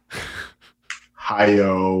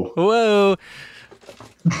 Hi-yo. Whoa.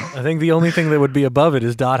 I think the only thing that would be above it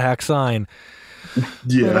is Dot Hack Sign.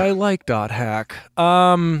 Yeah. But I like Dot Hack.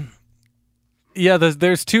 Yeah,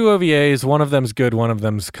 there's 2 OVAs. One of them's good, one of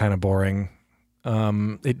them's kind of boring.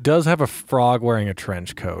 It does have a frog wearing a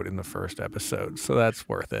trench coat in the first episode, so that's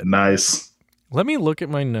worth it. Nice. Let me look at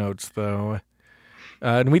my notes, though.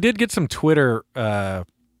 And we did get some Twitter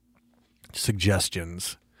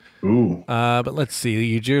suggestions. Ooh. But let's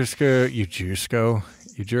see. Yujiro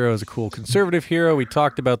is a cool conservative hero. We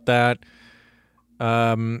talked about that.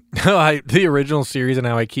 The original series and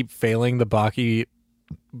how I keep failing the Baki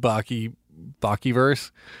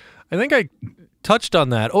verse. I think I touched on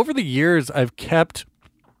that. Over the years, I've kept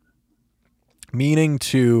meaning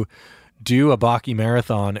to do a Baki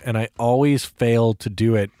marathon, and I always failed to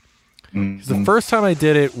do it. Mm-hmm. The first time I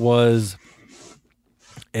did it was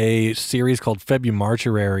a series called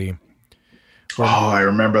Februarary. Oh, I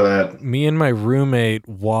remember that. Me and my roommate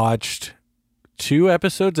watched 2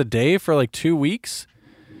 episodes a day for like 2 weeks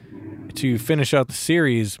to finish out the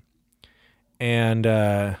series. And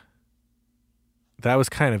that was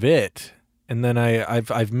kind of it. And then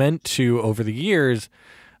I've meant to, over the years,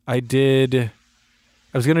 I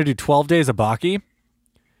was going to do 12 days of Baki,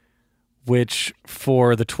 which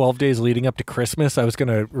for the 12 days leading up to Christmas, I was going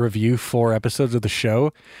to review 4 episodes of the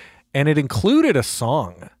show. And it included a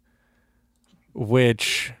song,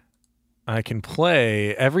 which I can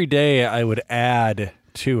play every day. I would add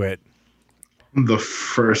to it. The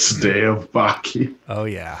first day of Baki. Oh,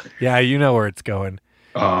 yeah. Yeah, you know where it's going.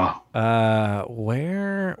 Where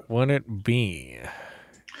would it be?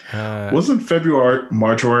 Wasn't February,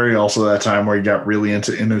 March also that time where you got really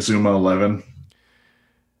into Inazuma 11?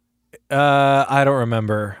 I don't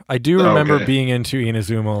remember. I do remember being into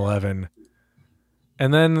Inazuma 11.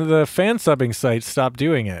 And then the fan subbing site stopped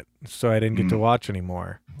doing it, so I didn't get to watch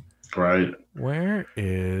anymore. Right. Where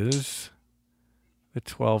is the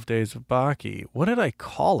 12 Days of Baki? What did I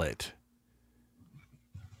call it?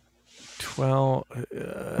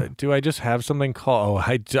 12. Do I just have something called? Oh,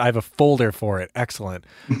 I have a folder for it. Excellent.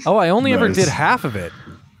 Oh, I only ever did half of it.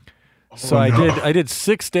 So I did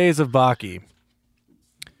 6 days of Baki.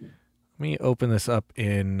 Let me open this up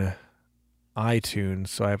in iTunes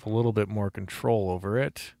so I have a little bit more control over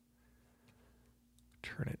it.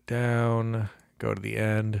 Turn it down. Go to the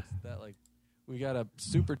end. We got a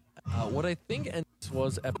super. What I think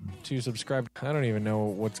was to subscribe. I don't even know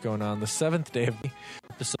what's going on. The 7th day of the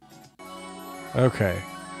episode. Okay.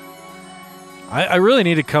 I really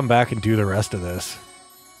need to come back and do the rest of this.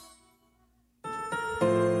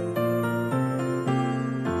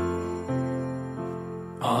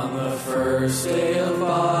 On the first day of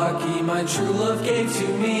Baki, my true love gave to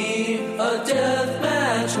me a death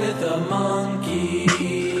match with a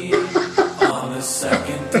monkey. On the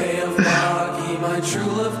second day of Baki, my true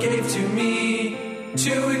love gave to me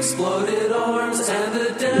 2 exploded arms and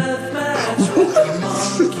a death match with a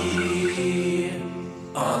monkey.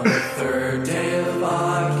 On the third day of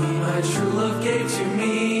Baki, my true love gave to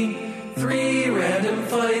me 3 random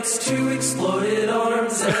fights, 2 exploded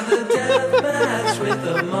arms, and a death match with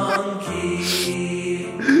a monkey.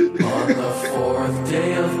 On the 4th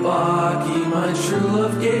day of Baki, my true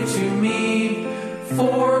love gave to me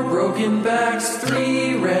 4 broken backs,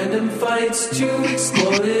 3 random fights, 2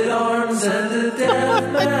 exploded arms, and a death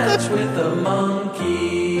match with a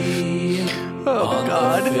monkey. Oh,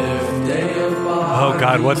 God. On the 5th day of Baki, oh,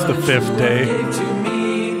 God, what's the 5th day? gave to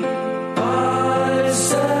me 5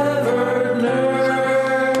 severed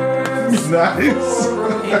nerves. Nice. 4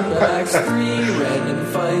 broken backs, 3 random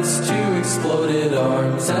fights, 2 exploded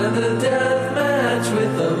arms, and a death match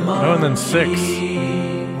with a monkey. Oh, and then 6.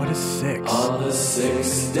 What is 6? On the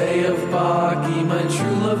 6th day of Baki, my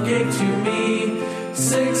true love gave to me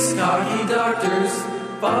 6 cocky doctors,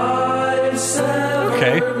 5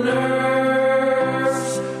 severed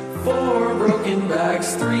nerves, 4 broken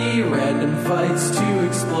backs, 3 random fights, 2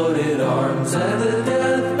 exploded arms, and a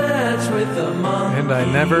death match with a monkey. And I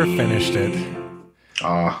never finished it.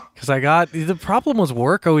 Because the problem was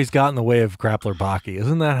work always got in the way of Grappler Baki.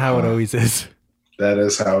 Isn't that how it always is? That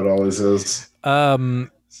is how it always is.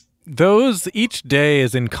 Those each day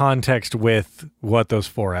is in context with what those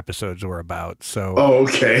 4 episodes were about. So,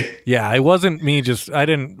 okay. Yeah, it wasn't me I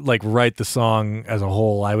didn't write the song as a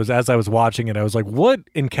whole. As I was watching it, I was like, what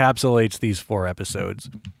encapsulates these 4 episodes?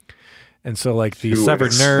 And so the 2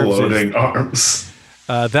 severed nerves, exploding arms.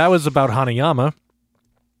 That was about Hanayama.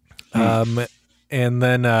 And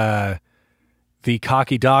then the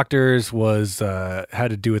cocky doctors was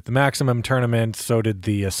had to do with the Maximum tournament. So did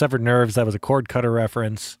the severed nerves. That was a cord cutter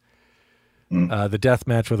reference. The death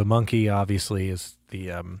match with a monkey, obviously, is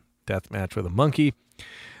the death match with a monkey.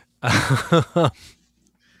 The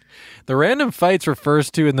random fights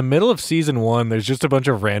refers to in the middle of season 1. There's just a bunch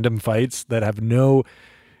of random fights that have no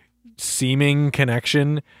seeming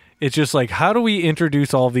connection. It's just how do we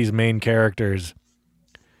introduce all of these main characters?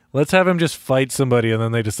 Let's have him just fight somebody, and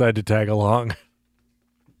then they decide to tag along.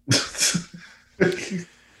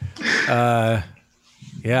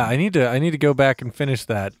 Yeah, I need to go back and finish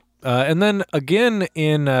that. And then again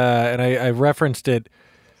and I referenced it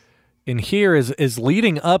in here is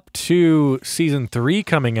leading up to season 3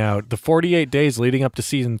 coming out. The 48 days leading up to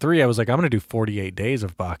season 3, I was like, I'm going to do 48 days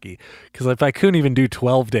of Baki. Because if I couldn't even do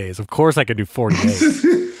 12 days, of course I could do 48.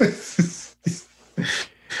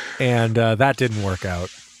 And that didn't work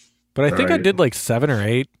out. But I think I did 7 or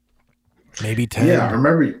 8, maybe 10. Yeah, I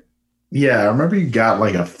remember you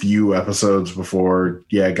got a few episodes before,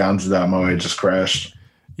 Gonzo Damo just crashed.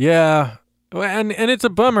 Yeah. And it's a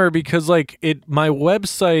bummer because my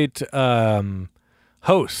website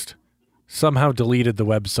host somehow deleted the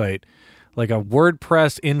website. A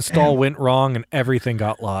WordPress install went wrong and everything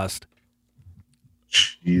got lost.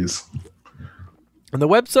 Jeez. And the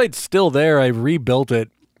website's still there. I rebuilt it,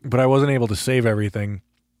 but I wasn't able to save everything.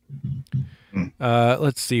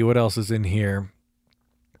 Let's see what else is in here.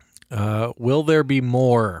 Will there be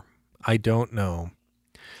more? I don't know.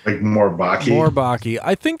 Like more Baki? More Baki.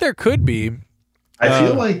 I think there could be. I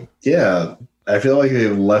feel like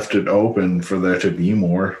they've left it open for there to be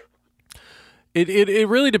more. It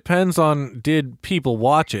really depends on, did people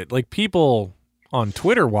watch it? Like, people on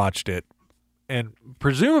Twitter watched it, and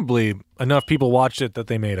presumably enough people watched it that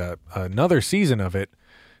they made another season of it,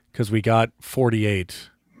 because we got 48.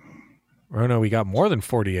 Or no, we got more than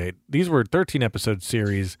 48. These were 13-episode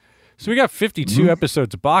series, so we got 52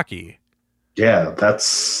 episodes of Baki. Yeah,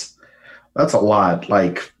 that's a lot.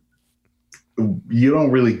 Like, you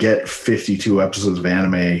don't really get 52 episodes of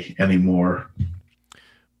anime anymore.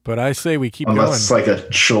 But I say we keep Unless it's like a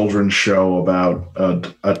children's show about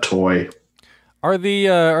a toy. Are the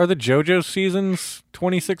JoJo seasons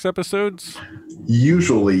 26 episodes?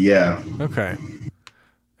 Usually, yeah. Okay.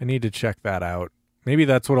 I need to check that out. Maybe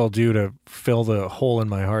that's what I'll do to fill the hole in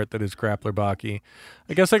my heart that is Grappler Baki.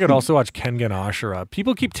 I guess I could also watch Kengan Ashura.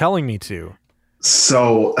 People keep telling me to.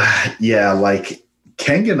 So, yeah, like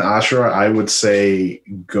Kengan Ashura, I would say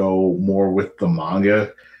go more with the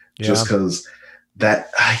manga, just because that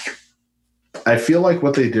I feel like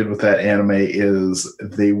what they did with that anime is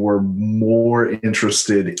they were more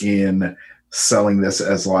interested in selling this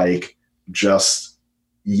as like just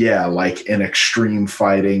like an extreme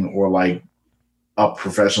fighting or like a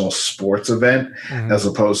professional sports event as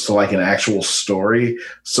opposed to like an actual story.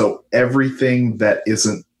 So everything that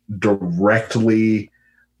isn't directly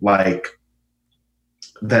like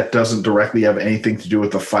that doesn't directly have anything to do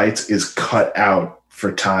with the fights is cut out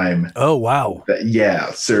for time. Oh wow.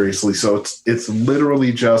 Yeah, seriously. So it's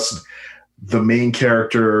literally just the main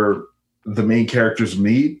character's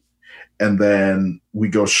meet, and then we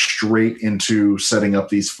go straight into setting up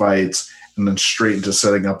these fights and then straight into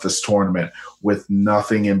setting up this tournament with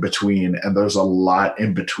nothing in between. And there's a lot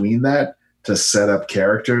in between that to set up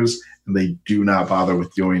characters, and they do not bother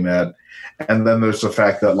with doing that. And then there's the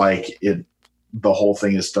fact that like the whole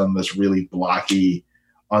thing is done this really blocky,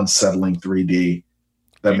 unsettling 3D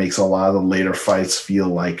that makes a lot of the later fights feel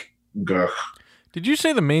like gugh. Did you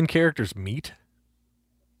say the main character's meat?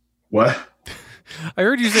 What? I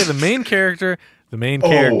heard you say the main character's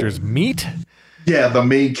meat. Yeah, the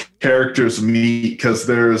main character's meat, because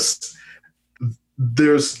there's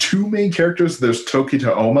two main characters. There's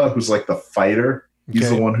Tokita Oma, who's like the fighter. He's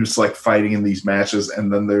the one who's like fighting in these matches,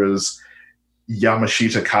 and then there's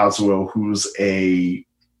Yamashita Kazuo, who's a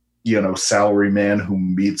salary man who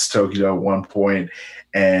meets Tokita at one point,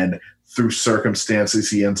 and through circumstances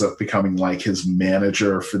he ends up becoming like his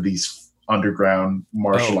manager for these underground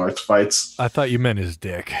martial arts fights. I thought you meant his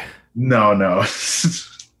dick. No.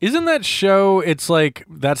 Isn't that show, it's like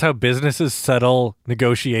that's how businesses settle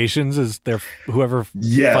negotiations, is their whoever fight wins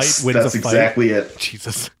a fight? That's exactly it.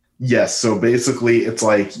 Jesus. Yes, so basically it's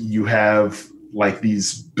like you have like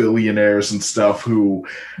these billionaires and stuff who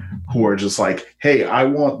are just like, hey, I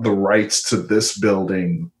want the rights to this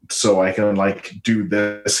building so I can like do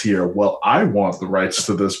this here. Well, I want the rights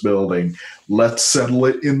to this building. Let's settle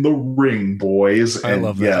it in the ring, boys. I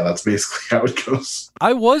love that. Yeah, that's basically how it goes.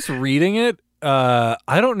 I was reading it. I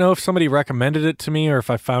don't know if somebody recommended it to me or if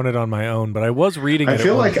I found it on my own, but I was reading it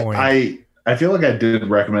at one point. I feel like I did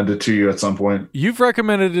recommend it to you at some point. You've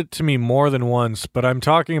recommended it to me more than once, but I'm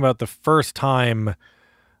talking about the first time.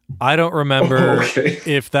 I don't remember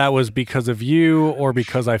if that was because of you or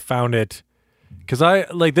because I found it. Because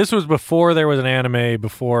this was before there was an anime,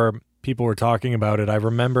 before people were talking about it. I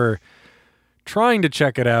remember trying to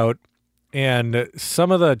check it out, and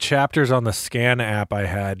some of the chapters on the scan app I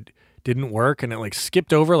had didn't work, and it like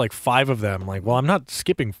skipped over like 5 of them. Like, well, I'm not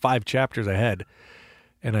skipping 5 chapters ahead.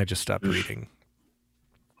 And I just stopped reading.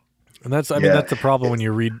 And that's the problem when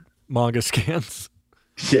you read manga scans.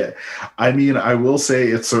 Yeah. I mean, I will say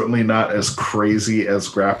it's certainly not as crazy as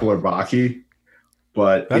Grappler Baki,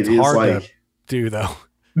 but that's it is hard like to do though.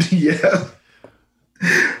 Yeah.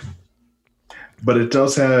 But it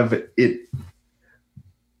does have it.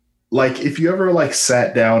 Like, if you ever like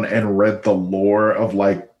sat down and read the lore of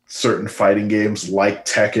like certain fighting games like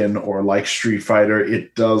Tekken or like Street Fighter,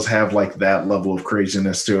 it does have like that level of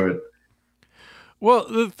craziness to it. Well,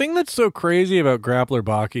 the thing that's so crazy about Grappler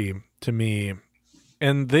Baki to me,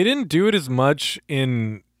 and they didn't do it as much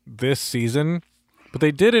in this season, but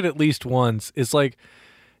they did it at least once, is like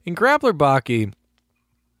in Grappler Baki,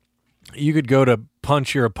 you could go to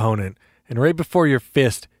punch your opponent, and right before your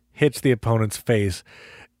fist hits the opponent's face,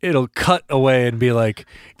 it'll cut away and be like,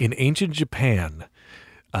 in ancient Japan,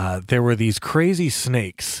 there were these crazy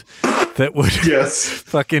snakes that would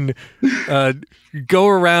fucking go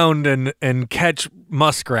around and catch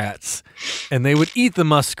muskrats, and they would eat the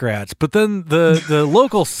muskrats. But then the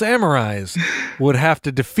local samurais would have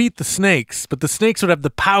to defeat the snakes, but the snakes would have the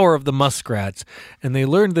power of the muskrats, and they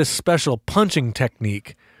learned this special punching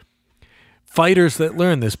technique. Fighters that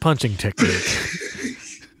learn this punching technique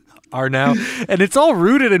are now, and it's all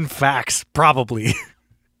rooted in facts, probably.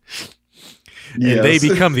 And they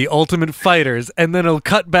become the ultimate fighters, and then it'll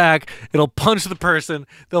cut back, it'll punch the person,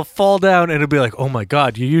 they'll fall down, and it'll be like, oh my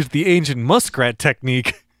god, you used the ancient muskrat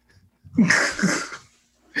technique.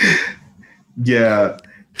 Yeah.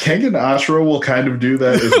 Kengan Ashura will kind of do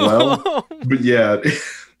that as well. But yeah.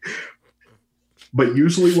 But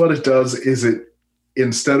usually what it does is it,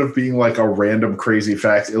 instead of being like a random crazy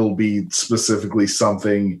fact, it'll be specifically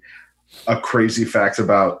something, a crazy fact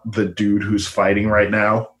about the dude who's fighting right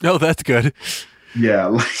now. Oh, that's good. Yeah,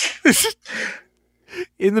 like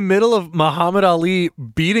in the middle of Muhammad Ali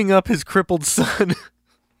beating up his crippled son.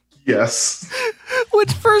 Yes.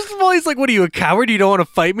 Which, first of all, he's like, what are you, a coward? You don't want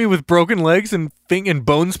to fight me with broken legs and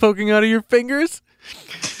bones poking out of your fingers?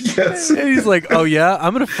 Yes. And he's like, oh yeah,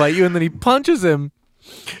 I'm going to fight you. And then he punches him.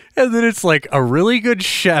 And then it's like, a really good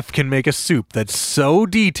chef can make a soup that's so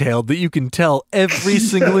detailed that you can tell every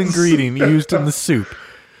single ingredient used in the soup.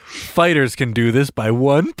 Fighters can do this by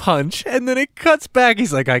one punch. And then it cuts back.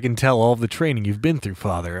 He's like, I can tell all the training you've been through,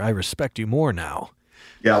 father. I respect you more now.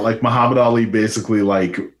 Yeah, like Muhammad Ali basically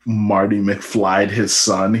like Marty McFly'd his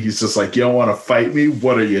son. He's just like, you don't want to fight me?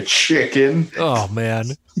 What are you, chicken? Oh,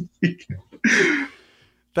 man.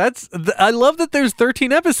 I love that there's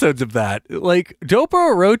 13 episodes of that. Like, Dopo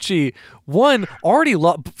Orochi,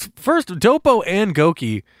 first, Dopo and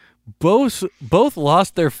Goki both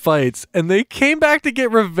lost their fights, and they came back to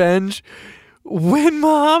get revenge when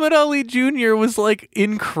Muhammad Ali Jr. was, like,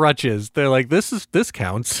 in crutches. They're like, this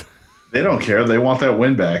counts. They don't care. They want that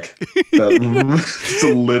win back. That's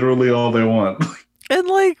literally all they want. And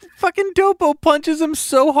like fucking Dopo punches him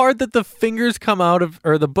so hard that the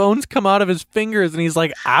bones come out of his fingers, and he's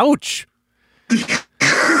like, ouch.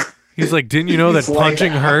 He's like, didn't you know that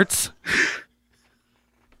punching hurts?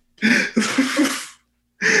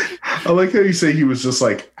 I like how you say he was just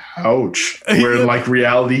like, ouch. Where in like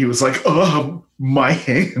reality he was like, oh, my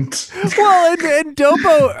hand. Well, and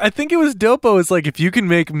Dopo, I think it was Dopo, is like, if you can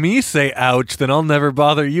make me say ouch, then I'll never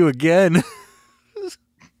bother you again.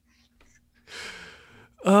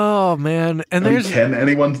 Oh, man. And can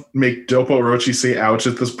anyone make Dopo Orochi say ouch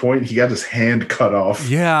at this point? He got his hand cut off.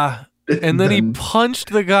 Yeah. And then he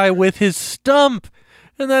punched the guy with his stump.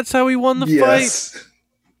 And that's how he won the fight.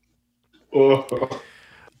 Oh.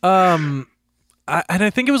 And I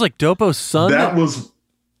think it was like Dopo's son. That was...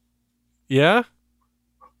 Yeah?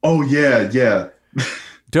 Oh, yeah.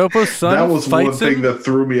 Dopo's son that was one thing him? that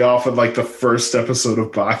threw me off in like the first episode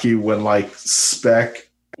of Baki when like Spec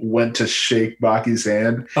went to shake Baki's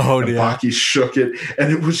hand. Oh, and yeah. Baki shook it,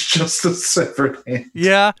 and it was just a severed hand.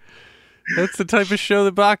 Yeah. That's the type of show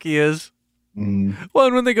that Baki is. Mm. Well,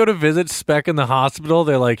 and when they go to visit Spec in the hospital,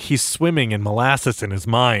 they're like, he's swimming in molasses in his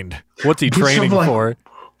mind. What's he training for?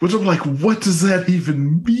 Which I'm like, what does that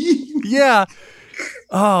even mean? Yeah.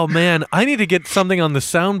 Oh, man. I need to get something on the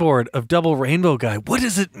soundboard of Double Rainbow Guy. What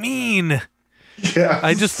does it mean? Yeah.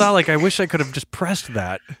 I just thought, like, I wish I could have just pressed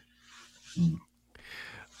that.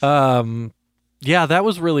 Yeah, that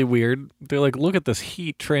was really weird. They're like, look at this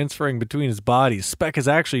heat transferring between his bodies. Spec is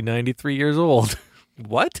actually 93 years old.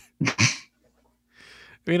 What? I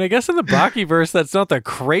mean, I guess in the Bakiverse, that's not the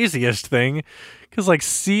craziest thing. Because, like,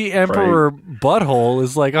 Sea Emperor Butthole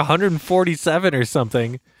is, like, 147 or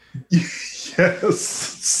something. Yes.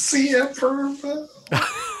 Sea Emperor. I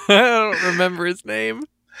don't remember his name.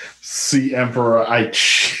 Sea Emperor. I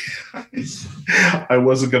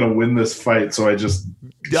wasn't going to win this fight, so I just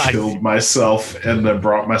killed myself and then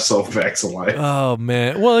brought myself back to life. Oh,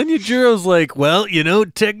 man. Well, and Yujiro's like, well, you know,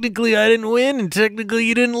 technically I didn't win, and technically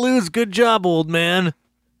you didn't lose. Good job, old man.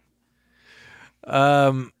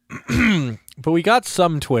 But we got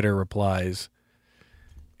some Twitter replies.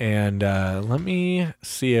 And let me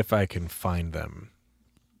see if I can find them.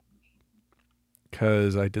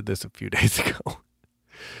 Because I did this a few days ago.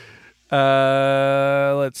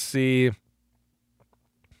 Let's see.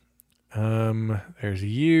 There's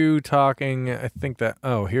you talking. I think that...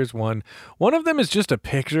 Oh, here's one. One of them is just a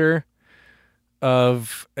picture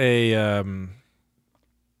of a...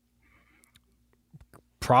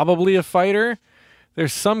 probably a fighter.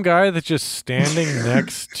 There's some guy that's just standing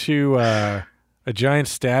next to... a giant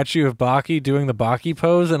statue of Baki doing the Baki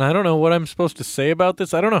pose, and I don't know what I'm supposed to say about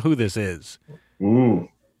this. I don't know who this is. Ooh.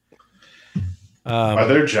 Are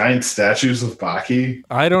there giant statues of Baki?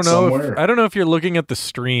 I don't know. Somewhere? I don't know if you're looking at the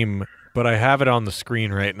stream, but I have it on the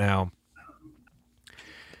screen right now.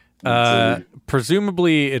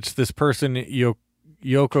 Presumably, it's this person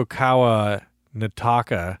Yokokawa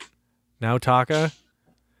Nautaka,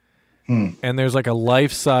 and there's like a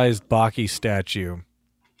life-sized Baki statue,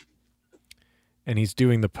 and he's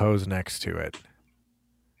doing the pose next to it.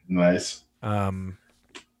 Nice.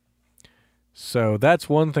 So that's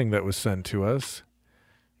one thing that was sent to us.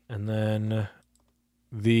 And then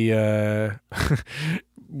the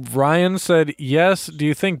Ryan said, yes, do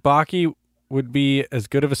you think Baki would be as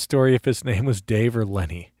good of a story if his name was Dave or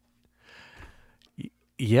Lenny?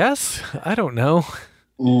 Yes? I don't know.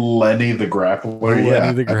 Lenny the Grappler?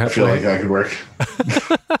 Lenny the Grappler. I feel like that could work.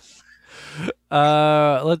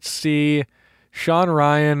 Let's see. Sean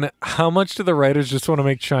Ryan, how much do the writers just want to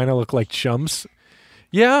make China look like chumps?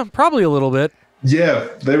 Yeah, probably a little bit. Yeah,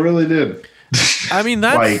 they really did. I mean,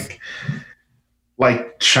 that's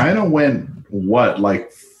like China went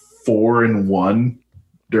like 4-1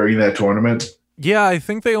 during that tournament. Yeah, I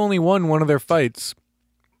think they only won one of their fights.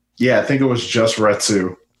 Yeah, I think it was just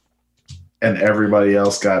Retsu, and everybody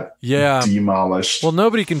else got demolished. Well,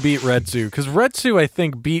 nobody can beat Retsu because Retsu, I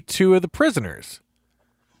think, beat 2 of the prisoners.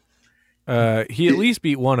 He at least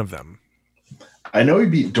beat one of them. I know he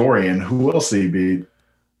beat Dorian. Who else did he beat?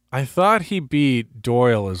 I thought he beat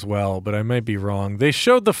Doyle as well, but I might be wrong. They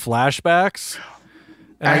showed the flashbacks.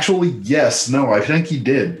 Actually, yes. No, I think he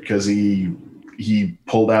did because he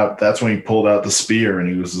pulled out. That's when he pulled out the spear and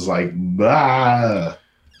he was just like, bah.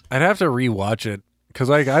 I'd have to rewatch it because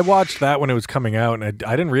I watched that when it was coming out, and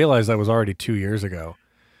I didn't realize that was already 2 years ago.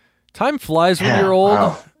 Time flies when you're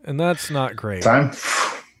old, and that's not great. Time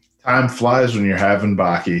flies when you're having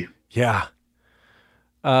Baki. Yeah.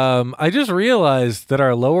 I just realized that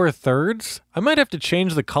our lower thirds, I might have to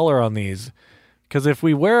change the color on these because if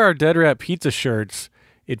we wear our Dead Rat Pizza shirts,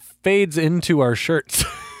 it fades into our shirts.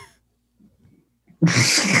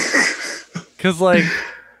 Because like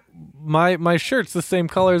my shirt's the same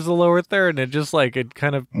color as the lower third, and it just like it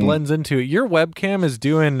kind of blends into it. Your webcam is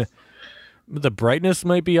doing the brightness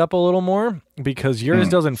might be up a little more because yours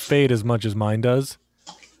doesn't fade as much as mine does,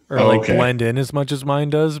 or blend in as much as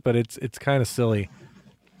mine does. But it's kind of silly.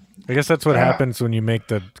 I guess that's what happens when you make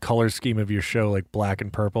the color scheme of your show like black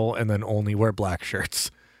and purple and then only wear black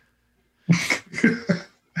shirts.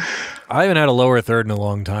 I haven't had a lower third in a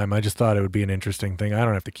long time. I just thought it would be an interesting thing. I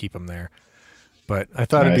don't have to keep them there. But I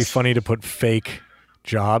thought it'd be funny to put fake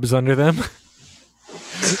jobs under them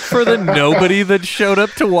for the nobody that showed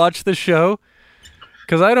up to watch the show.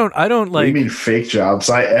 Because I don't like. What do you mean fake jobs?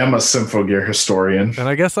 I am a Symphogear historian, and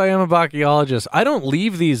I guess I am a Bachiologist. I don't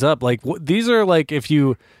leave these up. Like these are like if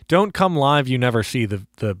you don't come live, you never see the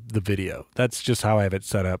video. That's just how I have it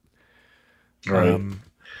set up. Right.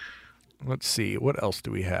 Let's see. What else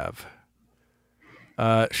do we have?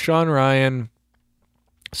 Sean Ryan.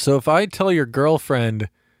 So if I tell your girlfriend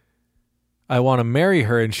I want to marry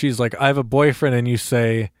her, and she's like, I have a boyfriend, and you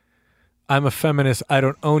say, I'm a feminist, I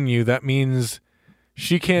don't own you, that means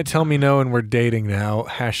she can't tell me no and we're dating now.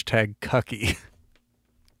 Hashtag cucky.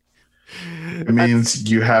 It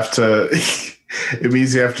means you have to it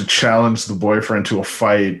means you have to challenge the boyfriend to a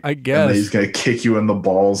fight. I guess. And then he's gonna kick you in the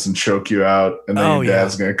balls and choke you out, and then your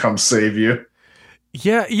dad's gonna come save you.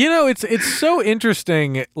 Yeah, you know, it's so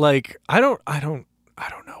interesting. Like, I don't know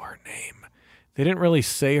her name. They didn't really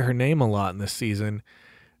say her name a lot in this season.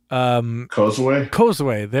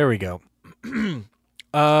 Kozue, there we go.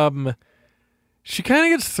 She kind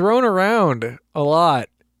of gets thrown around a lot.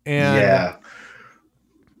 And, yeah.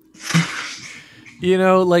 You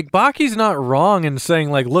know, like, Baki's not wrong in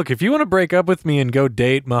saying, like, look, if you want to break up with me and go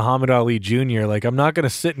date Muhammad Ali Jr., like, I'm not going to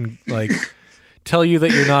sit and, like, tell you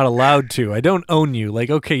that you're not allowed to. I don't own you. Like,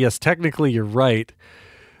 okay, yes, technically you're right.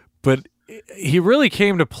 But he really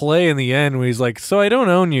came to play in the end when he's like, so I don't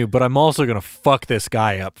own you, but I'm also going to fuck this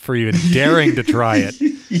guy up for even daring to try it.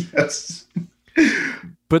 Yes.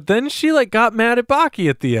 But then she like got mad at Baki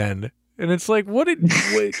at the end. And it's like,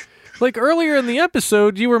 like earlier in the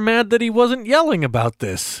episode, you were mad that he wasn't yelling about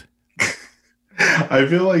this. I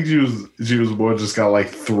feel like she was more just got like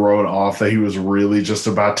thrown off that he was really just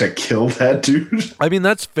about to kill that dude. I mean,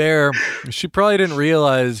 that's fair. She probably didn't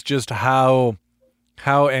realize just how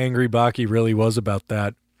angry Baki really was about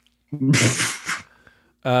that.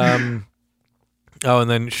 Oh, and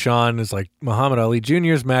then Sean is like, Muhammad Ali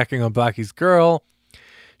Jr. is macking on Baki's girl.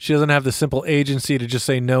 She doesn't have the simple agency to just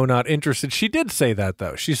say no, not interested. She did say that,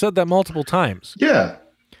 though. She said that multiple times. Yeah.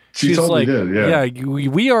 She's totally like, did, yeah. Yeah,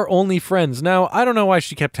 we are only friends. Now, I don't know why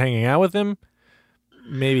she kept hanging out with him,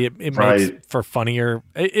 maybe it Right. makes for funnier.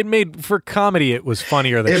 It made for comedy. It was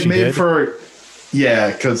funnier than It she made did. for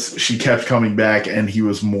because she kept coming back and he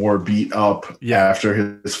was more beat up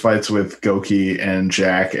after his fights with Goki and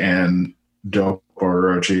Jack and Dope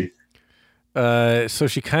Orochi. So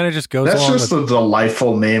she kind of just goes That's along just with, a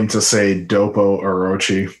delightful name to say, Dopo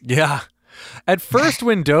Orochi. yeah. At first,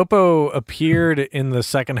 when Dopo appeared in the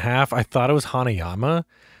second half, I thought it was Hanayama.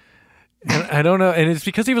 And I don't know. And it's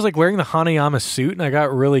because he was like wearing the Hanayama suit, and I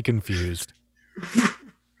got really confused.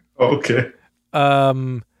 Okay.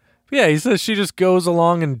 Yeah, he says she just goes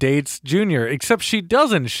along and dates Junior, except she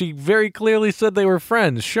doesn't. She very clearly said they were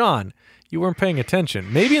friends. Sean, you weren't paying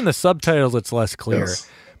attention. Maybe in the subtitles it's less clear, Yes.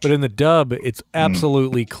 but in the dub it's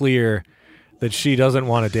absolutely clear that she doesn't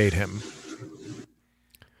want to date him.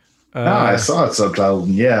 I saw it subtitled,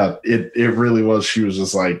 and yeah, it really was. She was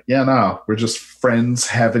just like, yeah, no, we're just friends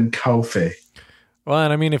having coffee. Well,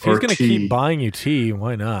 and I mean, if he's Or going to tea. keep buying you tea,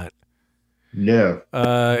 why not? Yeah.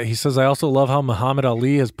 He says, I also love how Muhammad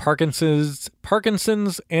Ali has Parkinson's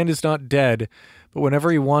and is not dead, but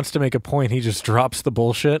whenever he wants to make a point, he just drops the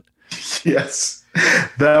bullshit. Yes.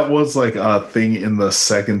 That was like a thing in the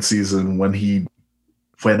second season when the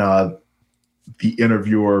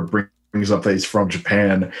interviewer brings up that he's from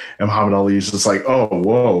Japan, and Muhammad Ali is just like, oh,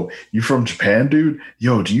 whoa, you from Japan, dude?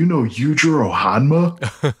 Yo, do you know Yujiro Hanma?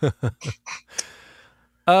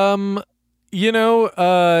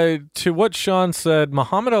 To what Sean said,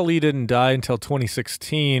 Muhammad Ali didn't die until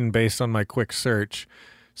 2016 based on my quick search.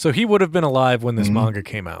 So he would have been alive when this manga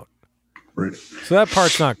came out. Right. So that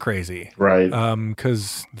part's not crazy. Right.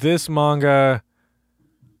 Because this manga,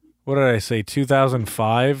 what did I say,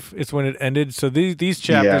 2005 is when it ended. So these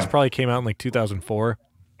chapters probably came out in like 2004.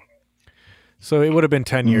 So it would have been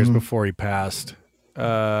 10 years before he passed.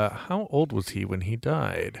 How old was he when he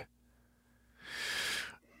died?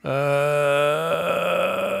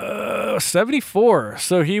 74.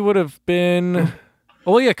 So he would have been.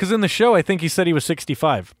 Oh yeah, because in the show I think he said he was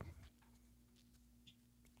 65.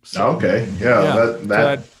 So, okay. Yeah,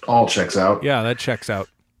 that all checks out. Yeah, that checks out.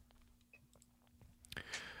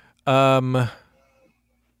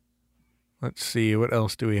 Let's see, what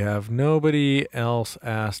else do we have? Nobody else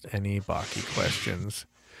asked any Baki questions.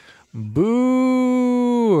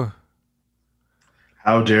 Boo!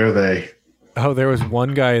 How dare they? Oh, there was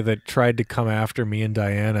one guy that tried to come after me and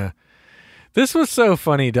Diana. This was so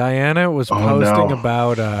funny. Diana was posting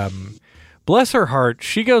about, bless her heart,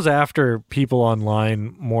 she goes after people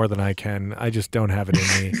online more than I can. I just don't have it in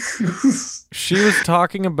me. She was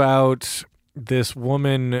talking about this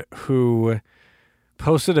woman who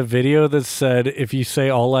posted a video that said, if you say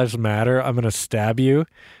all lives matter, I'm going to stab you.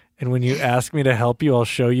 And when you ask me to help you, I'll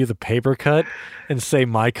show you the paper cut and say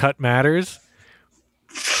my cut matters.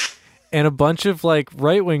 And a bunch of like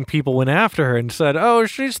right-wing people went after her and said, oh,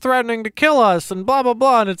 she's threatening to kill us and blah, blah,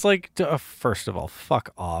 blah. And it's like, first of all,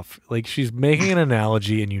 fuck off. Like, she's making an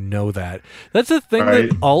analogy and you know that. That's the thing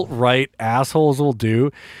that alt-right assholes will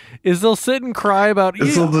do is they'll sit and cry about...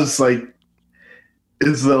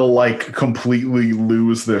 They'll like completely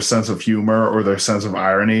lose their sense of humor or their sense of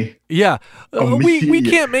irony. Yeah. We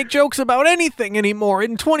can't make jokes about anything anymore.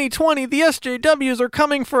 In 2020, the SJWs are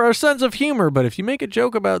coming for our sense of humor. But if you make a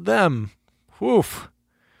joke about them, woof.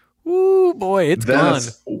 Ooh, boy, it's gone.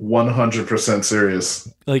 That's 100%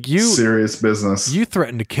 serious. Like serious business. You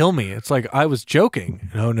threatened to kill me. It's like, I was joking.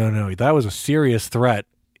 No. That was a serious threat.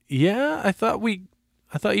 Yeah, I thought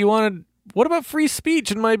you wanted... What about free speech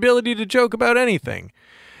and my ability to joke about anything?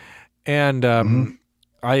 And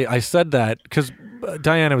I said that because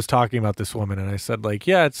Diana was talking about this woman, and I said, like,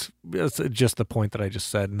 yeah, it's just the point that I just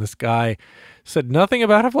said. And this guy said nothing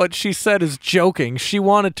about what she said is joking. She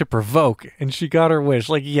wanted to provoke, and she got her wish.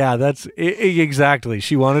 Like, yeah, that's exactly.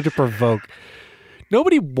 She wanted to provoke.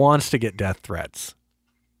 Nobody wants to get death threats,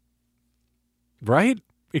 right?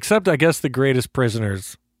 Except, I guess, the Greatest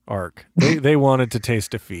Prisoners arc. They wanted to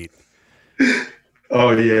taste defeat.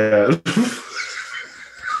 Oh yeah.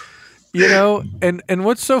 And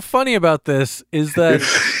what's so funny about this is that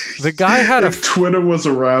the guy had if Twitter was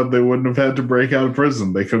around, they wouldn't have had to break out of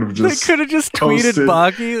prison. They could have just tweeted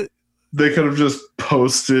Baki. They could have just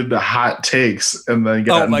posted hot takes and then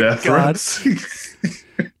gotten death threats.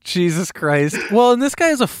 Jesus Christ. Well, and this guy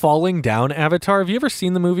is a falling down avatar. Have you ever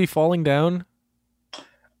seen the movie Falling Down?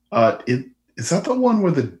 Is that the one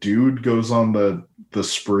where the dude goes on the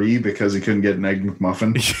spree because he couldn't get an Egg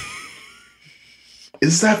McMuffin?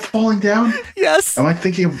 Is that Falling Down? Yes. Am I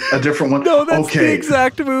thinking of a different one? No, that's the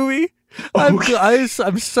exact movie. Okay.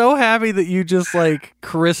 I'm so happy that you just like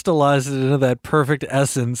crystallized it into that perfect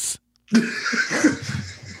essence.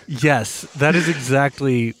 Yes, that is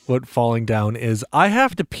exactly what falling down is. I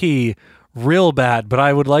have to pee real bad, but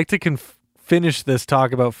I would like to finish this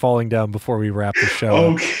talk about falling down before we wrap the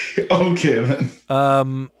show up. Okay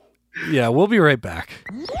then. Yeah, we'll be right back.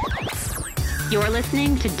 You're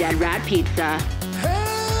listening to Dead Rat Pizza.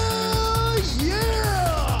 Hell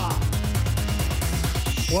yeah!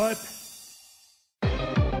 What?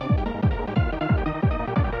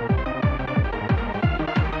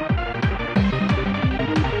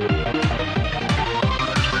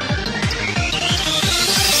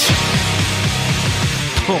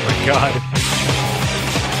 Oh my god.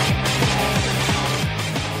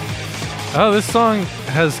 Oh, this song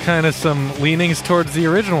has kind of some leanings towards the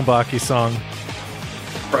original Baki song.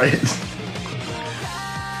 Right.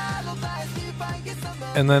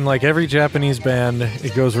 And then, like every Japanese band,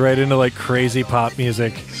 it goes right into like crazy pop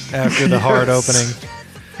music after the hard opening.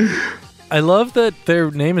 I love that their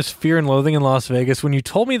name is Fear and Loathing in Las Vegas. When you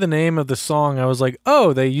told me the name of the song, I was like,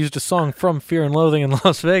 oh, they used a song from Fear and Loathing in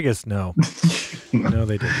Las Vegas. No. No,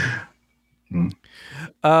 they didn't.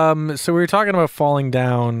 So we were talking about falling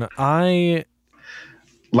down. I'll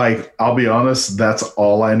be honest, that's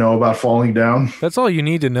all I know about falling down. That's all you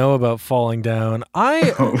need to know about falling down.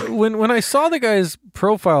 When I saw the guy's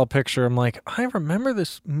profile picture, I'm like, I remember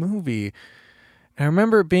this movie. And I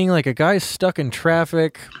remember it being like a guy stuck in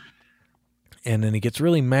traffic, and then he gets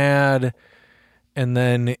really mad, and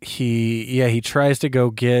then he tries to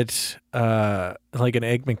go get like an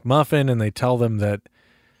Egg McMuffin, and they tell them that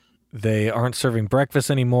they aren't serving breakfast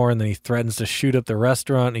anymore, and then he threatens to shoot up the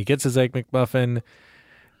restaurant, and he gets his Egg McMuffin.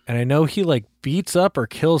 And I know he like beats up or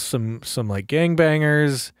kills some like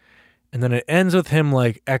gangbangers, and then it ends with him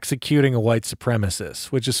like executing a white supremacist,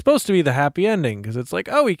 which is supposed to be the happy ending because it's like,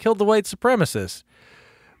 oh, he killed the white supremacist.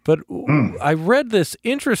 But I read this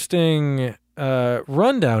interesting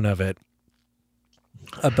rundown of it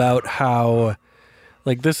about how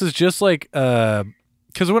like this is just like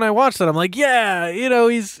because when I watched that, I'm like, yeah,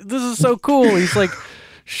 this is so cool. He's like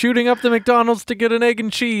shooting up the McDonald's to get an egg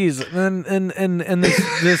and cheese, and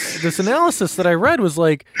this analysis that I read was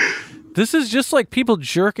like, this is just like people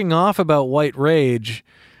jerking off about white rage,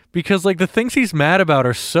 because like the things he's mad about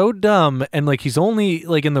are so dumb, and like he's only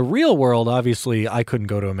like in the real world. Obviously, I couldn't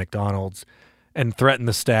go to a McDonald's and threaten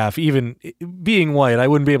the staff. Even being white, I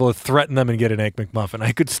wouldn't be able to threaten them and get an Egg McMuffin.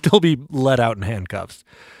 I could still be let out in handcuffs.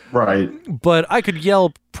 Right. But I could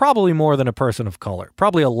yell probably more than a person of color,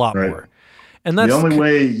 probably a lot more. And that's the only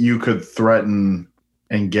way you could threaten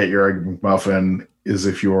and get your Egg McMuffin is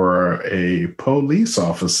if you're a police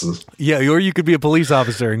officer. Yeah, or you could be a police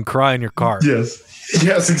officer and cry in your car.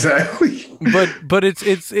 Yes, exactly. But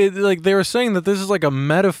it's like they were saying that this is like a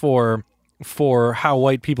metaphor for how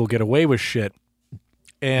white people get away with shit,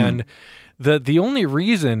 and that the only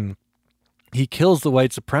reason he kills the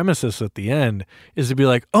white supremacists at the end is to be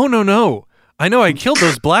like, oh no. I know I killed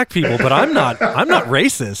those black people, but I'm not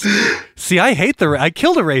racist. See, I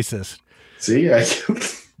killed a racist. See,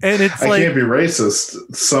 and it's I can't be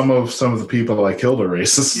racist. Some of the people I killed are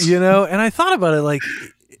racist. And I thought about it like,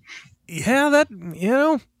 yeah, that,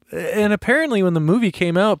 and apparently when the movie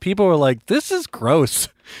came out, people were like, this is gross.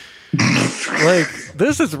 Like,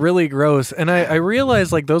 this is really gross. And I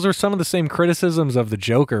realized like those are some of the same criticisms of the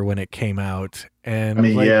Joker when it came out. And I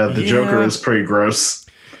mean, the Joker is pretty gross.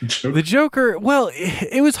 The Joker, well,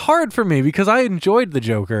 it was hard for me because I enjoyed the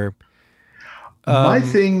Joker. My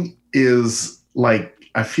thing is, like,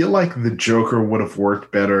 I feel like the Joker would have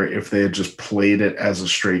worked better if they had just played it as a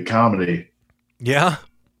straight comedy. Yeah?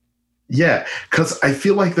 Yeah, because I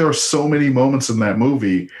feel like there are so many moments in that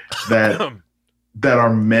movie that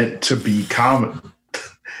are meant to be comedy.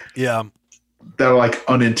 Yeah. That are, like,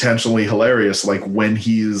 unintentionally hilarious. Like, when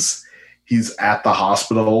he's at the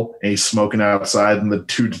hospital and he's smoking outside and the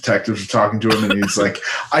two detectives are talking to him and he's like,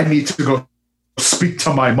 I need to go speak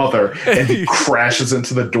to my mother, and he crashes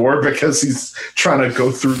into the door because he's trying to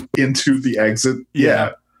go through into the exit.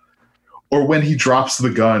 Yeah. Or when he drops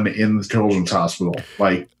the gun in the children's hospital.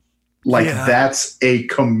 Like that's a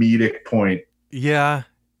comedic point. Yeah.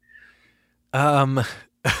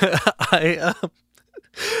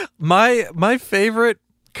 My favorite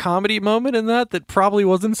comedy moment in that probably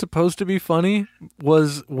wasn't supposed to be funny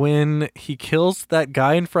was when he kills that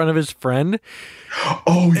guy in front of his friend.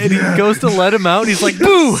 Oh, and he goes to let him out, and he's like,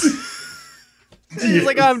 boo! He's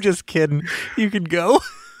like, I'm just kidding. You can go.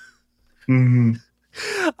 Mm-hmm.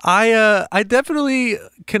 I definitely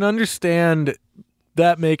can understand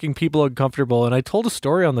that making people uncomfortable, and I told a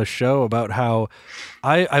story on the show about how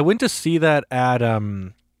I went to see that at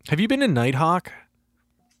have you been to Nighthawk?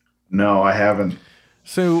 No, I haven't.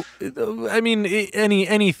 So, I mean,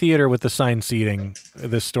 any theater with assigned seating,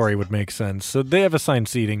 this story would make sense. So they have assigned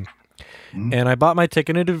seating, and I bought my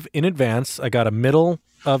ticket in advance. I got a middle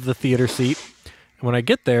of the theater seat. And when I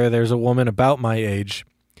get there, there's a woman about my age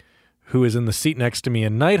who is in the seat next to me.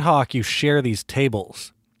 In Nighthawk, you share these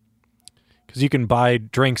tables because you can buy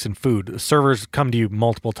drinks and food. Servers come to you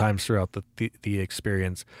multiple times throughout the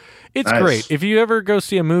experience. It's great. If you ever go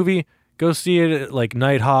see a movie, go see it at like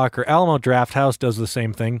Nighthawk or Alamo Drafthouse does the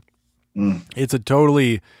same thing. It's a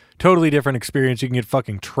totally different experience. You can get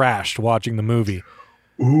fucking trashed watching the movie.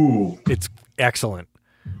 Ooh. It's excellent.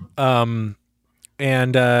 So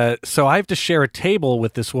I have to share a table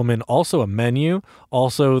with this woman, also a menu,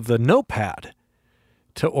 also the notepad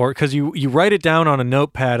because you write it down on a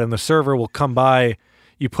notepad and the server will come by.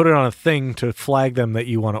 You put it on a thing to flag them that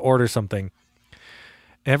you want to order something.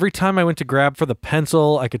 Every time I went to grab for the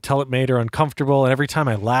pencil, I could tell it made her uncomfortable. And every time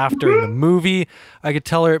I laughed during the movie, I could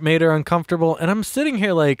tell her it made her uncomfortable. And I'm sitting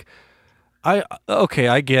here like, I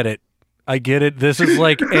get it. I get it. This is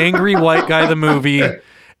like Angry White Guy, the movie.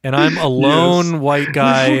 And I'm a lone white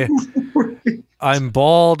guy. I'm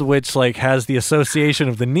bald, which like has the association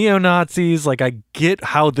of the neo-Nazis. Like I get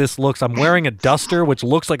how this looks. I'm wearing a duster, which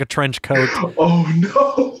looks like a trench coat. Oh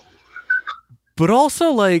no. But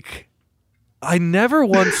also like I never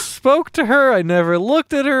once spoke to her. I never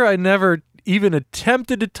looked at her. I never even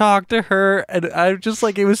attempted to talk to her. And I just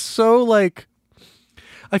like, it was so like,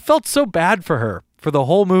 I felt so bad for her for the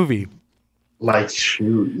whole movie. Like,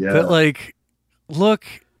 shoot, yeah. That like, look,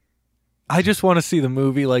 I just want to see the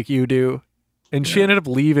movie like you do. And she ended up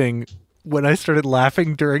leaving when I started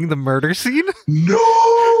laughing during the murder scene.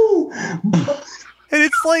 No! And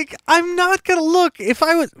it's like, I'm not going to look. If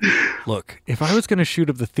I was going to shoot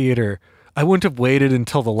up the theater, I wouldn't have waited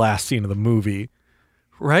until the last scene of the movie.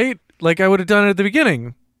 Right? Like I would have done it at the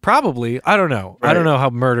beginning. Probably. I don't know. Right. I don't know how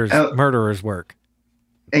murderers work.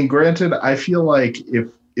 And granted, I feel like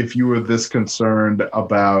if you were this concerned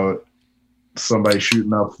about somebody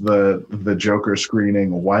shooting up the Joker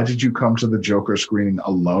screening, why did you come to the Joker screening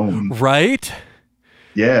alone? Right?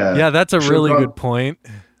 Yeah. Yeah, that's a really good point.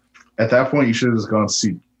 At that point, you should have just gone to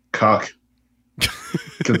see Cuck.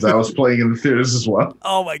 Because I was playing in the theaters as well.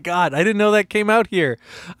 Oh my God, I didn't know that came out here.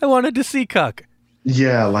 I wanted to see Cuck.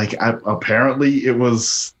 Yeah, like apparently it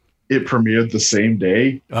premiered the same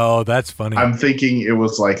day. Oh, that's funny. I'm thinking it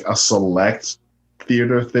was like a select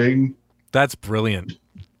theater thing. That's brilliant.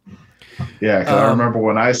 Yeah, because I remember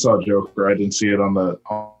when I saw Joker, I didn't see it on the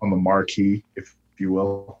marquee, if you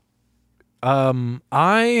will.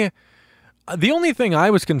 The only thing I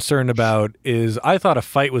was concerned about is I thought a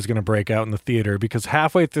fight was going to break out in the theater because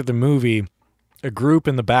halfway through the movie, a group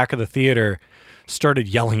in the back of the theater started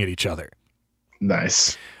yelling at each other.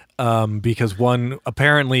 Nice. Because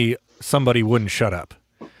apparently somebody wouldn't shut up.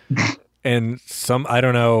 And I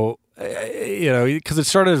don't know, because it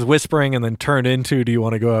started as whispering and then turned into, do you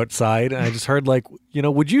want to go outside? And I just heard like,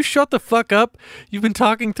 would you shut the fuck up? You've been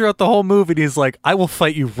talking throughout the whole movie. And he's like, I will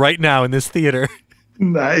fight you right now in this theater.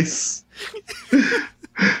 Nice.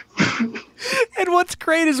 And what's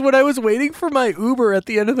great is when I was waiting for my Uber at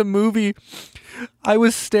the end of the movie, I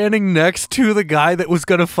was standing next to the guy that was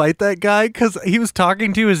going to fight that guy because he was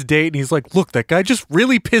talking to his date and he's like, look, that guy just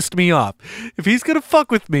really pissed me off. If he's going to fuck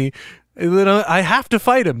with me, then I have to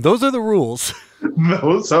fight him. Those are the rules.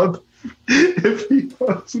 Those are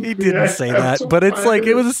he didn't say that, but it's like,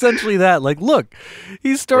 it was essentially that. Like, look,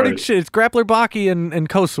 he's starting shit. It's Grappler Baki and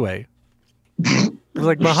Kosue. It's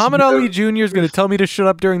like Muhammad Ali Jr. is going to tell me to shut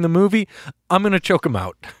up during the movie. I'm going to choke him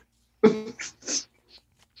out.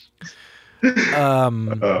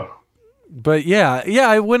 But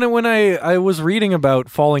yeah. When I was reading about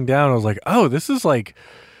falling down, I was like, oh, this is like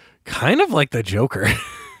kind of like the Joker.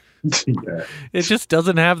 Yeah. It just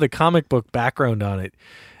doesn't have the comic book background on it.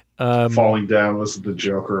 Falling down was the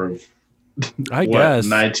Joker of I guess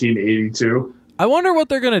 1982. I wonder what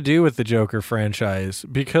they're going to do with the Joker franchise,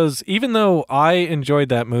 because even though I enjoyed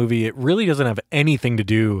that movie, it really doesn't have anything to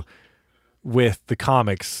do with the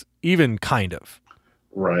comics, even kind of.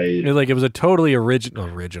 Right. Like it was a totally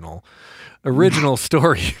original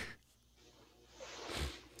story.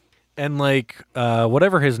 And like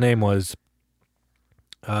whatever his name was,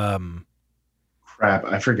 crap,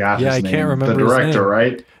 I forgot his name. I can't remember the director, his name.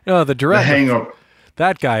 right? No, the director. The Hangover.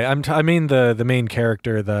 That guy. I mean the main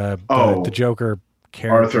character, the Joker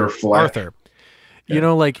character. Arthur Fleck. Arthur.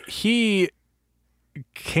 Yeah. Like he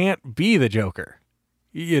can't be the Joker.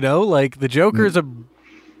 Like the Joker's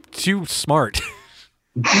too smart.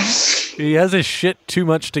 He has his shit too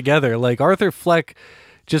much together. Like Arthur Fleck,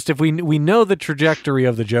 just if we know the trajectory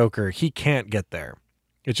of the Joker, he can't get there.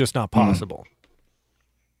 It's just not possible.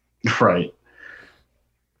 Right.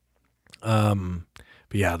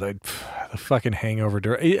 But yeah, the fucking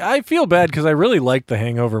Hangover. I feel bad because I really liked the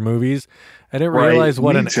Hangover movies. I didn't realize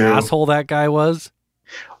what an asshole that guy was.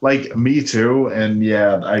 Like, me too. And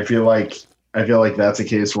yeah, I feel like that's a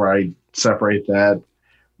case where I separate that.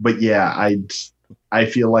 But yeah, I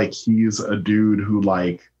feel like he's a dude who,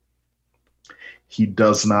 like, he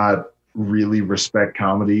does not really respect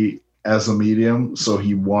comedy as a medium, so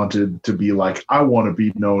he wanted to be like, I want to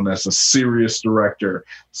be known as a serious director,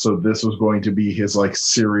 so this was going to be his, like,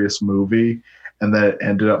 serious movie, and that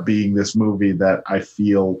ended up being this movie that I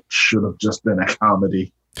feel should have just been a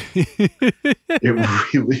comedy.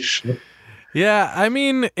 It really should. Yeah, I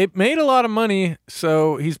mean, it made a lot of money,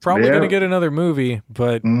 so he's probably going to get another movie,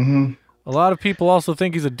 but a lot of people also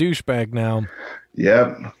think he's a douchebag now.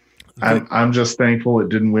 Yep. I'm just thankful it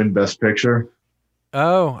didn't win Best Picture.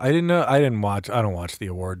 Oh, I didn't know. I don't watch the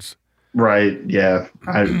awards. Right. Yeah.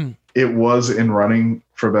 It was in running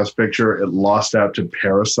for Best Picture. It lost out to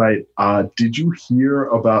Parasite. Did you hear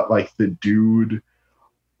about, like, the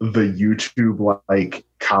YouTube, like,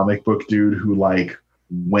 comic book dude who, like,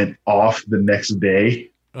 went off the next day?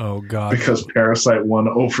 Oh God. Because Parasite won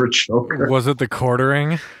over Joker. Was it the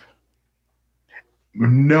quartering?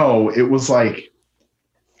 No, it was like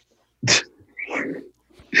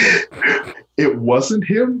it wasn't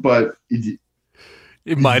him, but it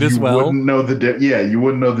might as well. You wouldn't know you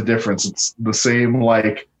wouldn't know the difference. It's the same,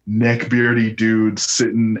 like, neckbeardy dude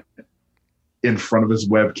sitting in front of his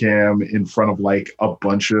webcam, in front of a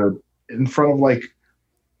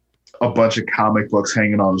bunch of comic books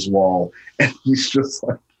hanging on his wall, and he's just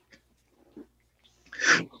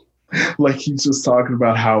like he's just talking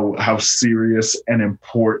about how serious and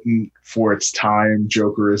important for its time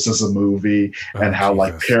Joker is as a movie, and how,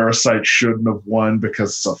 like, Parasite shouldn't have won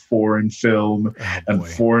because it's a foreign film, and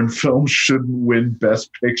foreign films shouldn't win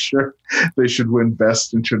Best Picture. They should win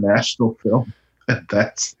Best International Film. And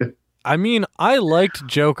that's it. I mean, I liked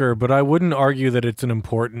Joker, but I wouldn't argue that it's an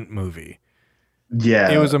important movie. Yeah.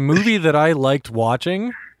 It was a movie that I liked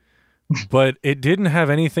watching, but it didn't have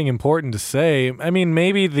anything important to say. I mean,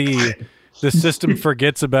 maybe the system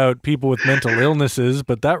forgets about people with mental illnesses,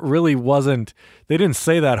 but that really wasn't. They didn't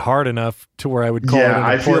say that hard enough to where I would call it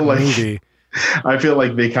an important movie. I feel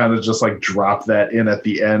like they kind of just, like, dropped that in at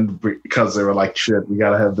the end because they were like, shit, we got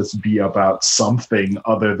to have this be about something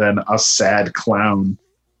other than a sad clown.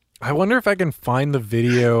 I wonder if I can find the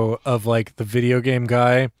video of, like, the video game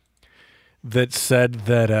guy that said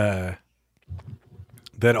that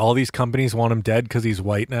that all these companies want him dead because he's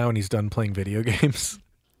white now and he's done playing video games.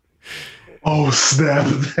 Oh, snap.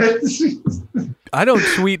 I don't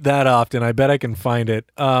tweet that often. I bet I can find it.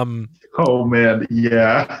 Oh, man.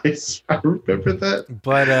 Yeah. I remember that.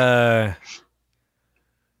 But I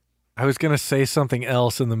was going to say something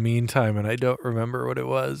else in the meantime, and I don't remember what it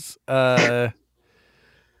was.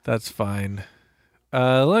 That's fine.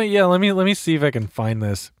 Let me see if I can find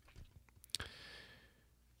this.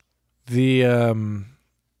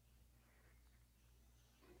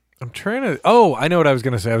 I'm trying to. Oh, I know what I was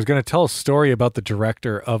going to say. I was going to tell a story about the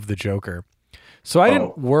director of the Joker. So I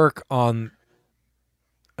didn't work on.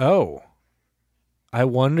 Oh, I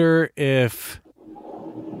wonder if.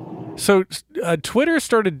 So Twitter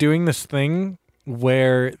started doing this thing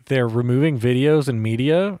where they're removing videos and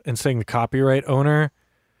media and saying the copyright owner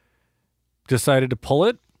decided to pull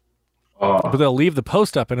it, but they'll leave the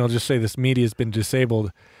post up and it'll just say this media has been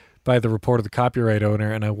disabled by the report of the copyright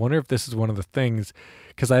owner. And I wonder if this is one of the things,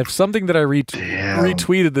 because I have something that I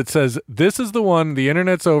retweeted that says, this is the one, the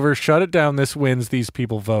internet's over, shut it down, this wins, these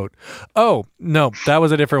people vote. Oh, no, that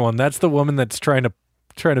was a different one. That's the woman that's trying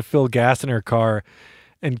to fill gas in her car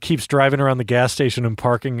and keeps driving around the gas station and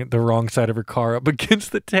parking the wrong side of her car up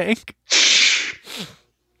against the tank.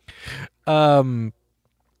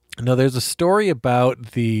 No, there's a story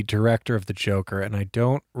about the director of the Joker, and I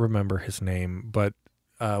don't remember his name, but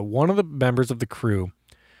one of the members of the crew,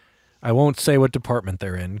 I won't say what department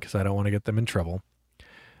they're in because I don't want to get them in trouble.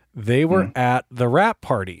 They were at the wrap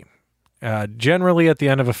party. Generally at the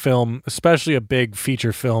end of a film, especially a big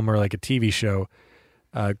feature film or like a TV show,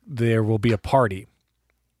 there will be a party.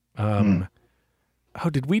 Oh,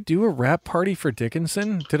 did we do a wrap party for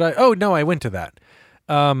Dickinson? Did I? Oh, no, I went to that.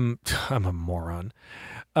 I'm a moron.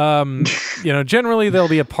 Generally there'll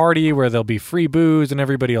be a party where there'll be free booze and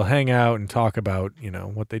everybody will hang out and talk about,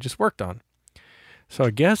 what they just worked on. So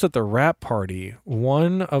I guess at the wrap party,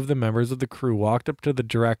 one of the members of the crew walked up to the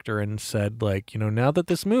director and said, like, now that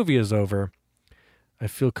this movie is over, I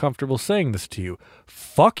feel comfortable saying this to you.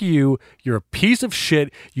 Fuck you. You're a piece of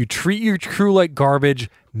shit. You treat your crew like garbage.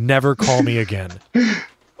 Never call me again.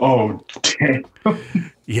 Oh, damn.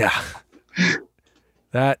 Yeah.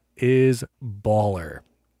 That is baller.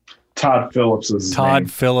 Todd Phillips is his Todd name.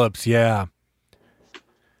 Phillips, yeah.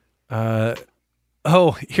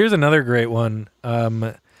 Oh, here's another great one.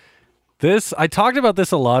 This I talked about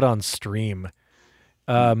this a lot on stream.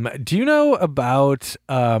 Do you know about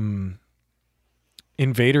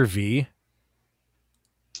Invader V?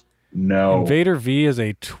 No. Invader V is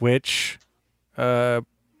a Twitch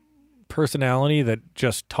personality that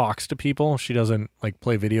just talks to people. She doesn't like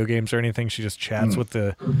play video games or anything. She just chats with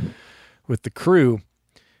the crew.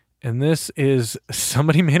 And this is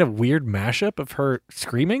somebody made a weird mashup of her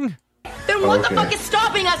screaming. Then what the fuck is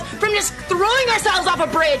stopping us from just throwing ourselves off a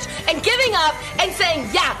bridge and giving up and saying,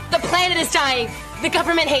 yeah, the planet is dying, the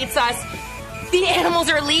government hates us, the animals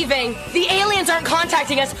are leaving, the aliens aren't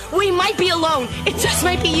contacting us, we might be alone, it just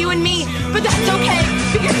might be you and me, but that's okay,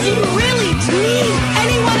 because do you really need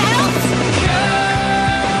anyone else?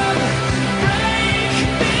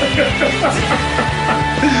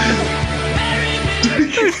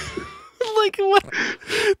 Like what?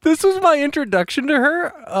 This was my introduction to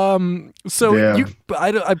her. So Damn.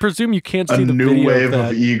 I presume you can't see A the new video wave of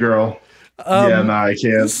of e-girl. Yeah, no, I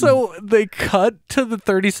can't. So they cut to the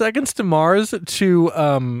 30 seconds to Mars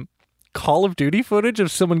to Call of Duty footage of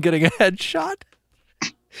someone getting a headshot.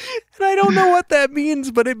 And I don't know what that means,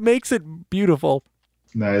 but it makes it beautiful.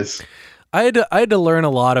 Nice. I had to learn a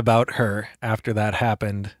lot about her after that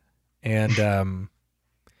happened. And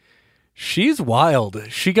she's wild.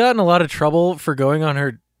 She got in a lot of trouble for going on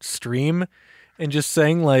her stream and just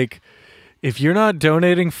saying, like, if you're not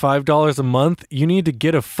donating $5 a month, you need to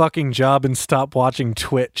get a fucking job and stop watching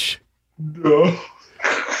Twitch. No.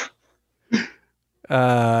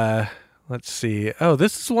 Let's see. Oh,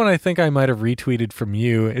 this is one I think I might have retweeted from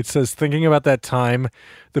you. It says, thinking about that time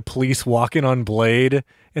the police walk in on Blade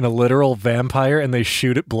in a literal vampire and they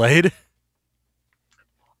shoot at Blade.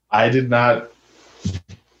 I did not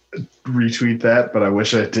retweet that, but I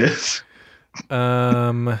wish I did.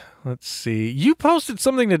 Let's see. You posted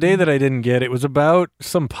something today that I didn't get. It was about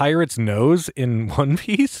some pirate's nose in One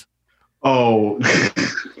Piece. Oh.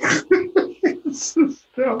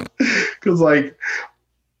 Because, like,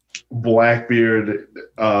 Blackbeard,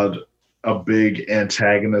 a big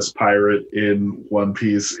antagonist pirate in One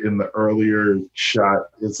Piece, in the earlier shot,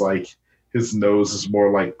 is like his nose is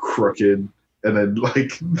more like crooked, and then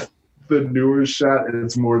like the newer shot,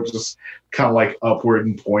 it's more just kind of like upward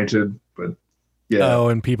and pointed. But yeah. Oh,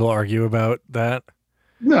 and people argue about that.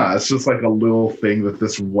 No, it's just like a little thing that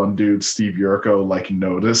this one dude, Steve Yurko, like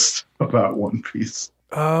noticed about One Piece.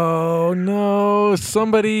 Oh no,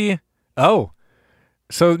 somebody. Oh,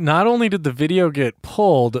 so not only did the video get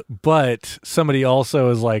pulled, but somebody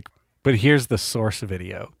also is like, but here's the source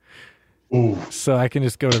video. Ooh. So I can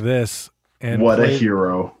just go to this and what play. A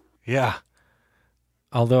hero. Yeah.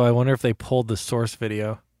 Although I wonder if they pulled the source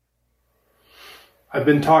video. I've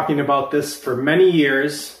been talking about this for many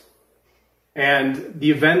years, and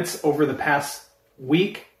the events over the past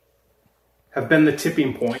week have been the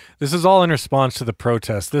tipping point. This is all in response to the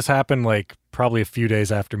protest. This happened like probably a few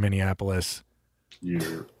days after Minneapolis.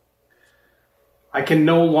 Yeah. I can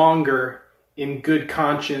no longer, in good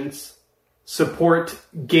conscience, support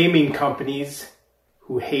gaming companies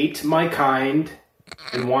who hate my kind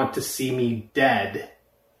and want to see me dead.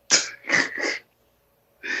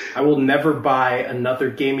 I will never buy another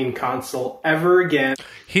gaming console ever again.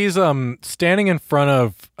 He's standing in front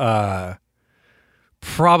of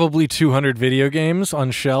probably 200 video games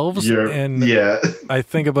on shelves, and I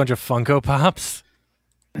think a bunch of Funko Pops.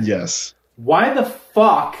 Yes. Why the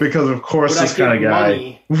fuck? Because of course would this I give kind of guy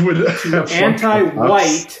money would to have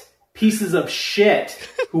anti-white pieces of shit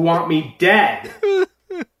who want me dead.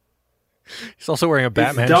 He's also wearing a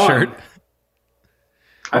Batman done. shirt.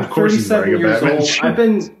 I'm Of course he's 37 wearing a years Batman old. shirt. I've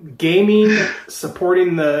been gaming,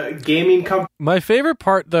 supporting the gaming company. My favorite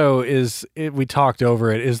part, though, is we talked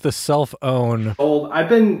over it. Is the self-own. I've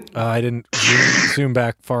been. I didn't zoom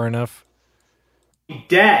back far enough.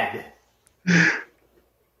 Dead.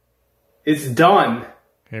 It's done.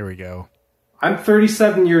 Here we go. I'm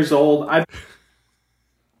 37 years old. I've.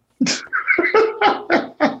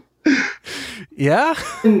 Yeah.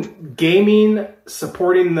 been gaming,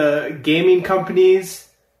 supporting the gaming companies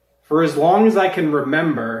for as long as I can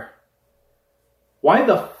remember. Why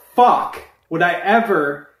the fuck would I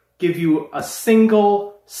ever give you a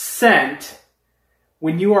single cent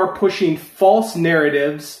when you are pushing false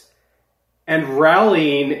narratives and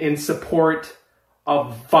rallying in support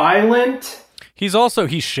of violent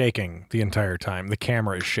He's shaking the entire time. The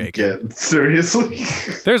camera is shaking. Yeah, seriously?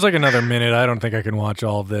 There's like another minute. I don't think I can watch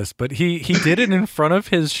all of this, but he did it in front of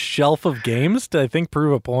his shelf of games to, I think,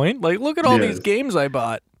 prove a point. Like, look at all these games I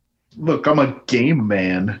bought. Look, I'm a game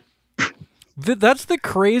man. That's the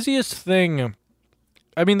craziest thing.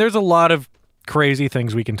 I mean, there's a lot of crazy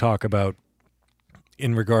things we can talk about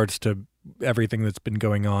in regards to everything that's been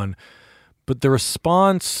going on. But the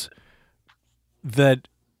response that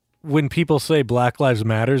when people say Black Lives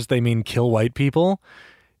Matters, they mean kill white people,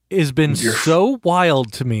 has been so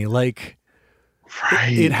wild to me. Like,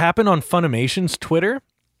 it happened on Funimation's Twitter.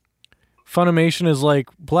 Funimation is like,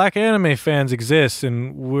 black anime fans exist,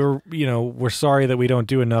 and we're sorry that we don't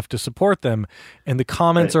do enough to support them. And the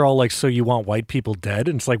comments are all like, so you want white people dead?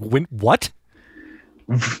 And it's like, what?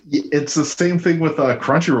 It's the same thing with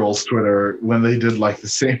Crunchyroll's Twitter when they did like the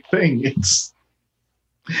same thing. It's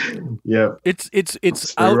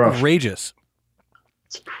outrageous. Rough.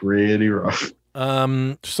 It's pretty rough.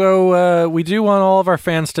 So we do want all of our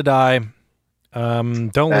fans to die.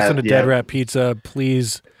 Don't listen to Dead Rat Pizza,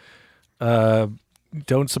 please.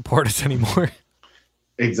 Don't support us anymore.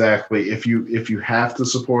 Exactly. If you have to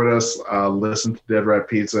support us, listen to Dead Rat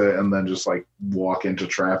Pizza and then just like walk into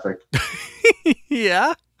traffic.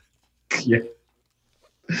 Yeah. Yeah.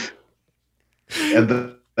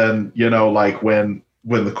 And then like when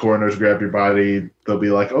the coroners grab your body, they'll be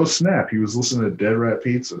like, "Oh snap! He was listening to Dead Rat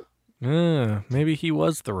Pizza." Maybe he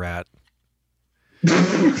was the rat.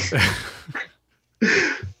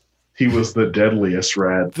 He was the deadliest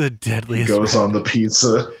rat. The deadliest. He goes on the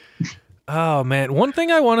pizza. Oh man, one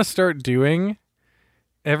thing I want to start doing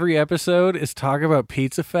every episode is talk about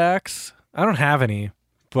pizza facts. I don't have any,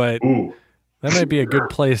 but that might be a good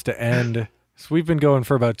place to end. So we've been going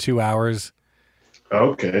for about 2 hours.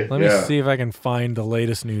 Okay. Let me see if I can find the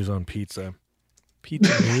latest news on pizza.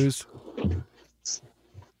 Pizza news.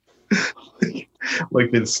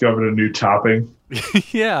 Like they discovered a new topping.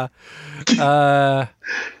 Yeah. A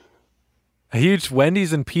huge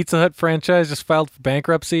Wendy's and Pizza Hut franchise just filed for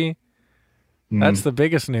bankruptcy. That's the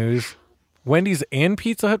biggest news. Wendy's and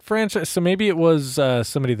Pizza Hut franchise. So maybe it was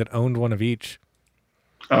somebody that owned one of each.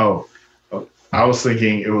 Oh, I was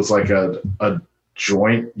thinking it was like a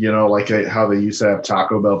joint, like how they used to have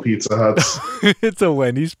Taco Bell Pizza Huts. It's a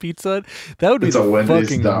Wendy's Pizza Hut. That would be the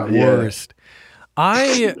fucking worst.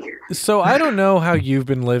 So I don't know how you've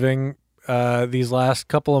been living these last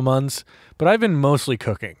couple of months, but I've been mostly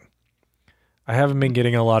cooking. I haven't been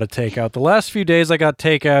getting a lot of takeout. The last few days I got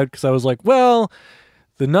takeout because I was like, well,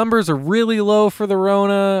 the numbers are really low for the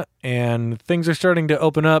Rona and things are starting to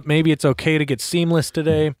open up. Maybe it's okay to get Seamless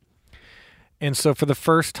today. And so for the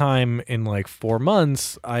first time in like 4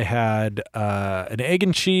 months, I had an egg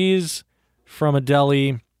and cheese from a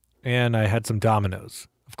deli and I had some Domino's.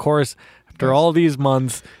 Of course, after all these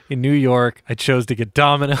months in New York, I chose to get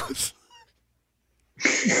Domino's.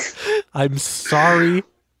 I'm sorry.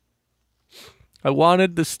 I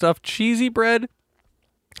wanted the stuffed cheesy bread.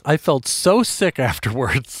 I felt so sick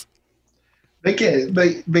afterwards. They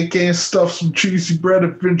can't stuff some cheesy bread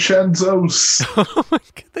at Vincenzo's. Oh my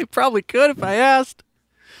God, they probably could if I asked.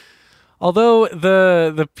 Although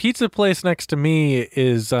the pizza place next to me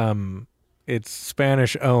is it's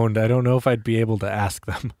Spanish owned. I don't know if I'd be able to ask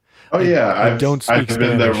them. Oh yeah, I don't speak Spanish. I've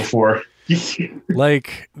been there before.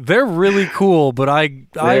 Like, they're really cool, but I'm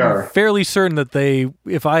fairly certain that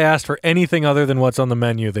if I asked for anything other than what's on the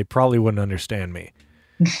menu, they probably wouldn't understand me.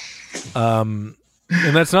 And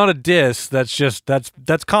that's not a diss. That's just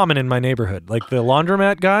that's common in my neighborhood. Like the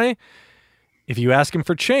laundromat guy, if you ask him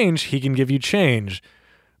for change, he can give you change.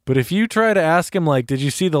 But if you try to ask him, like, did you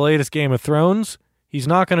see the latest Game of Thrones? He's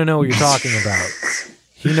not going to know what you're talking about.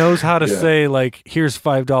 He knows how to say, like, here's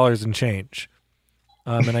 $5 in change.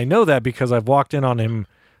 And I know that because I've walked in on him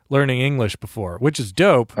learning English before, which is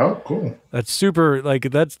dope. Oh, cool. That's super. Like,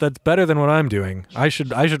 that's better than what I'm doing. I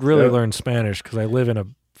should really learn Spanish because I live in a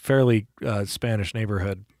fairly Spanish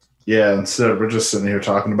neighborhood. Yeah, instead we're just sitting here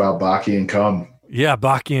talking about Baki and Cum. Yeah,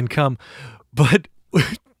 Baki and Cum. But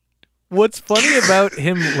what's funny about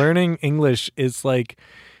him learning English is like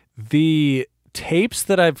the tapes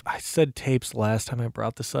that I said tapes last time I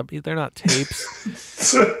brought this up. They're not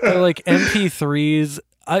tapes. They're like MP3s.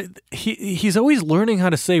 He's always learning how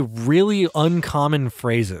to say really uncommon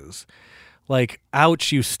phrases. Like,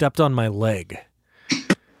 ouch, you stepped on my leg.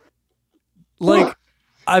 Like,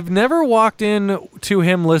 I've never walked in to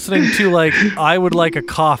him listening to, like, I would like a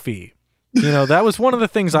coffee. That was one of the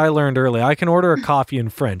things I learned early. I can order a coffee in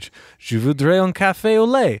French. Je voudrais un café au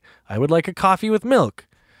lait. I would like a coffee with milk.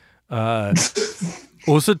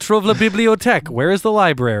 Où se trouve la bibliothèque? Where is the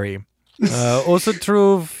library? Où se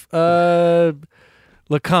trouve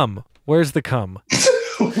Le Cum. Where's the cum?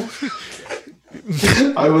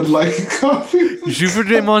 I would like a coffee. Je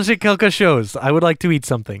voudrais manger quelque chose. I would like to eat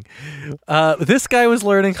something. This guy was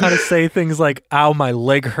learning how to say things like, ow, my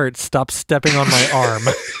leg hurts, stop stepping on my arm.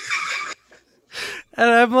 And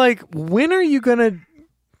I'm like, when are you going to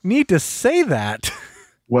need to say that?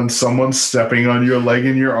 When someone's stepping on your leg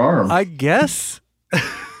and your arm. I guess.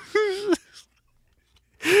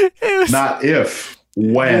 Not if.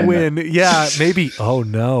 When. When. Yeah, maybe. Oh,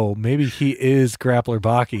 no. Maybe he is Grappler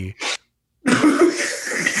Baki.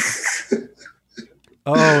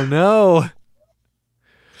 Oh, no.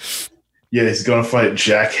 Yeah, he's going to fight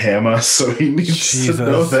Jack Hammer, so he needs to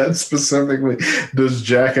know that specifically. Does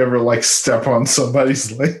Jack ever, like, step on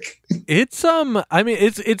somebody's leg? It's, I mean,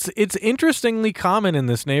 it's interestingly common in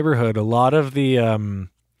this neighborhood. A lot of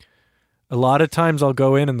times I'll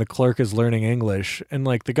go in and the clerk is learning English, and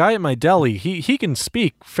like the guy at my deli, he can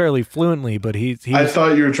speak fairly fluently, but he I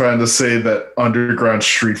thought you were trying to say that underground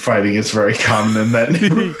street fighting is very common in that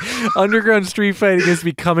neighborhood. Underground street fighting is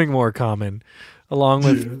becoming more common, along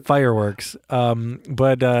with fireworks.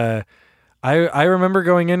 But I remember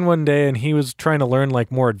going in one day and he was trying to learn like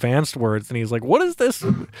more advanced words, and he's like, "What is this?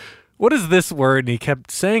 What is this word?" And he kept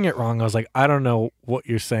saying it wrong. I was like, "I don't know what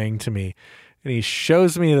you're saying to me." And he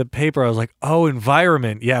shows me the paper. I was like, "Oh,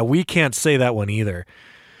 environment. Yeah, we can't say that one either."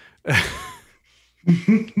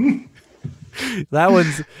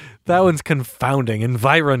 That one's confounding.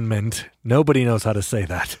 Environment. Nobody knows how to say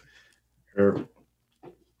that. Or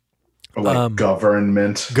like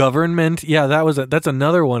government. Government. Yeah, that's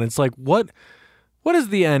another one. It's like, what is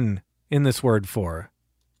the N in this word for?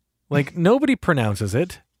 Like, nobody pronounces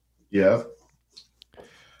it. Yeah.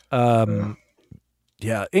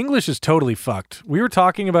 Yeah, English is totally fucked. We were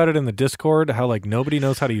talking about it in the Discord, how like nobody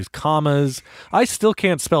knows how to use commas. I still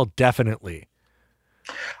can't spell definitely.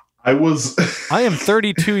 I am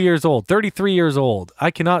 32 years old, 33 years old. I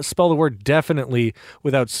cannot spell the word definitely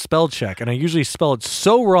without spell check, and I usually spell it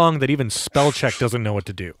so wrong that even spell check doesn't know what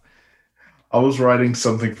to do. I was writing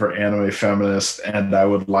something for Anime Feminist, and I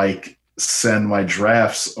would like send my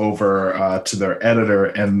drafts over to their editor,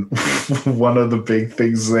 and one of the big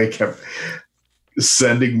things they kept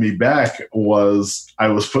sending me back was I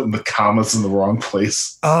was putting the commas in the wrong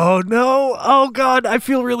place. Oh no. Oh god, I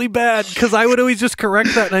feel really bad because I would always just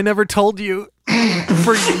correct that and I never told you.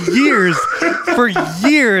 For years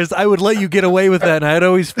I would let you get away with that, and I'd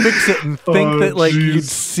always fix it and think that like you'd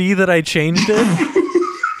see that I changed it.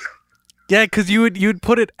 Yeah, because you'd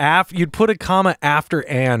put it you'd put a comma after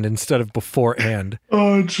and instead of before and.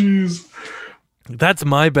 Oh jeez. That's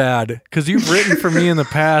my bad, because you've written for me in the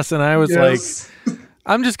past, and I was like,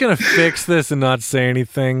 I'm just going to fix this and not say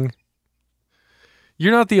anything.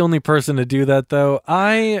 You're not the only person to do that, though.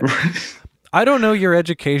 I don't know your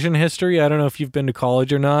education history. I don't know if you've been to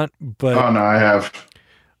college or not. But oh, no, I have.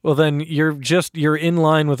 Well, then you're in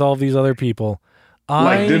line with all these other people.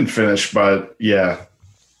 I didn't finish, but yeah.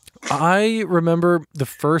 I remember the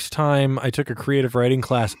first time I took a creative writing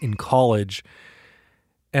class in college,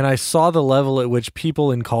 and I saw the level at which people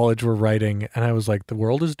in college were writing, and I was like, the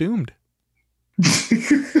world is doomed.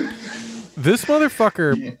 This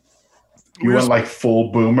motherfucker. You went like full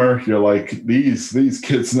boomer. You're like, these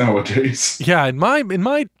kids nowadays. Yeah, in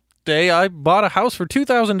my day, I bought a house for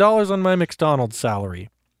 $2,000 on my McDonald's salary.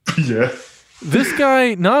 Yeah. This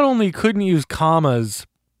guy not only couldn't use commas,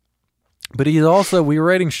 but we were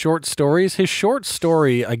writing short stories. His short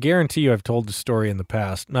story, I guarantee you I've told the story in the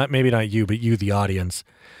past. Maybe not you, but you, the audience.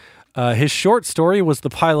 His short story was the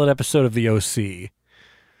pilot episode of The OC.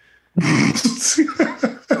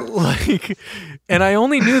 And I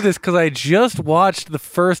only knew this because I just watched the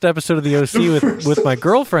first episode of The OC with my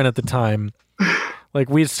girlfriend at the time. Like,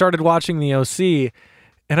 we had started watching The OC,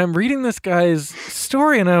 and I'm reading this guy's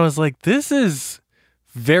story, and I was like, this is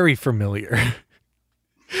very familiar.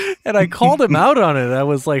 And I called him out on it. I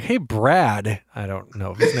was like, hey, Brad. I don't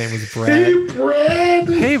know if his name was Brad. Hey, Brad.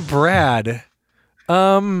 Hey, Brad.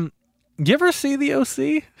 You ever see The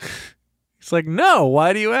OC? He's like, no.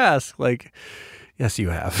 Why do you ask? Like, yes, you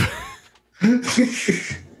have.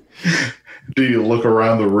 Do you look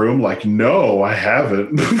around the room like, no, I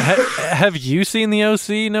haven't? Have you seen The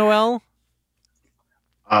OC, Noel?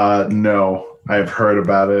 No. I've heard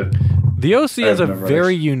about it. The OC has a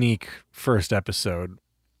very unique first episode.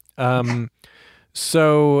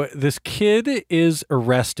 So this kid is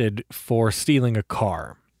arrested for stealing a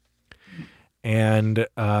car. And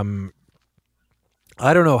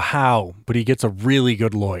I don't know how, but he gets a really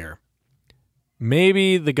good lawyer.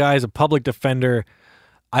 Maybe the guy's a public defender.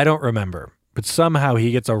 I don't remember. But somehow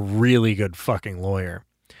he gets a really good fucking lawyer.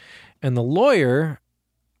 And the lawyer,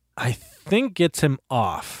 I think gets him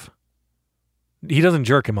off. He doesn't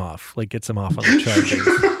jerk him off, like gets him off on the charges.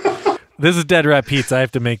 This is Dead Rat Pizza. I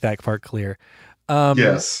have to make that part clear.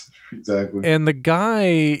 Yes, exactly. And the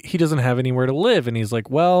guy, he doesn't have anywhere to live. And he's like,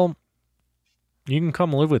 well, you can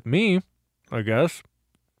come live with me, I guess.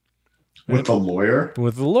 With the lawyer?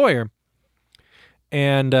 With the lawyer.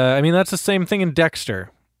 And, I mean, that's the same thing in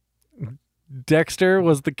Dexter. Dexter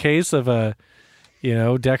was the case of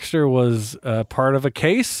Dexter was part of a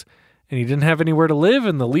case, and he didn't have anywhere to live,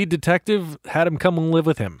 and the lead detective had him come and live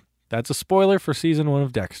with him. That's a spoiler for season 1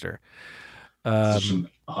 of Dexter. But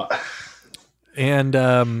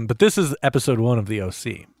this is episode 1 of the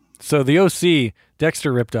OC. So the OC,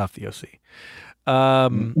 Dexter ripped off the OC.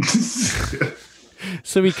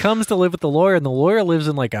 So he comes to live with the lawyer, and the lawyer lives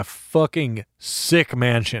in like a fucking sick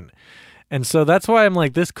mansion. And so that's why I'm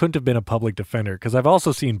like, this couldn't have been a public defender, because I've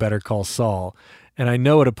also seen Better Call Saul, and I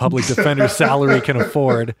know what a public defender's salary can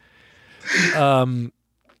afford.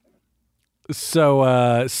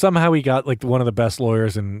 So somehow he got like one of the best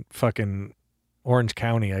lawyers in fucking Orange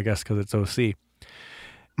County, I guess, because it's OC.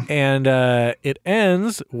 And it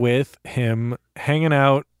ends with him hanging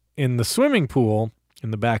out in the swimming pool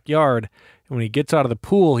in the backyard. And when he gets out of the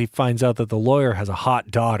pool, he finds out that the lawyer has a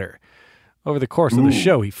hot daughter. Over the course of the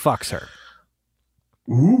show, he fucks her.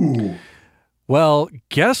 Ooh. Well,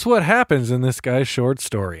 guess what happens in this guy's short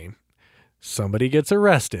story? Somebody gets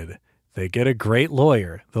arrested. They get a great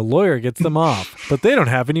lawyer. The lawyer gets them off, but they don't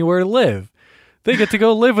have anywhere to live. They get to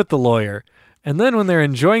go live with the lawyer. And then when they're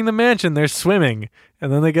enjoying the mansion, they're swimming.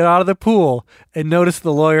 And then they get out of the pool and notice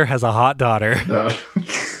the lawyer has a hot daughter.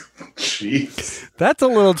 Jeez. That's a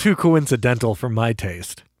little too coincidental for my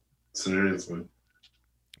taste. Seriously.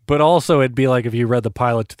 But also, it'd be like if you read the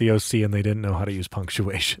pilot to the OC and they didn't know how to use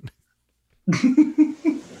punctuation.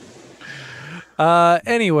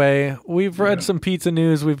 Anyway, we've read some pizza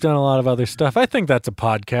news. We've done a lot of other stuff. I think that's a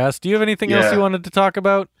podcast. Do you have anything else you wanted to talk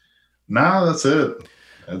about? Nah, that's it.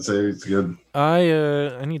 I'd say it's good.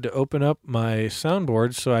 I need to open up my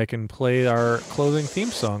soundboard so I can play our closing theme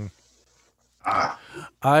song.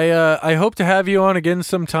 I hope to have you on again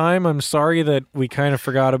sometime. I'm sorry that we kind of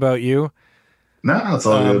forgot about you. No, it's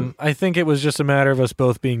all good. I think it was just a matter of us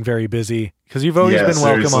both being very busy, because you've always been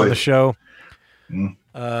welcome on the show. And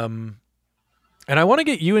I want to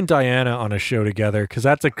get you and Diana on a show together, because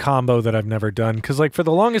that's a combo that I've never done. Because like for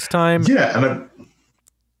the longest time,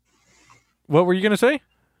 what were you gonna say?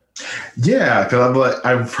 Yeah, because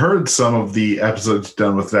I've heard some of the episodes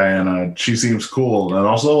done with Diana. She seems cool, and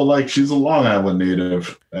also like she's a Long Island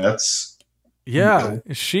native. That's cool.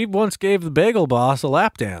 She once gave the Bagel Boss a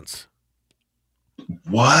lap dance.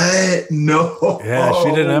 What? No. Yeah,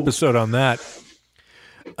 she did an episode on that.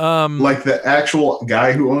 Like the actual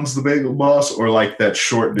guy who owns the Bagel Boss, or like that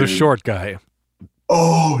short dude? The short guy.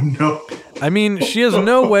 Oh, no. I mean, she has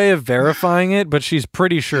no way of verifying it, but she's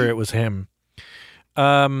pretty sure it was him.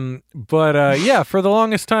 Yeah, for the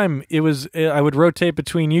longest time, I would rotate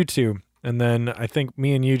between you two, and then I think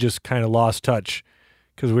me and you just kind of lost touch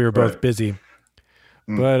because we were both busy.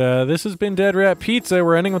 But this has been Dead Rat Pizza.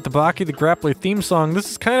 We're ending with the Baki the Grappler theme song.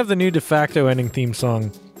 This is kind of the new de facto ending theme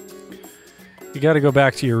song. You got to go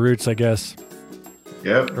back to your roots, I guess.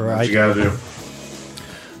 Yep, or what you got to do.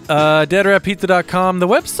 DeadRatPizza.com. The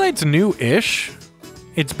website's new-ish.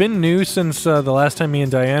 It's been new since the last time me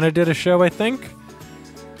and Diana did a show, I think.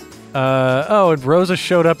 And Rosa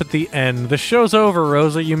showed up at the end. The show's over,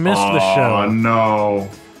 Rosa. You missed the show. Oh, no.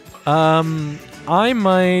 I'm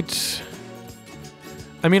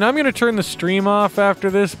going to turn the stream off after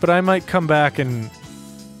this, but I might come back and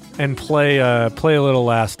play a little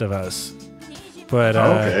Last of Us. But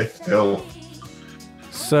okay.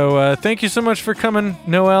 So thank you so much for coming,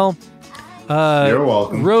 Noel. You're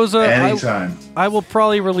welcome. Rosa, anytime. I will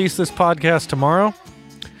probably release this podcast tomorrow.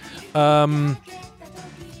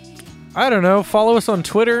 I don't know. Follow us on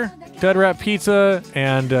Twitter, Dead Rat Pizza,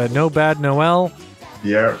 and No Bad Noel.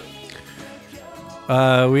 Yeah.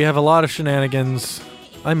 We have a lot of shenanigans.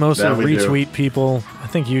 I mostly retweet people. I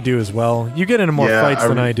think you do as well. You get into more fights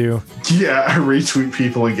than I do. Yeah, I retweet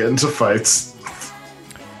people and get into fights.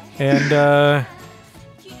 And,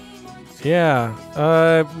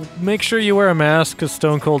 make sure you wear a mask because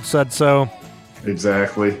Stone Cold said so.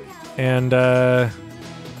 Exactly. And, I'll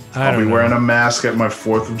be wearing a mask at my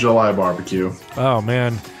 4th of July barbecue. Oh,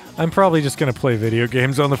 man. I'm probably just going to play video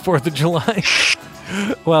games on the 4th of July.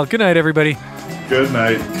 Well, good night, everybody. Good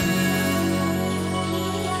night.